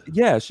end.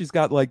 Yeah, she's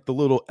got like the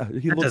little.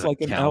 He looks like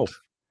an elf.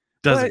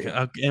 Doesn't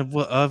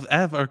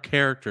of our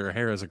character,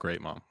 Hera's a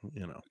great mom.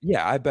 You know.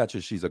 Yeah, I bet you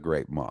she's a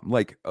great mom.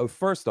 Like,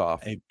 first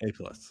off, A+.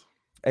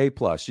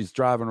 A+. She's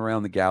driving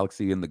around the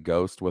galaxy in the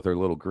Ghost with her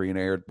little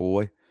green-haired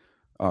boy.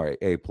 All right,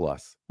 A+.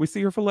 We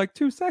see her for like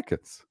 2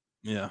 seconds.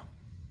 Yeah.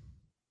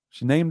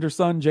 She named her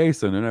son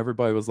Jason, and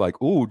everybody was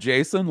like, "Ooh,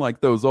 Jason,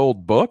 like those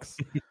old books."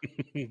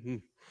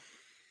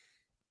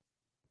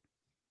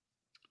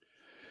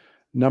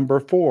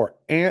 Number 4,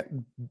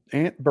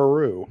 Aunt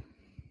Beru.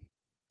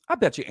 I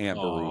bet you Aunt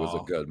Beru was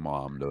a good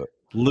mom to it.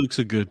 Luke's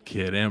a good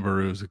kid. Aunt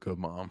Beru's a good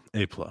mom.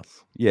 A+.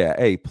 Yeah,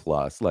 A+.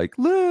 Like,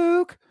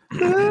 Luke.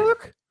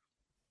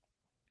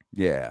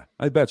 Yeah,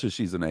 I bet you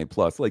she's an A+.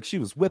 Like, she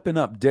was whipping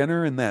up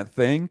dinner in that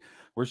thing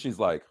where she's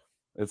like,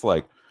 it's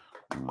like,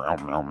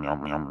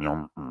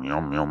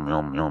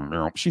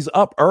 she's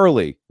up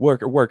early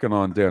working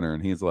on dinner,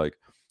 and he's like,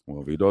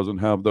 well, if he doesn't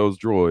have those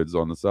droids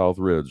on the South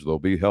Ridge, there'll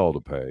be hell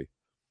to pay.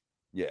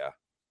 Yeah,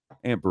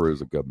 Aunt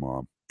Beru's a good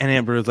mom. And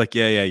Aunt Beru's like,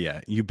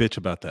 yeah. You bitch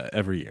about that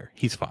every year.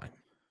 He's fine.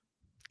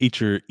 Eat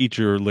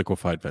your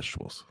liquefied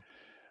vegetables.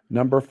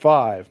 Number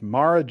 5,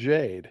 Mara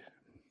Jade.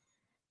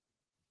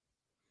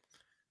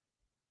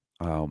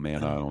 Oh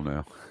man, I don't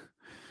know.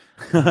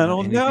 I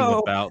don't know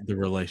about the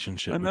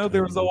relationship. I know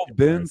there was old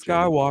Ben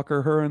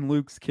Skywalker, her and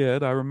Luke's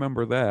kid. I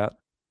remember that.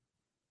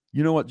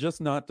 You know what?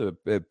 Just not to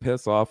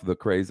piss off the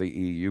crazy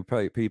EU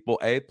people.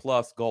 A+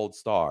 gold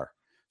star.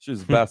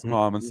 She's the best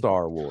mom in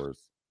Star Wars.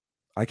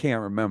 I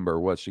can't remember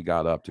what she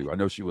got up to. I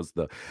know she was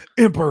the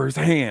Emperor's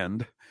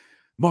hand.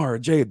 Mara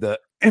Jade, the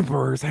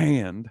Emperor's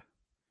hand.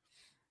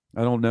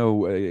 I don't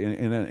know.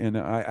 And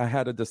I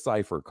had a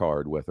decipher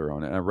card with her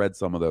on it. And I read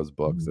some of those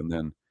books, and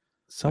then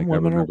some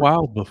women are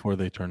wild before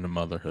they turn to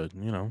motherhood.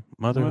 You know,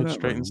 motherhood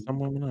straightens some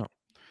women out.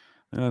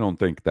 I don't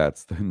think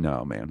that's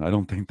no, man. I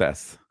don't think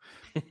that's.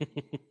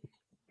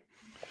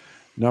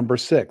 Number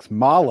 6,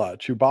 Mala,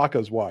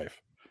 Chewbacca's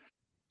wife.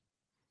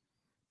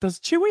 Does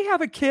Chewie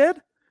have a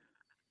kid?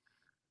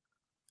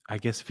 I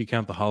guess if you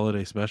count the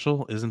holiday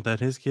special, isn't that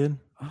his kid?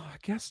 Oh, I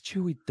guess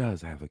Chewie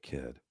does have a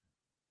kid.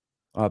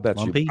 I bet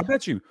Lumpy?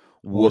 you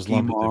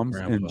Wookiee moms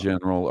in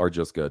general are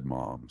just good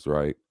moms,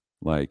 right?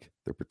 Like,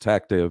 they're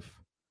protective,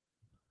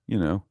 you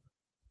know.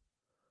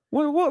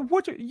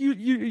 What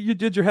you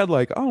did your head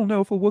like, I don't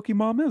know if a Wookiee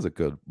mom is a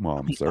good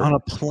mom, sir. On a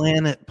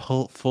planet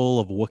full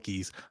of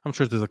Wookiees, I'm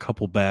sure there's a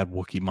couple bad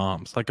Wookiee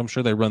moms. Like, I'm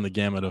sure they run the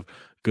gamut of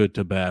good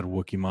to bad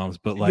Wookiee moms.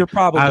 But like, You're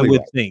probably I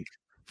would right. think,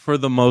 for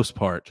the most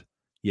part,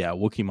 yeah,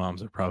 Wookiee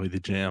moms are probably the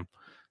jam.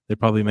 They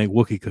probably make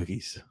Wookiee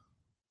cookies.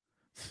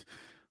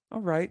 All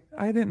right,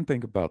 I didn't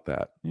think about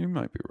that. You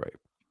might be right.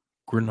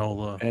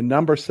 Granola. And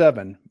number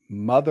 7,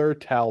 Mother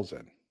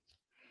Talzin.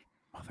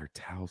 Mother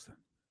Talzin.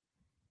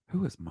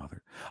 Who is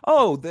Mother?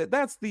 Oh,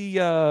 that's the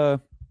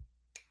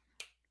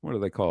what are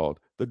they called?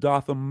 The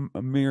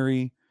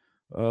Dothamiri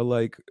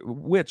like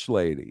witch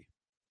lady.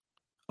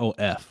 Oh,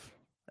 F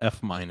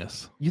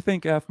minus. You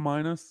think F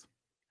minus?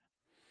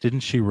 Didn't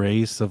she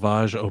raise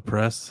Savage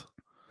Opress?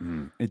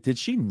 Did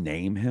she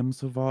name him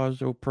Savage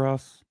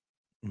Opress?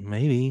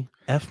 Maybe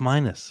F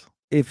minus.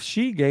 If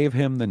she gave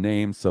him the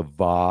name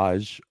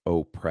Savage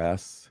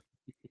Opress,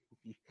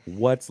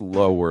 what's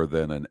lower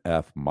than an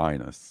F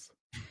minus?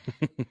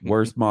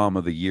 Worst Mom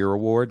of the Year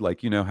award.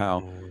 Like, you know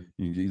how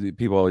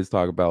people always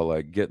talk about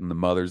like getting the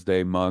Mother's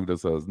Day mug that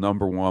says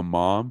 #1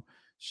 mom.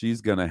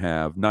 She's gonna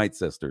have Night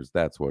Sisters.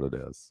 That's what it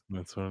is.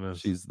 That's what it is.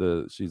 She's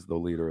the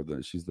leader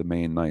of she's the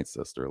main Night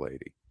Sister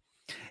lady.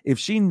 If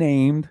she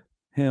named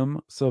him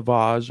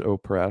Savage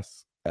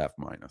Opress, F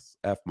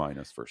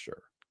minus for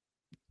sure.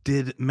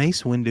 Did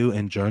Mace Windu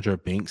and Jar Jar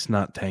Binks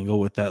not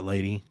tangle with that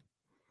lady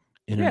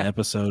in an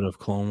episode of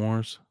Clone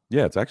Wars?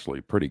 Yeah, it's actually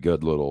a pretty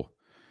good little.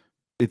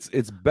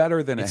 It's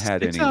better than it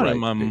had any. It's out right of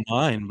my to be.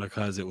 mind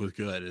because it was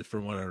good,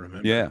 from what I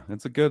remember. Yeah,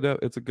 it's a good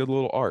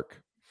little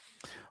arc.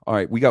 All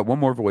right, we got one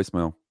more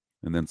voicemail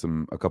and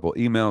then a couple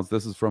emails.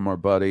 This is from our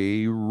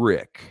buddy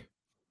Rick.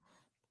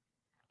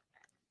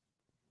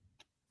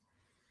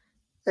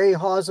 Hey,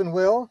 Hawes and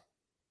Will.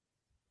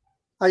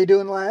 How you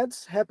doing,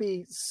 lads?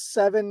 Happy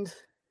 7th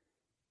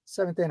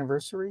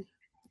anniversary,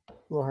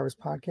 Little Harvest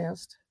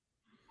Podcast.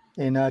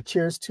 And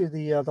cheers to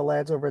the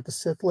lads over at the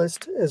Sith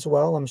List as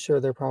well. I'm sure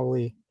they're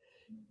probably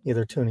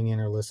either tuning in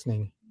or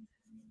listening.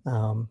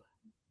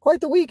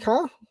 Quite the week,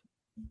 huh?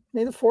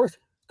 May the 4th.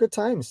 Good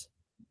times.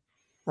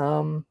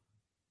 I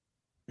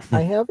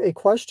have a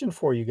question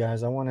for you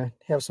guys. I want to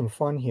have some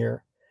fun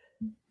here.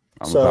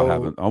 I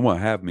want to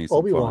have me some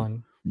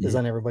Obi-Wan fun. is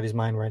on everybody's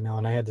mind right now,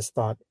 and I had this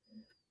thought.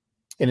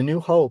 In A New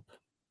Hope,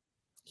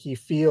 he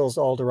feels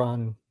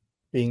Alderaan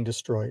being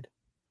destroyed,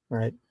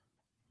 right?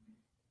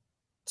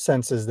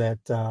 Senses that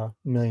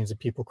millions of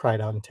people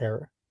cried out in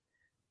terror.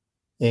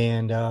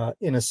 And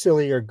in a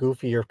sillier,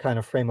 goofier kind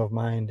of frame of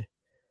mind,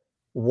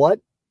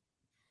 what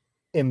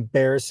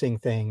embarrassing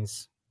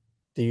things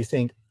do you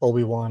think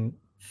Obi-Wan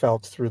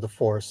felt through the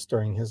Force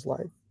during his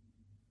life?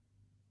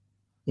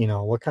 You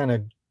know, what kind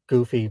of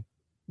goofy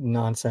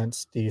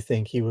nonsense do you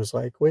think he was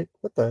like, wait,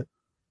 was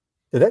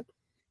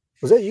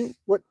that you?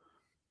 What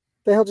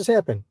the hell just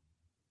happened?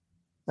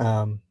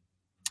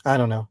 I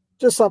don't know.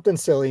 Just something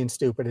silly and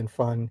stupid and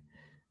fun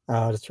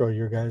to throw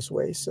your guys'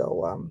 way.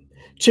 So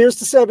cheers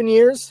to 7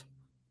 years.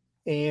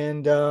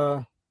 And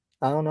I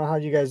don't know how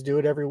you guys do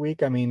it every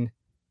week. I mean,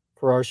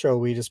 for our show,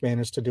 we just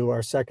managed to do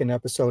our 2nd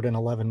episode in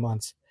 11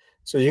 months.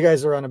 So you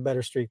guys are on a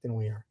better streak than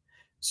we are.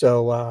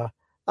 So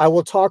I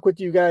will talk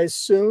with you guys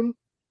soon.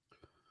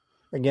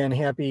 Again,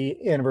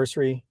 happy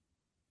anniversary,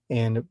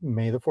 and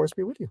may the Force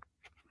be with you.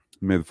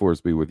 May the Force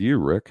be with you,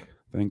 Rick.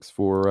 Thanks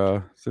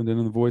for sending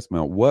in the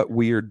voicemail. What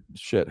weird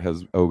shit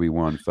has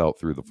Obi-Wan felt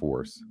through the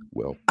Force,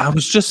 Will? I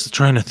was just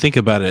trying to think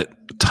about it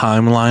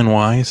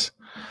timeline-wise.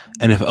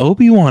 And if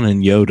Obi-Wan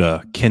and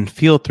Yoda can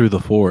feel through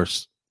the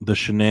Force the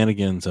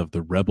shenanigans of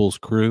the Rebels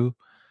crew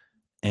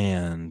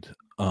and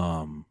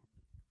Cal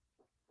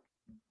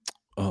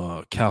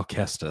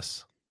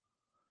Kestis,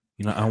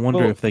 you know, I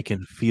wonder if they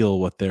can feel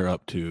what they're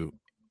up to.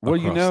 Well,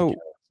 you know,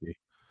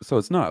 so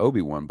it's not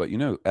Obi-Wan, but you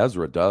know,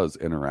 Ezra does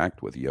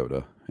interact with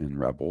Yoda in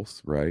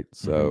Rebels, right?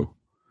 So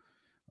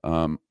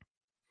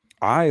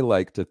I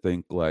like to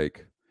think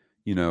like,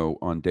 you know,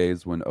 on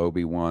days when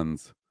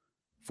Obi-Wan's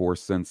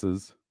Force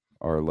senses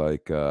are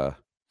like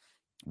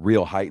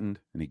real heightened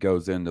and he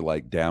goes into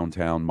like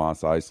downtown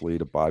Mos Eisley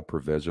to buy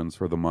provisions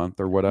for the month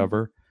or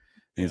whatever.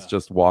 Yeah. He's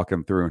just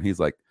walking through and he's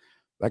like,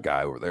 that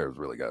guy over there has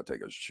really got to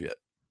take a shit.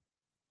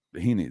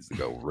 He needs to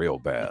go real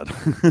bad.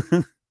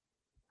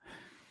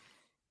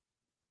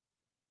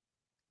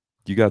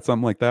 You got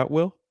something like that,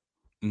 Will?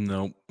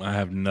 Nope, I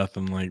have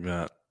nothing like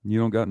that. You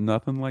don't got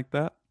nothing like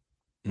that?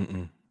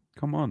 Mm-mm.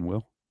 Come on,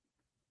 Will.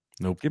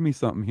 Nope. Give me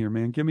something here,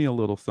 man. Give me a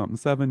little something.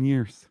 7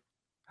 years.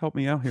 Help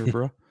me out here,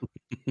 bro.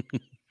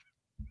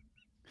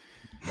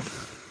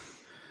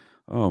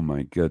 Oh,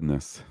 my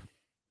goodness.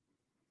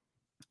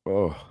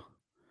 Oh.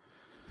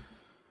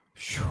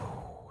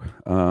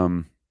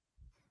 All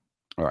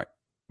right.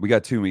 We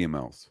got 2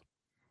 emails.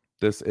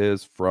 This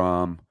is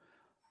from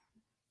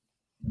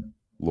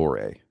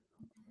Lore.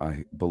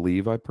 I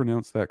believe I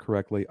pronounced that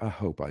correctly. I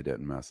hope I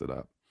didn't mess it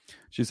up.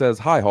 She says,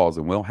 hi, Halls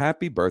and Will.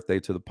 Happy birthday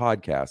to the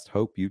podcast.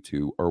 Hope you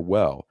two are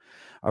well.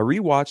 I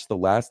rewatched the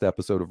last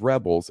episode of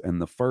Rebels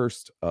and the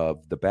first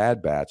of The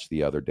Bad Batch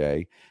the other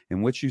day,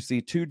 in which you see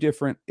 2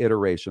 different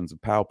iterations of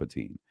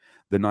Palpatine.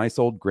 the nice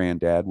old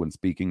granddad when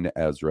speaking to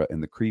Ezra,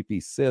 and the creepy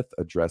Sith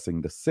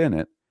addressing the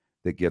Senate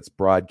that gets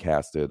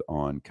broadcasted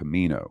on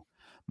Camino.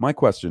 My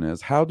question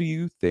is, how do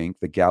you think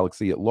the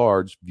galaxy at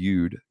large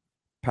viewed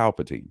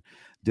Palpatine?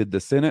 Did the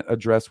Senate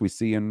address we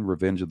see in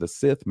Revenge of the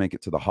Sith make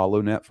it to the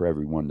HoloNet for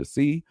everyone to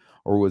see,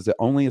 or was it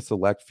only a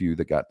select few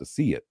that got to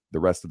see it? The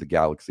rest of the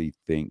galaxy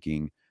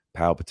thinking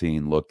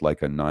Palpatine looked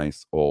like a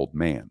nice old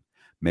man.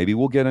 Maybe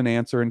we'll get an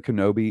answer in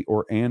Kenobi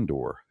or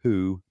Andor.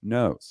 Who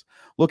knows?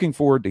 Looking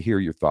forward to hear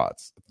your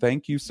thoughts.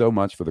 Thank you so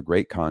much for the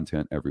great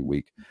content every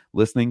week.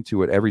 Listening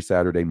to it every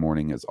Saturday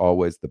morning is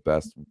always the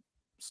best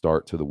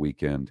start to the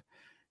weekend.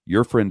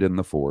 Your friend in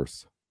the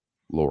Force,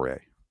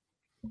 Lore.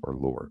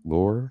 Or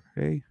Lore?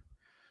 Hey?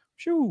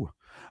 Shoo.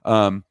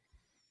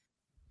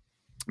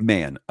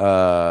 Man,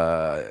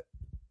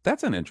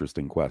 that's an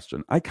interesting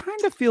question. I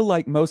kind of feel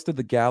like most of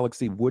the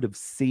galaxy would have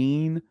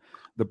seen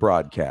the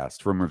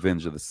broadcast from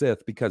Revenge of the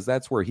Sith, because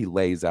that's where he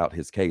lays out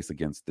his case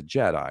against the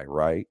Jedi,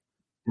 right?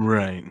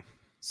 Right.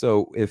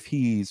 So if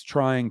he's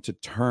trying to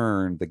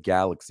turn the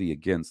galaxy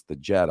against the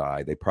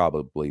Jedi, they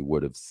probably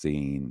would have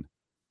seen.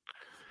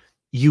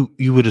 You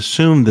would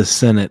assume the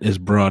Senate is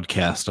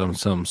broadcast on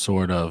some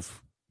sort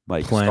of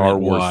like Star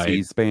Wars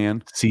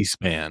C-SPAN.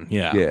 C-SPAN,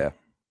 yeah. Yeah.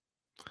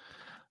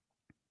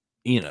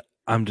 You know,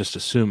 I'm just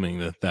assuming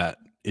that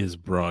is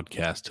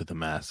broadcast to the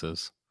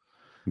masses.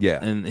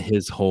 Yeah. And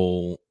his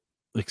whole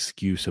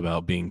excuse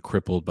about being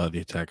crippled by the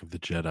Attack of the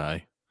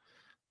Jedi,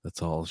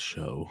 that's all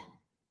show.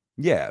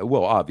 Yeah,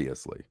 well,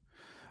 obviously.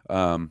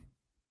 Your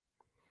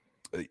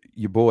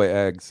boy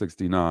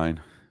Egg69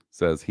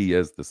 says he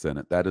is the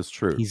Senate. That is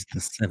true. He's the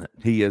Senate.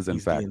 He is, in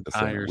fact, the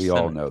Senate. We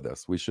all know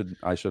this.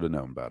 I should have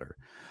known better.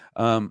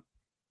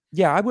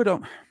 Yeah, I would.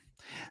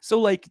 So,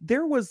 like,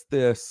 there was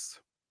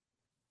this.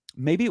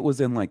 Maybe it was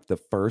in like the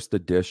first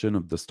edition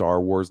of the Star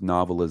Wars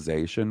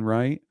novelization,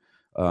 right?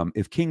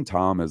 If King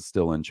Tom is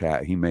still in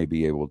chat, he may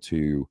be able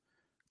to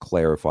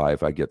clarify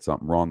if I get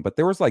something wrong. But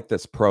there was like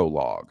this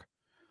prologue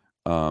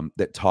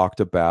that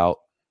talked about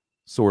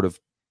sort of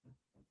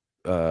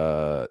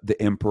the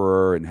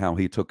Emperor and how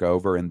he took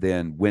over and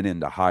then went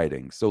into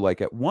hiding. So like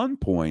at one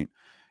point,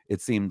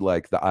 it seemed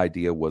like the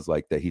idea was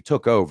like that he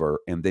took over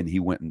and then he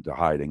went into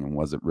hiding and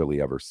wasn't really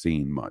ever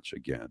seen much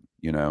again,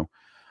 you know?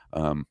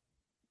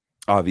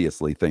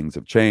 Obviously things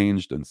have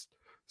changed and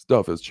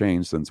stuff has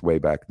changed since way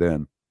back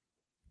then.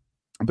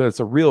 But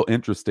it's a real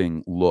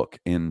interesting look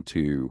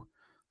into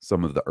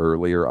some of the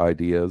earlier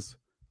ideas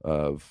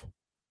of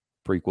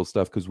prequel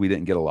stuff, because we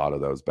didn't get a lot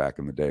of those back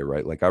in the day,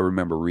 right? Like I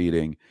remember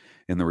reading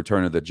in the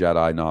Return of the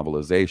Jedi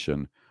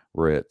novelization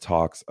where it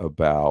talks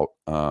about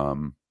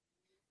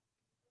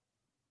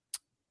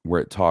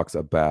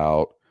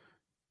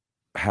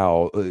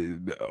how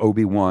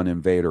Obi-Wan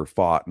and Vader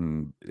fought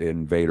and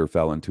Vader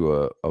fell into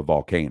a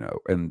volcano.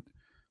 And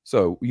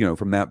so, you know,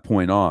 from that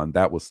point on,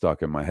 that was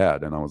stuck in my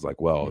head. And I was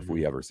like, well, if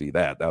we ever see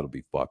that, that'll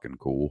be fucking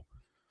cool.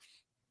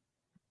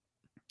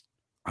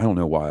 I don't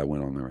know why I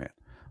went on the rant.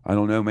 I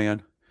don't know,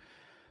 man.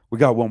 We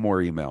got one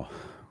more email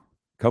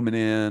coming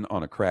in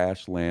on a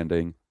crash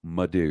landing.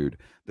 My dude.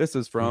 This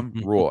is from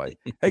Roy.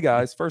 Hey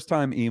guys, first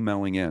time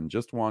emailing in.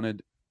 Just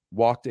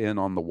walked in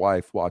on the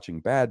wife watching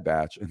Bad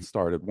Batch and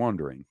started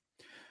wondering,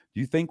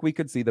 do you think we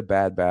could see the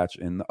Bad Batch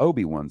in the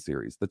Obi-Wan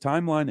series? The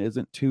timeline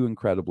isn't too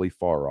incredibly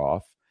far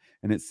off,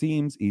 and it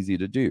seems easy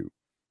to do.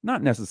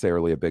 Not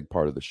necessarily a big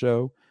part of the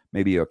show,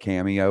 maybe a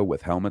cameo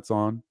with helmets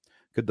on.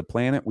 Could the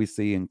planet we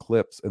see in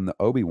clips in the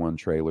Obi-Wan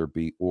trailer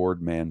be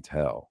Ord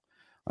Mantell?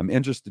 I'm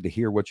interested to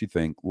hear what you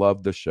think.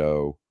 Love the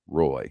show,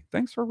 Roy.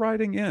 Thanks for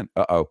writing in.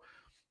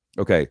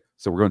 Okay,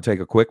 so we're going to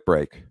take a quick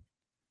break.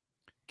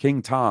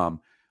 King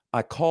Tom,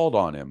 I called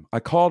on him. I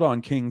called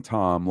on King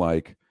Tom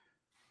like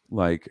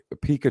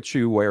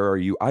Pikachu, where are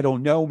you? I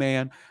don't know,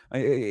 man.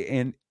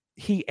 And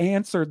he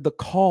answered the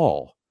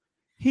call.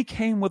 He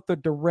came with the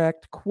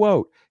direct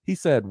quote. He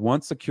said,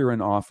 once secure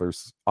in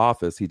office,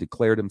 he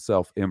declared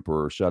himself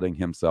emperor, shutting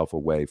himself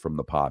away from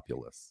the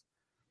populace.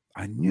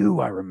 I knew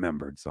I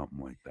remembered something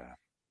like that.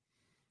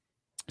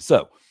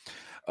 So,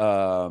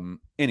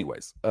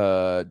 anyways,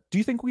 do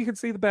you think we could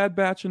see the Bad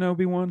Batch in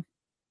Obi-Wan?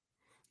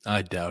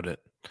 I doubt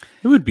it.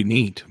 It would be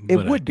neat. It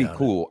would be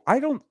cool.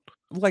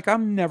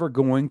 I'm never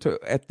going to,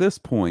 at this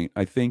point,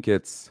 I think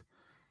it's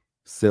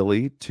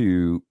silly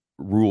to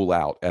rule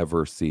out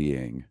ever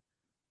seeing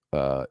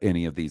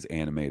any of these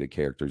animated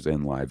characters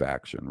in live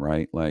action,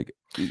 right? Like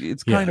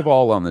it's kind of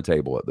all on the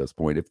table at this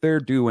point. If they're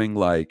doing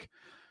like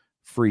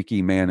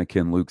freaky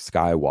mannequin Luke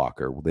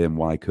Skywalker, then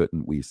why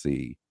couldn't we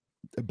see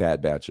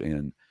Bad Batch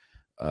in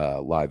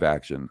live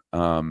action?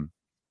 But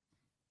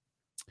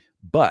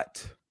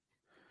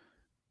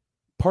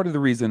part of the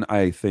reason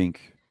I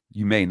think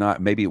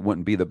maybe it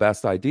wouldn't be the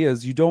best idea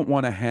is you don't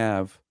want to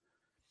have,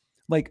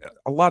 like,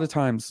 a lot of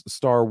times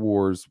Star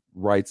Wars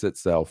writes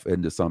itself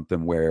into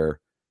something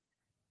where,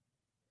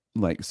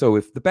 like, so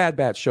if the Bad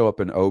Batch show up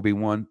in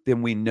Obi-Wan,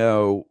 then we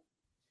know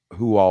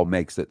who all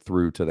makes it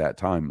through to that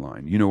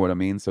timeline. You know what I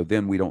mean? So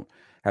then we don't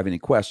have any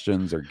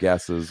questions or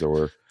guesses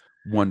or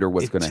wonder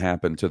what's going to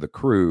happen to the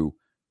crew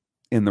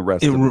in the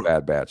rest of the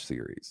Bad Batch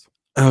series.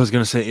 I was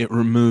going to say it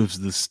removes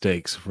the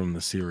stakes from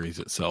the series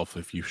itself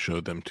if you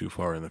showed them too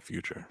far in the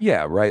future.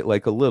 Yeah, right.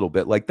 Like a little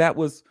bit. Like that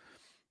was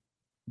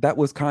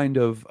kind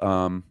of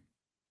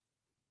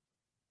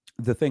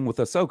the thing with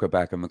Ahsoka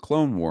back in the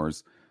Clone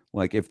Wars.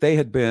 Like if they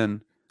had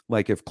been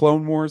like if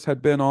Clone Wars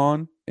had been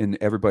on, and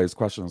everybody's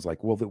question was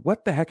like, well,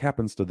 what the heck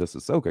happens to this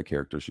Ahsoka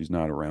character? She's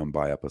not around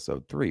by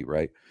episode 3,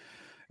 right?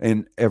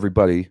 And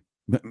everybody,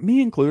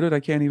 me included, I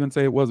can't even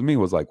say it wasn't me,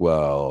 was like,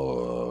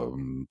 well,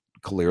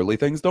 clearly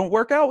things don't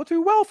work out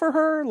too well for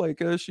her.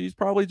 Like she's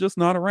probably just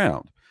not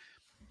around.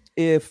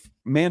 If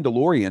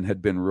Mandalorian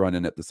had been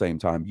running at the same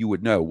time, you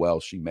would know, well,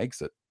 she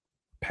makes it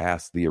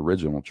past the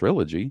original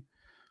trilogy.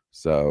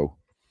 So,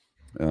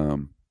 I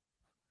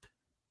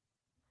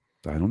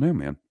don't know,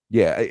 man.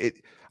 Yeah,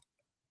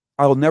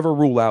 I'll never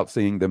rule out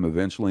seeing them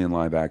eventually in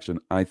live action.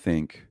 I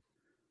think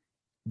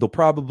they'll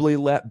probably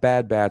let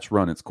Bad Batch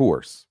run its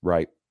course,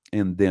 right?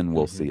 And then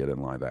we'll see it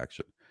in live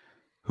action.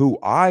 Who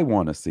I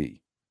want to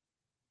see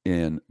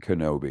in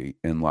Kenobi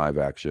in live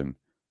action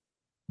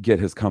get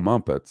his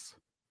comeuppance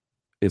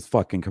is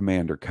fucking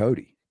Commander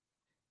Cody.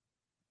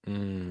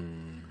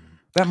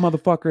 That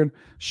motherfucker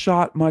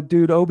shot my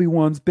dude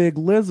Obi-Wan's big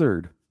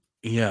lizard.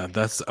 Yeah,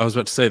 I was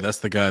about to say that's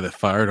the guy that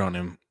fired on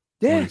him.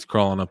 Yeah, when he's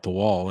crawling up the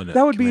wall. And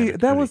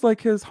that was like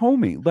his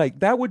homie.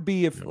 Like that would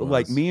be if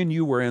like me and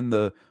you were in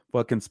the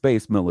fucking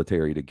space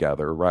military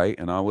together, right?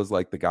 And I was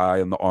like the guy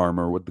in the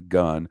armor with the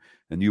gun,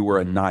 and you were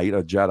a knight,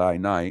 a Jedi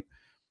knight,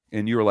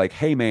 and you were like,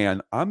 hey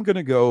man, I'm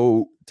gonna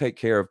go take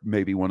care of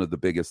maybe one of the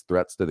biggest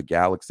threats to the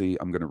galaxy.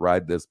 I'm gonna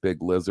ride this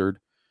big lizard,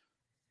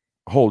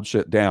 hold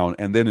shit down.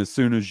 And then as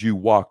soon as you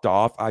walked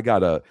off, I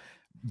got a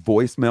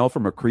voicemail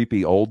from a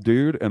creepy old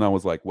dude, and I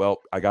was like,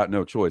 well, I got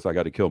no choice. I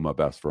got to kill my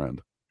best friend.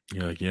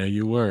 Yeah,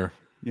 you were.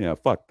 Yeah,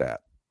 fuck that.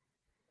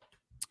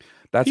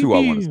 That's who I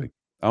want to see.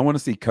 I want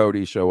to see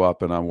Cody show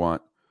up, and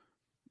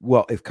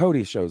if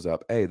Cody shows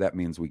up, A, that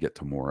means we get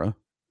Tamora,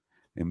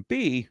 and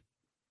B,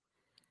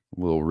 a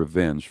little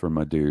revenge for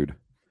my dude,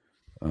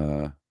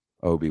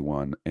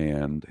 Obi-Wan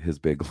and his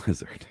big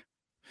lizard.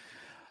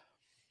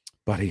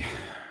 Buddy,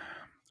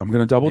 I'm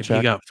going to double check.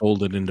 He got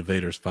folded into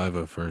Vader's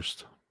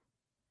 501st.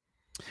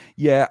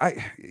 Yeah,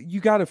 you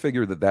got to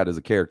figure that is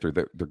a character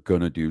that they're going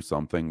to do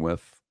something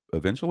with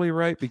eventually,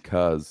 right?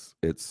 Because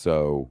it's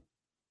so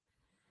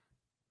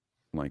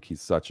like he's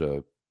such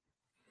a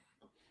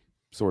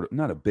sort of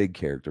not a big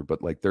character,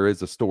 but like there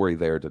is a story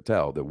there to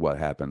tell that what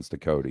happens to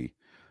Cody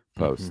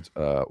post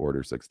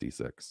Order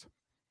 66.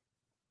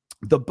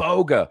 The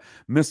Boga,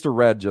 Mr.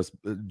 Red just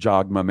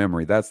jogged my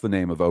memory. That's the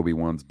name of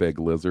Obi-Wan's big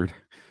lizard.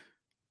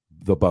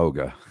 The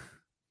Boga.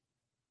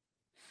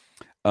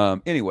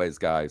 Anyways,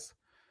 guys,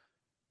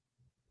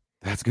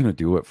 that's going to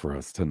do it for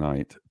us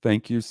tonight.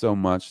 Thank you so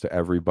much to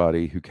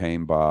everybody who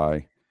came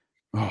by.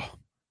 Oh,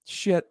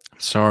 shit.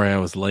 Sorry I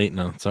was late,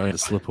 and I'm sorry to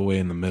slip away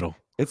in the middle.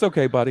 It's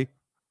okay, buddy.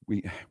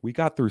 We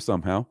got through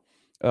somehow.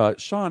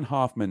 Sean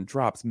Hoffman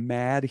drops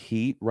mad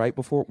heat right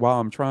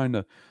while I'm trying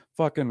to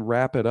fucking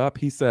wrap it up.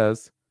 He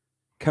says,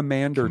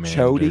 Commander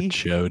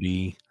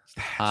Chody.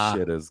 That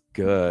shit is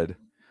good.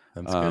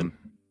 That's good.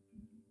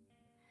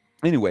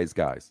 Anyways,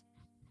 guys,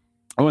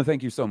 I want to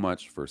thank you so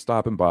much for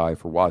stopping by,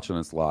 for watching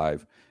us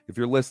live. If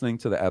you're listening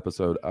to the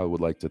episode, I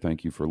would like to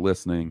thank you for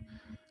listening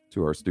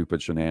to our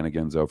stupid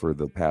shenanigans over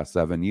the past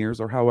 7 years,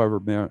 or however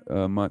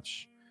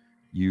much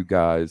you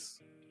guys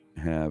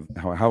have,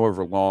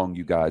 however long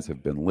you guys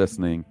have been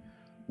listening.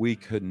 We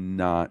could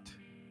not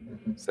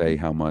say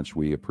how much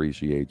we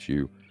appreciate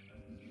you.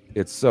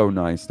 It's so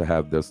nice to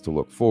have this to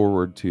look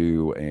forward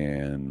to,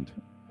 and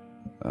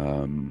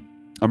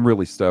I'm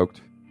really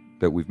stoked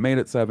that we've made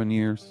it 7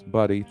 years,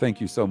 buddy. Thank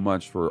you so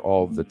much for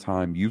all of the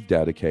time you've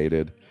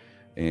dedicated.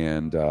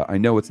 And I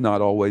know it's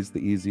not always the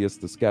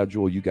easiest to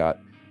schedule. You got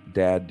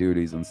dad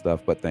duties and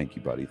stuff, but thank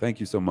you, buddy. Thank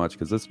you so much,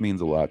 because this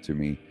means a lot to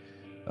me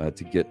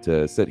to get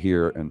to sit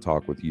here and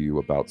talk with you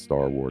about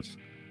Star Wars.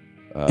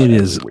 It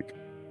is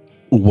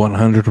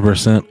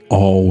 100%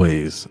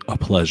 always a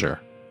pleasure.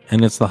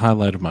 And it's the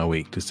highlight of my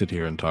week to sit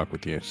here and talk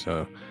with you.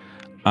 So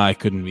I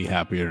couldn't be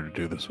happier to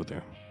do this with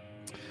you.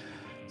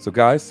 So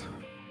guys,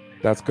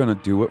 that's going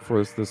to do it for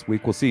us this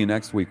week. We'll see you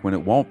next week when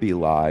it won't be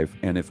live.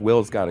 And if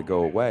Will's got to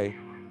go away,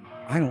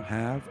 I don't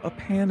have a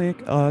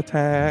panic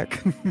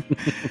attack.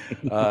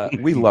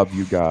 We love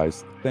you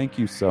guys. Thank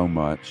you so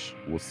much.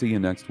 We'll see you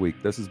next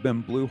week. This has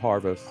been Blue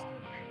Harvest.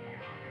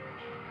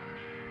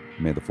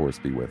 May the Force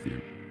be with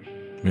you.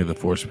 May the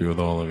Force be with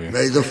all of you.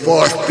 May the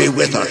Force be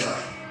with us.